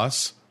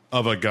gravitas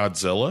of a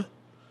Godzilla.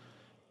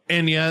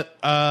 And yet,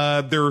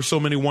 there are so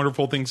many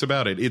wonderful things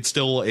about it. It's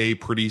still a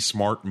pretty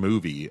smart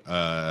movie.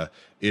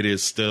 It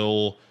is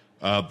still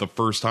the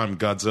first time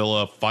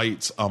Godzilla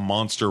fights a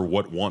monster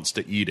what wants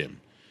to eat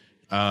him.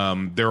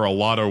 There are a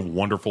lot of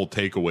wonderful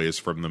takeaways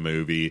from the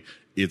movie.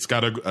 It's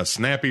got a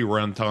snappy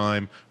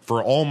runtime.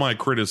 For all my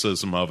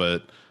criticism of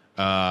it,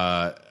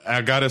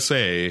 I gotta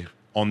say,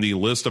 on the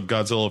list of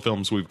Godzilla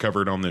films we've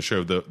covered on this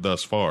show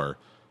thus far,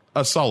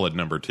 a solid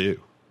number 2.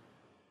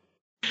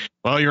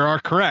 Well, you are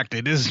correct.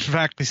 It is, in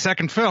fact, the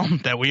second film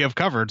that we have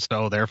covered,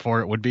 so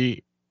therefore it would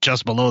be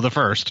just below the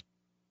first.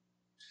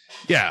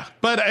 Yeah,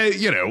 but,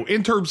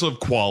 in terms of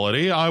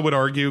quality, I would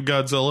argue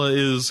Godzilla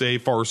is a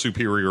far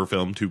superior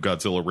film to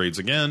Godzilla Raids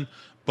Again,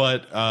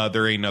 but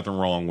there ain't nothing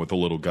wrong with a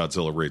little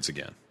Godzilla Raids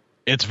Again.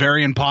 It's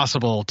very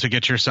impossible to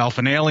get yourself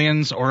an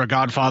Aliens or a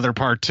Godfather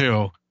Part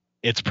 2.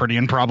 It's pretty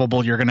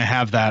improbable you're going to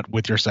have that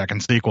with your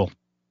second sequel.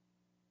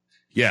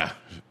 Yeah,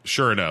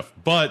 sure enough.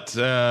 But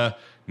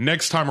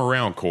next time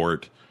around,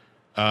 Court,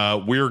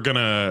 we're going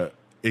to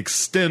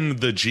extend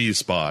the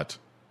G-Spot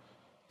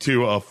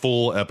to a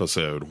full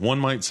episode. One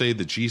might say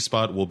the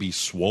G-Spot will be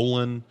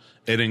swollen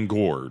and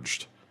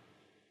engorged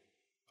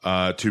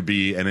to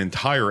be an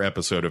entire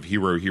episode of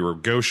Hero Hero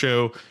Go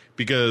Show,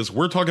 because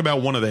we're talking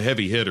about one of the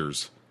heavy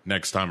hitters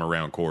next time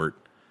around, Court.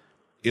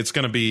 It's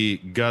going to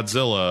be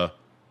Godzilla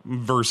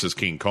versus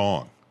King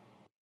Kong.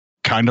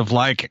 Kind of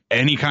like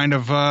any kind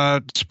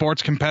of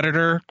sports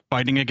competitor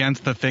fighting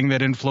against the thing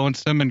that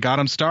influenced him and got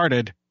him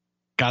started.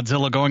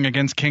 Godzilla going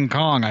against King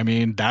Kong. I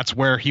mean, that's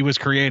where he was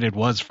created,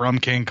 was from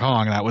King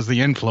Kong. That was the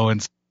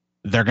influence.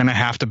 They're going to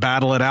have to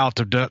battle it out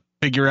to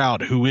figure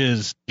out who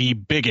is the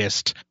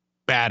biggest,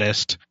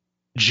 baddest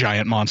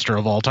giant monster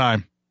of all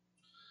time.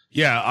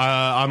 Yeah,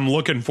 I'm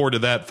looking forward to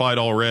that fight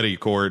already,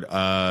 Cord.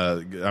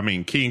 I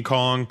mean, King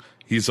Kong,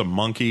 he's a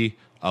monkey.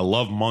 I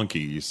love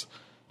monkeys.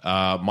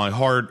 My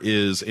heart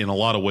is in a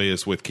lot of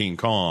ways with King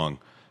Kong,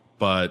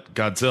 but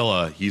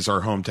Godzilla, he's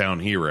our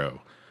hometown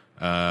hero.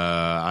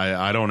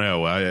 I don't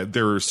know.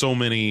 There are so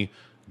many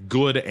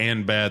good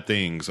and bad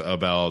things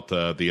about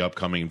the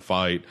upcoming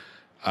fight.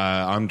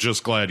 I'm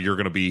just glad you're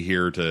going to be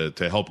here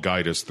to help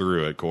guide us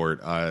through it,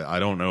 Court. I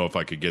don't know if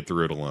I could get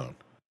through it alone.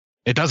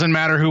 It doesn't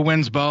matter who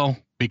wins, Bo,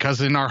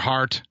 because in our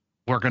heart,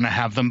 we're going to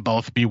have them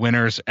both be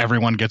winners.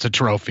 Everyone gets a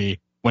trophy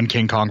when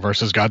King Kong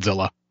versus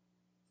Godzilla.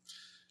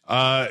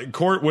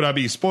 Court, would I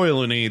be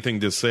spoiling anything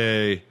to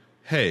say,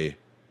 hey,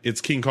 it's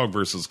King Kong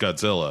versus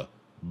Godzilla,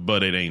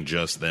 but it ain't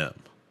just them?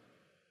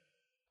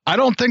 I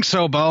don't think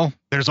so, Bo.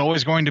 There's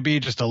always going to be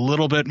just a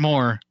little bit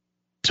more.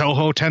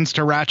 Toho tends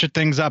to ratchet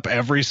things up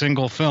every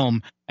single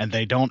film, and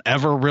they don't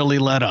ever really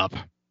let up.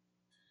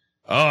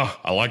 Oh,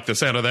 I like the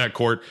sound of that,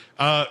 Court.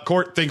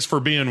 Court, thanks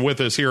for being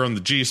with us here on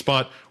the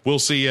G-Spot. We'll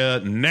see you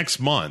next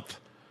month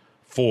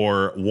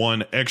for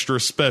one extra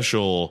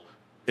special,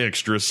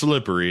 extra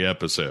slippery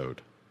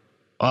episode.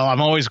 Well,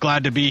 I'm always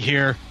glad to be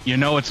here. You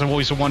know, it's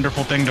always a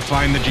wonderful thing to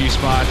find the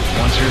G-Spot.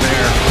 Once you're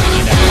there,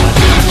 you never let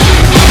go.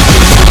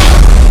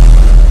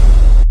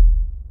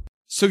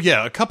 So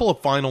yeah, a couple of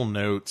final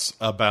notes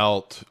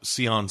about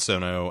Sion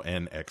Sono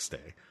and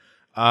Exte.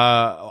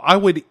 I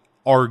would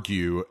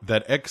argue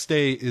that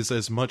Exte is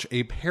as much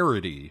a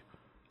parody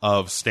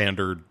of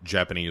standard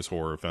Japanese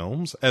horror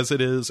films as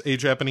it is a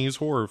Japanese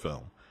horror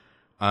film.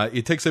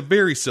 It takes a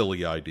very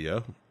silly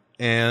idea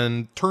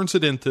and turns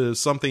it into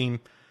something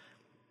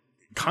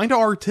kind of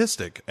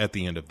artistic at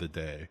the end of the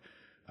day.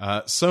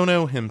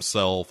 Sono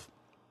himself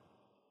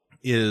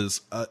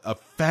is a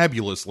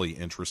fabulously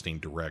interesting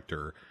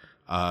director.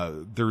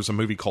 There's a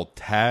movie called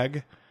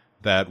Tag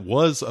that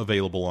was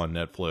available on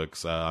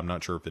Netflix. I'm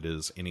not sure if it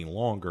is any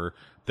longer.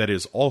 That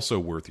is also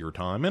worth your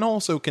time and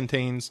also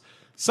contains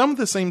some of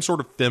the same sort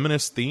of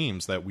feminist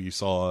themes that we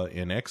saw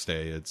in Exte.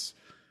 It's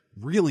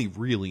really,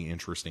 really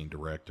interesting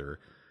director.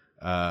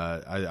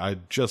 I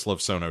just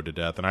love Sono to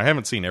death, and I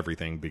haven't seen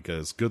everything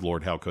because, good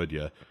Lord, how could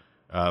you?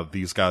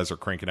 These guys are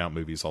cranking out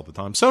movies all the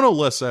time. Sono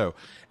less so.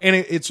 And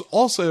it's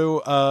also,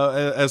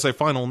 as a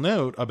final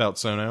note about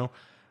Sono,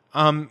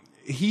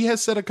 he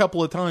has said a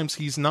couple of times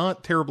he's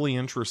not terribly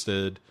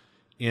interested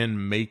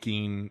in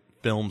making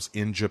films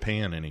in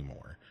Japan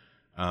anymore.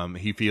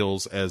 He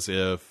feels as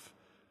if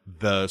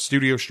the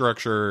studio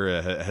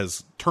structure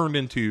has turned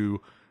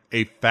into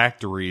a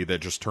factory that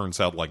just turns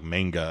out like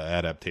manga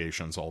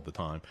adaptations all the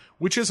time,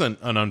 which isn't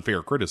an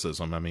unfair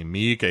criticism. I mean,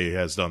 Miike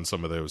has done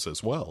some of those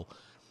as well.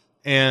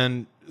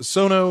 And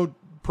Sono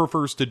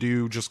prefers to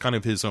do just kind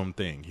of his own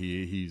thing.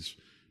 He's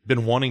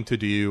been wanting to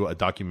do a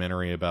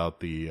documentary about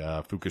the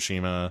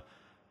Fukushima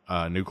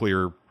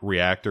nuclear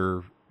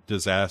reactor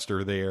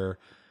disaster there.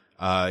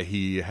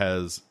 He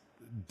has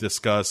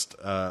discussed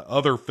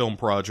other film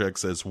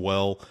projects as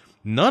well,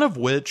 none of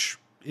which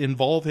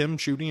involve him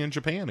shooting in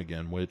Japan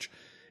again, which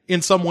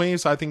in some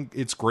ways I think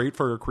it's great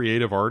for a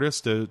creative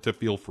artist to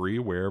feel free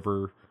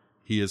wherever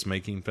he is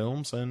making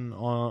films. And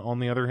on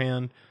the other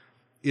hand,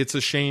 it's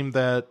a shame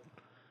that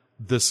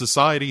the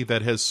society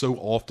that has so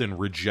often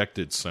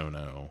rejected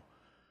Sono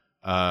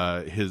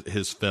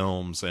his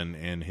films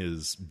and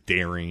his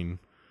daring,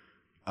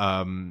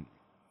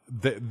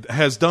 that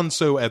has done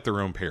so at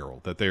their own peril,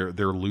 that they're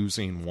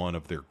losing one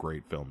of their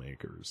great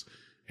filmmakers.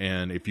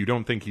 And if you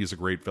don't think he's a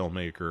great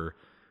filmmaker,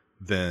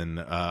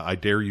 then I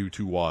dare you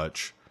to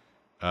watch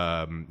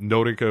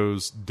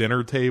Noriko's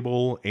Dinner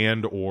Table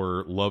and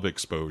or Love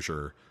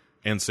Exposure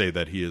and say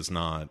that he is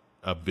not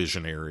a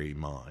visionary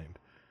mind.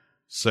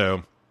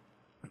 So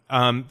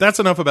that's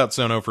enough about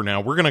Sono for now.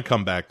 We're going to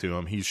come back to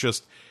him.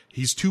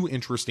 He's too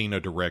interesting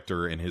a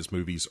director, and his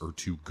movies are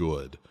too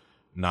good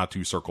not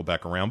to circle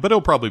back around. But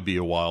it'll probably be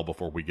a while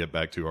before we get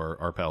back to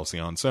our pal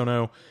Sion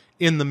Sono.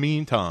 In the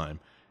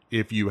meantime,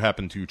 if you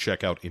happen to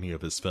check out any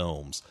of his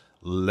films,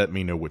 let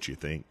me know what you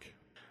think.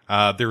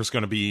 There's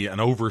going to be an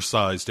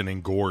oversized and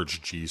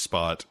engorged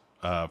G-spot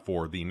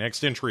for the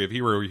next entry of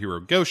Hero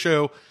Go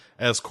Show,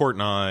 as Court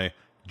and I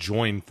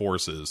join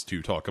forces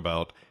to talk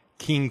about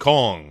King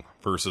Kong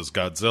versus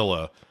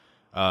Godzilla,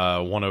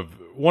 one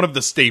of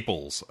the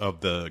staples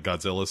of the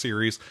Godzilla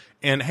series.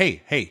 And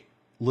hey,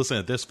 listen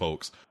to this,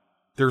 folks.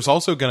 There's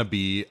also going to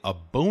be a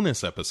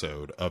bonus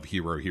episode of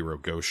Hero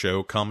Go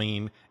Show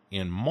coming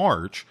in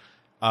March,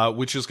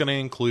 which is going to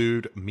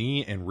include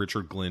me and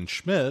Richard Glenn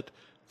Schmidt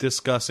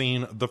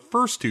discussing the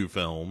first two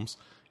films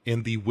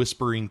in the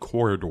Whispering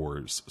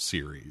Corridors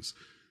series.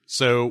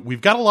 So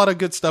we've got a lot of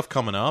good stuff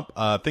coming up.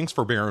 Thanks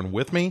for bearing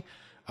with me.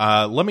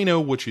 Let me know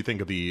what you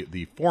think of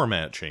the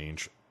format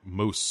change,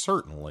 most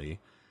certainly.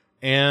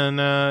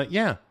 And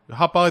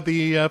hop by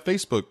the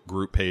Facebook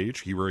group page,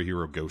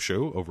 Hero Go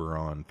Show, over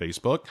on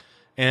Facebook,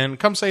 and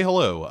come say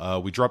hello.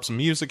 We drop some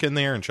music in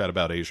there and chat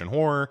about Asian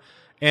horror.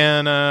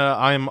 And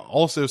I'm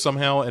also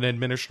somehow an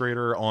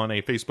administrator on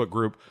a Facebook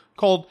group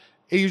called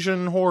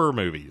Asian Horror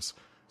Movies.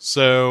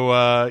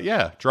 So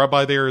drop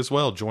by there as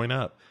well. Join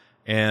up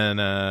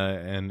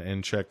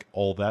and check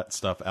all that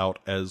stuff out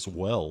as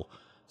well.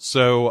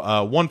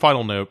 So one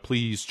final note,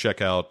 please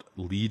check out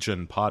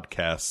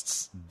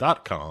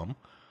legionpodcasts.com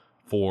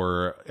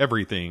for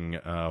everything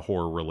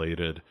horror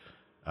related.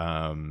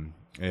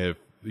 If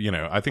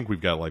I think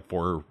we've got like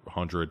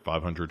 400,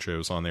 500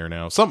 shows on there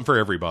now. Something for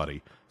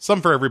everybody.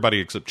 Something for everybody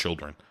except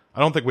children.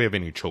 I don't think we have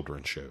any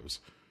children's shows.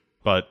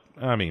 But,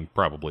 I mean,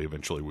 probably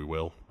eventually we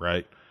will,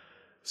 right?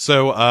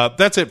 So,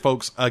 that's it,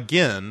 folks.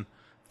 Again,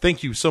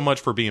 thank you so much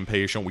for being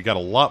patient. We got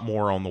a lot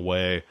more on the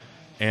way.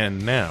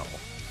 And now,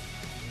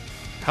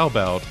 how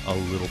about a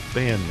little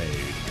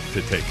Band-Maid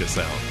to take us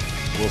out?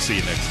 We'll see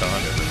you next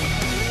time,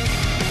 everyone.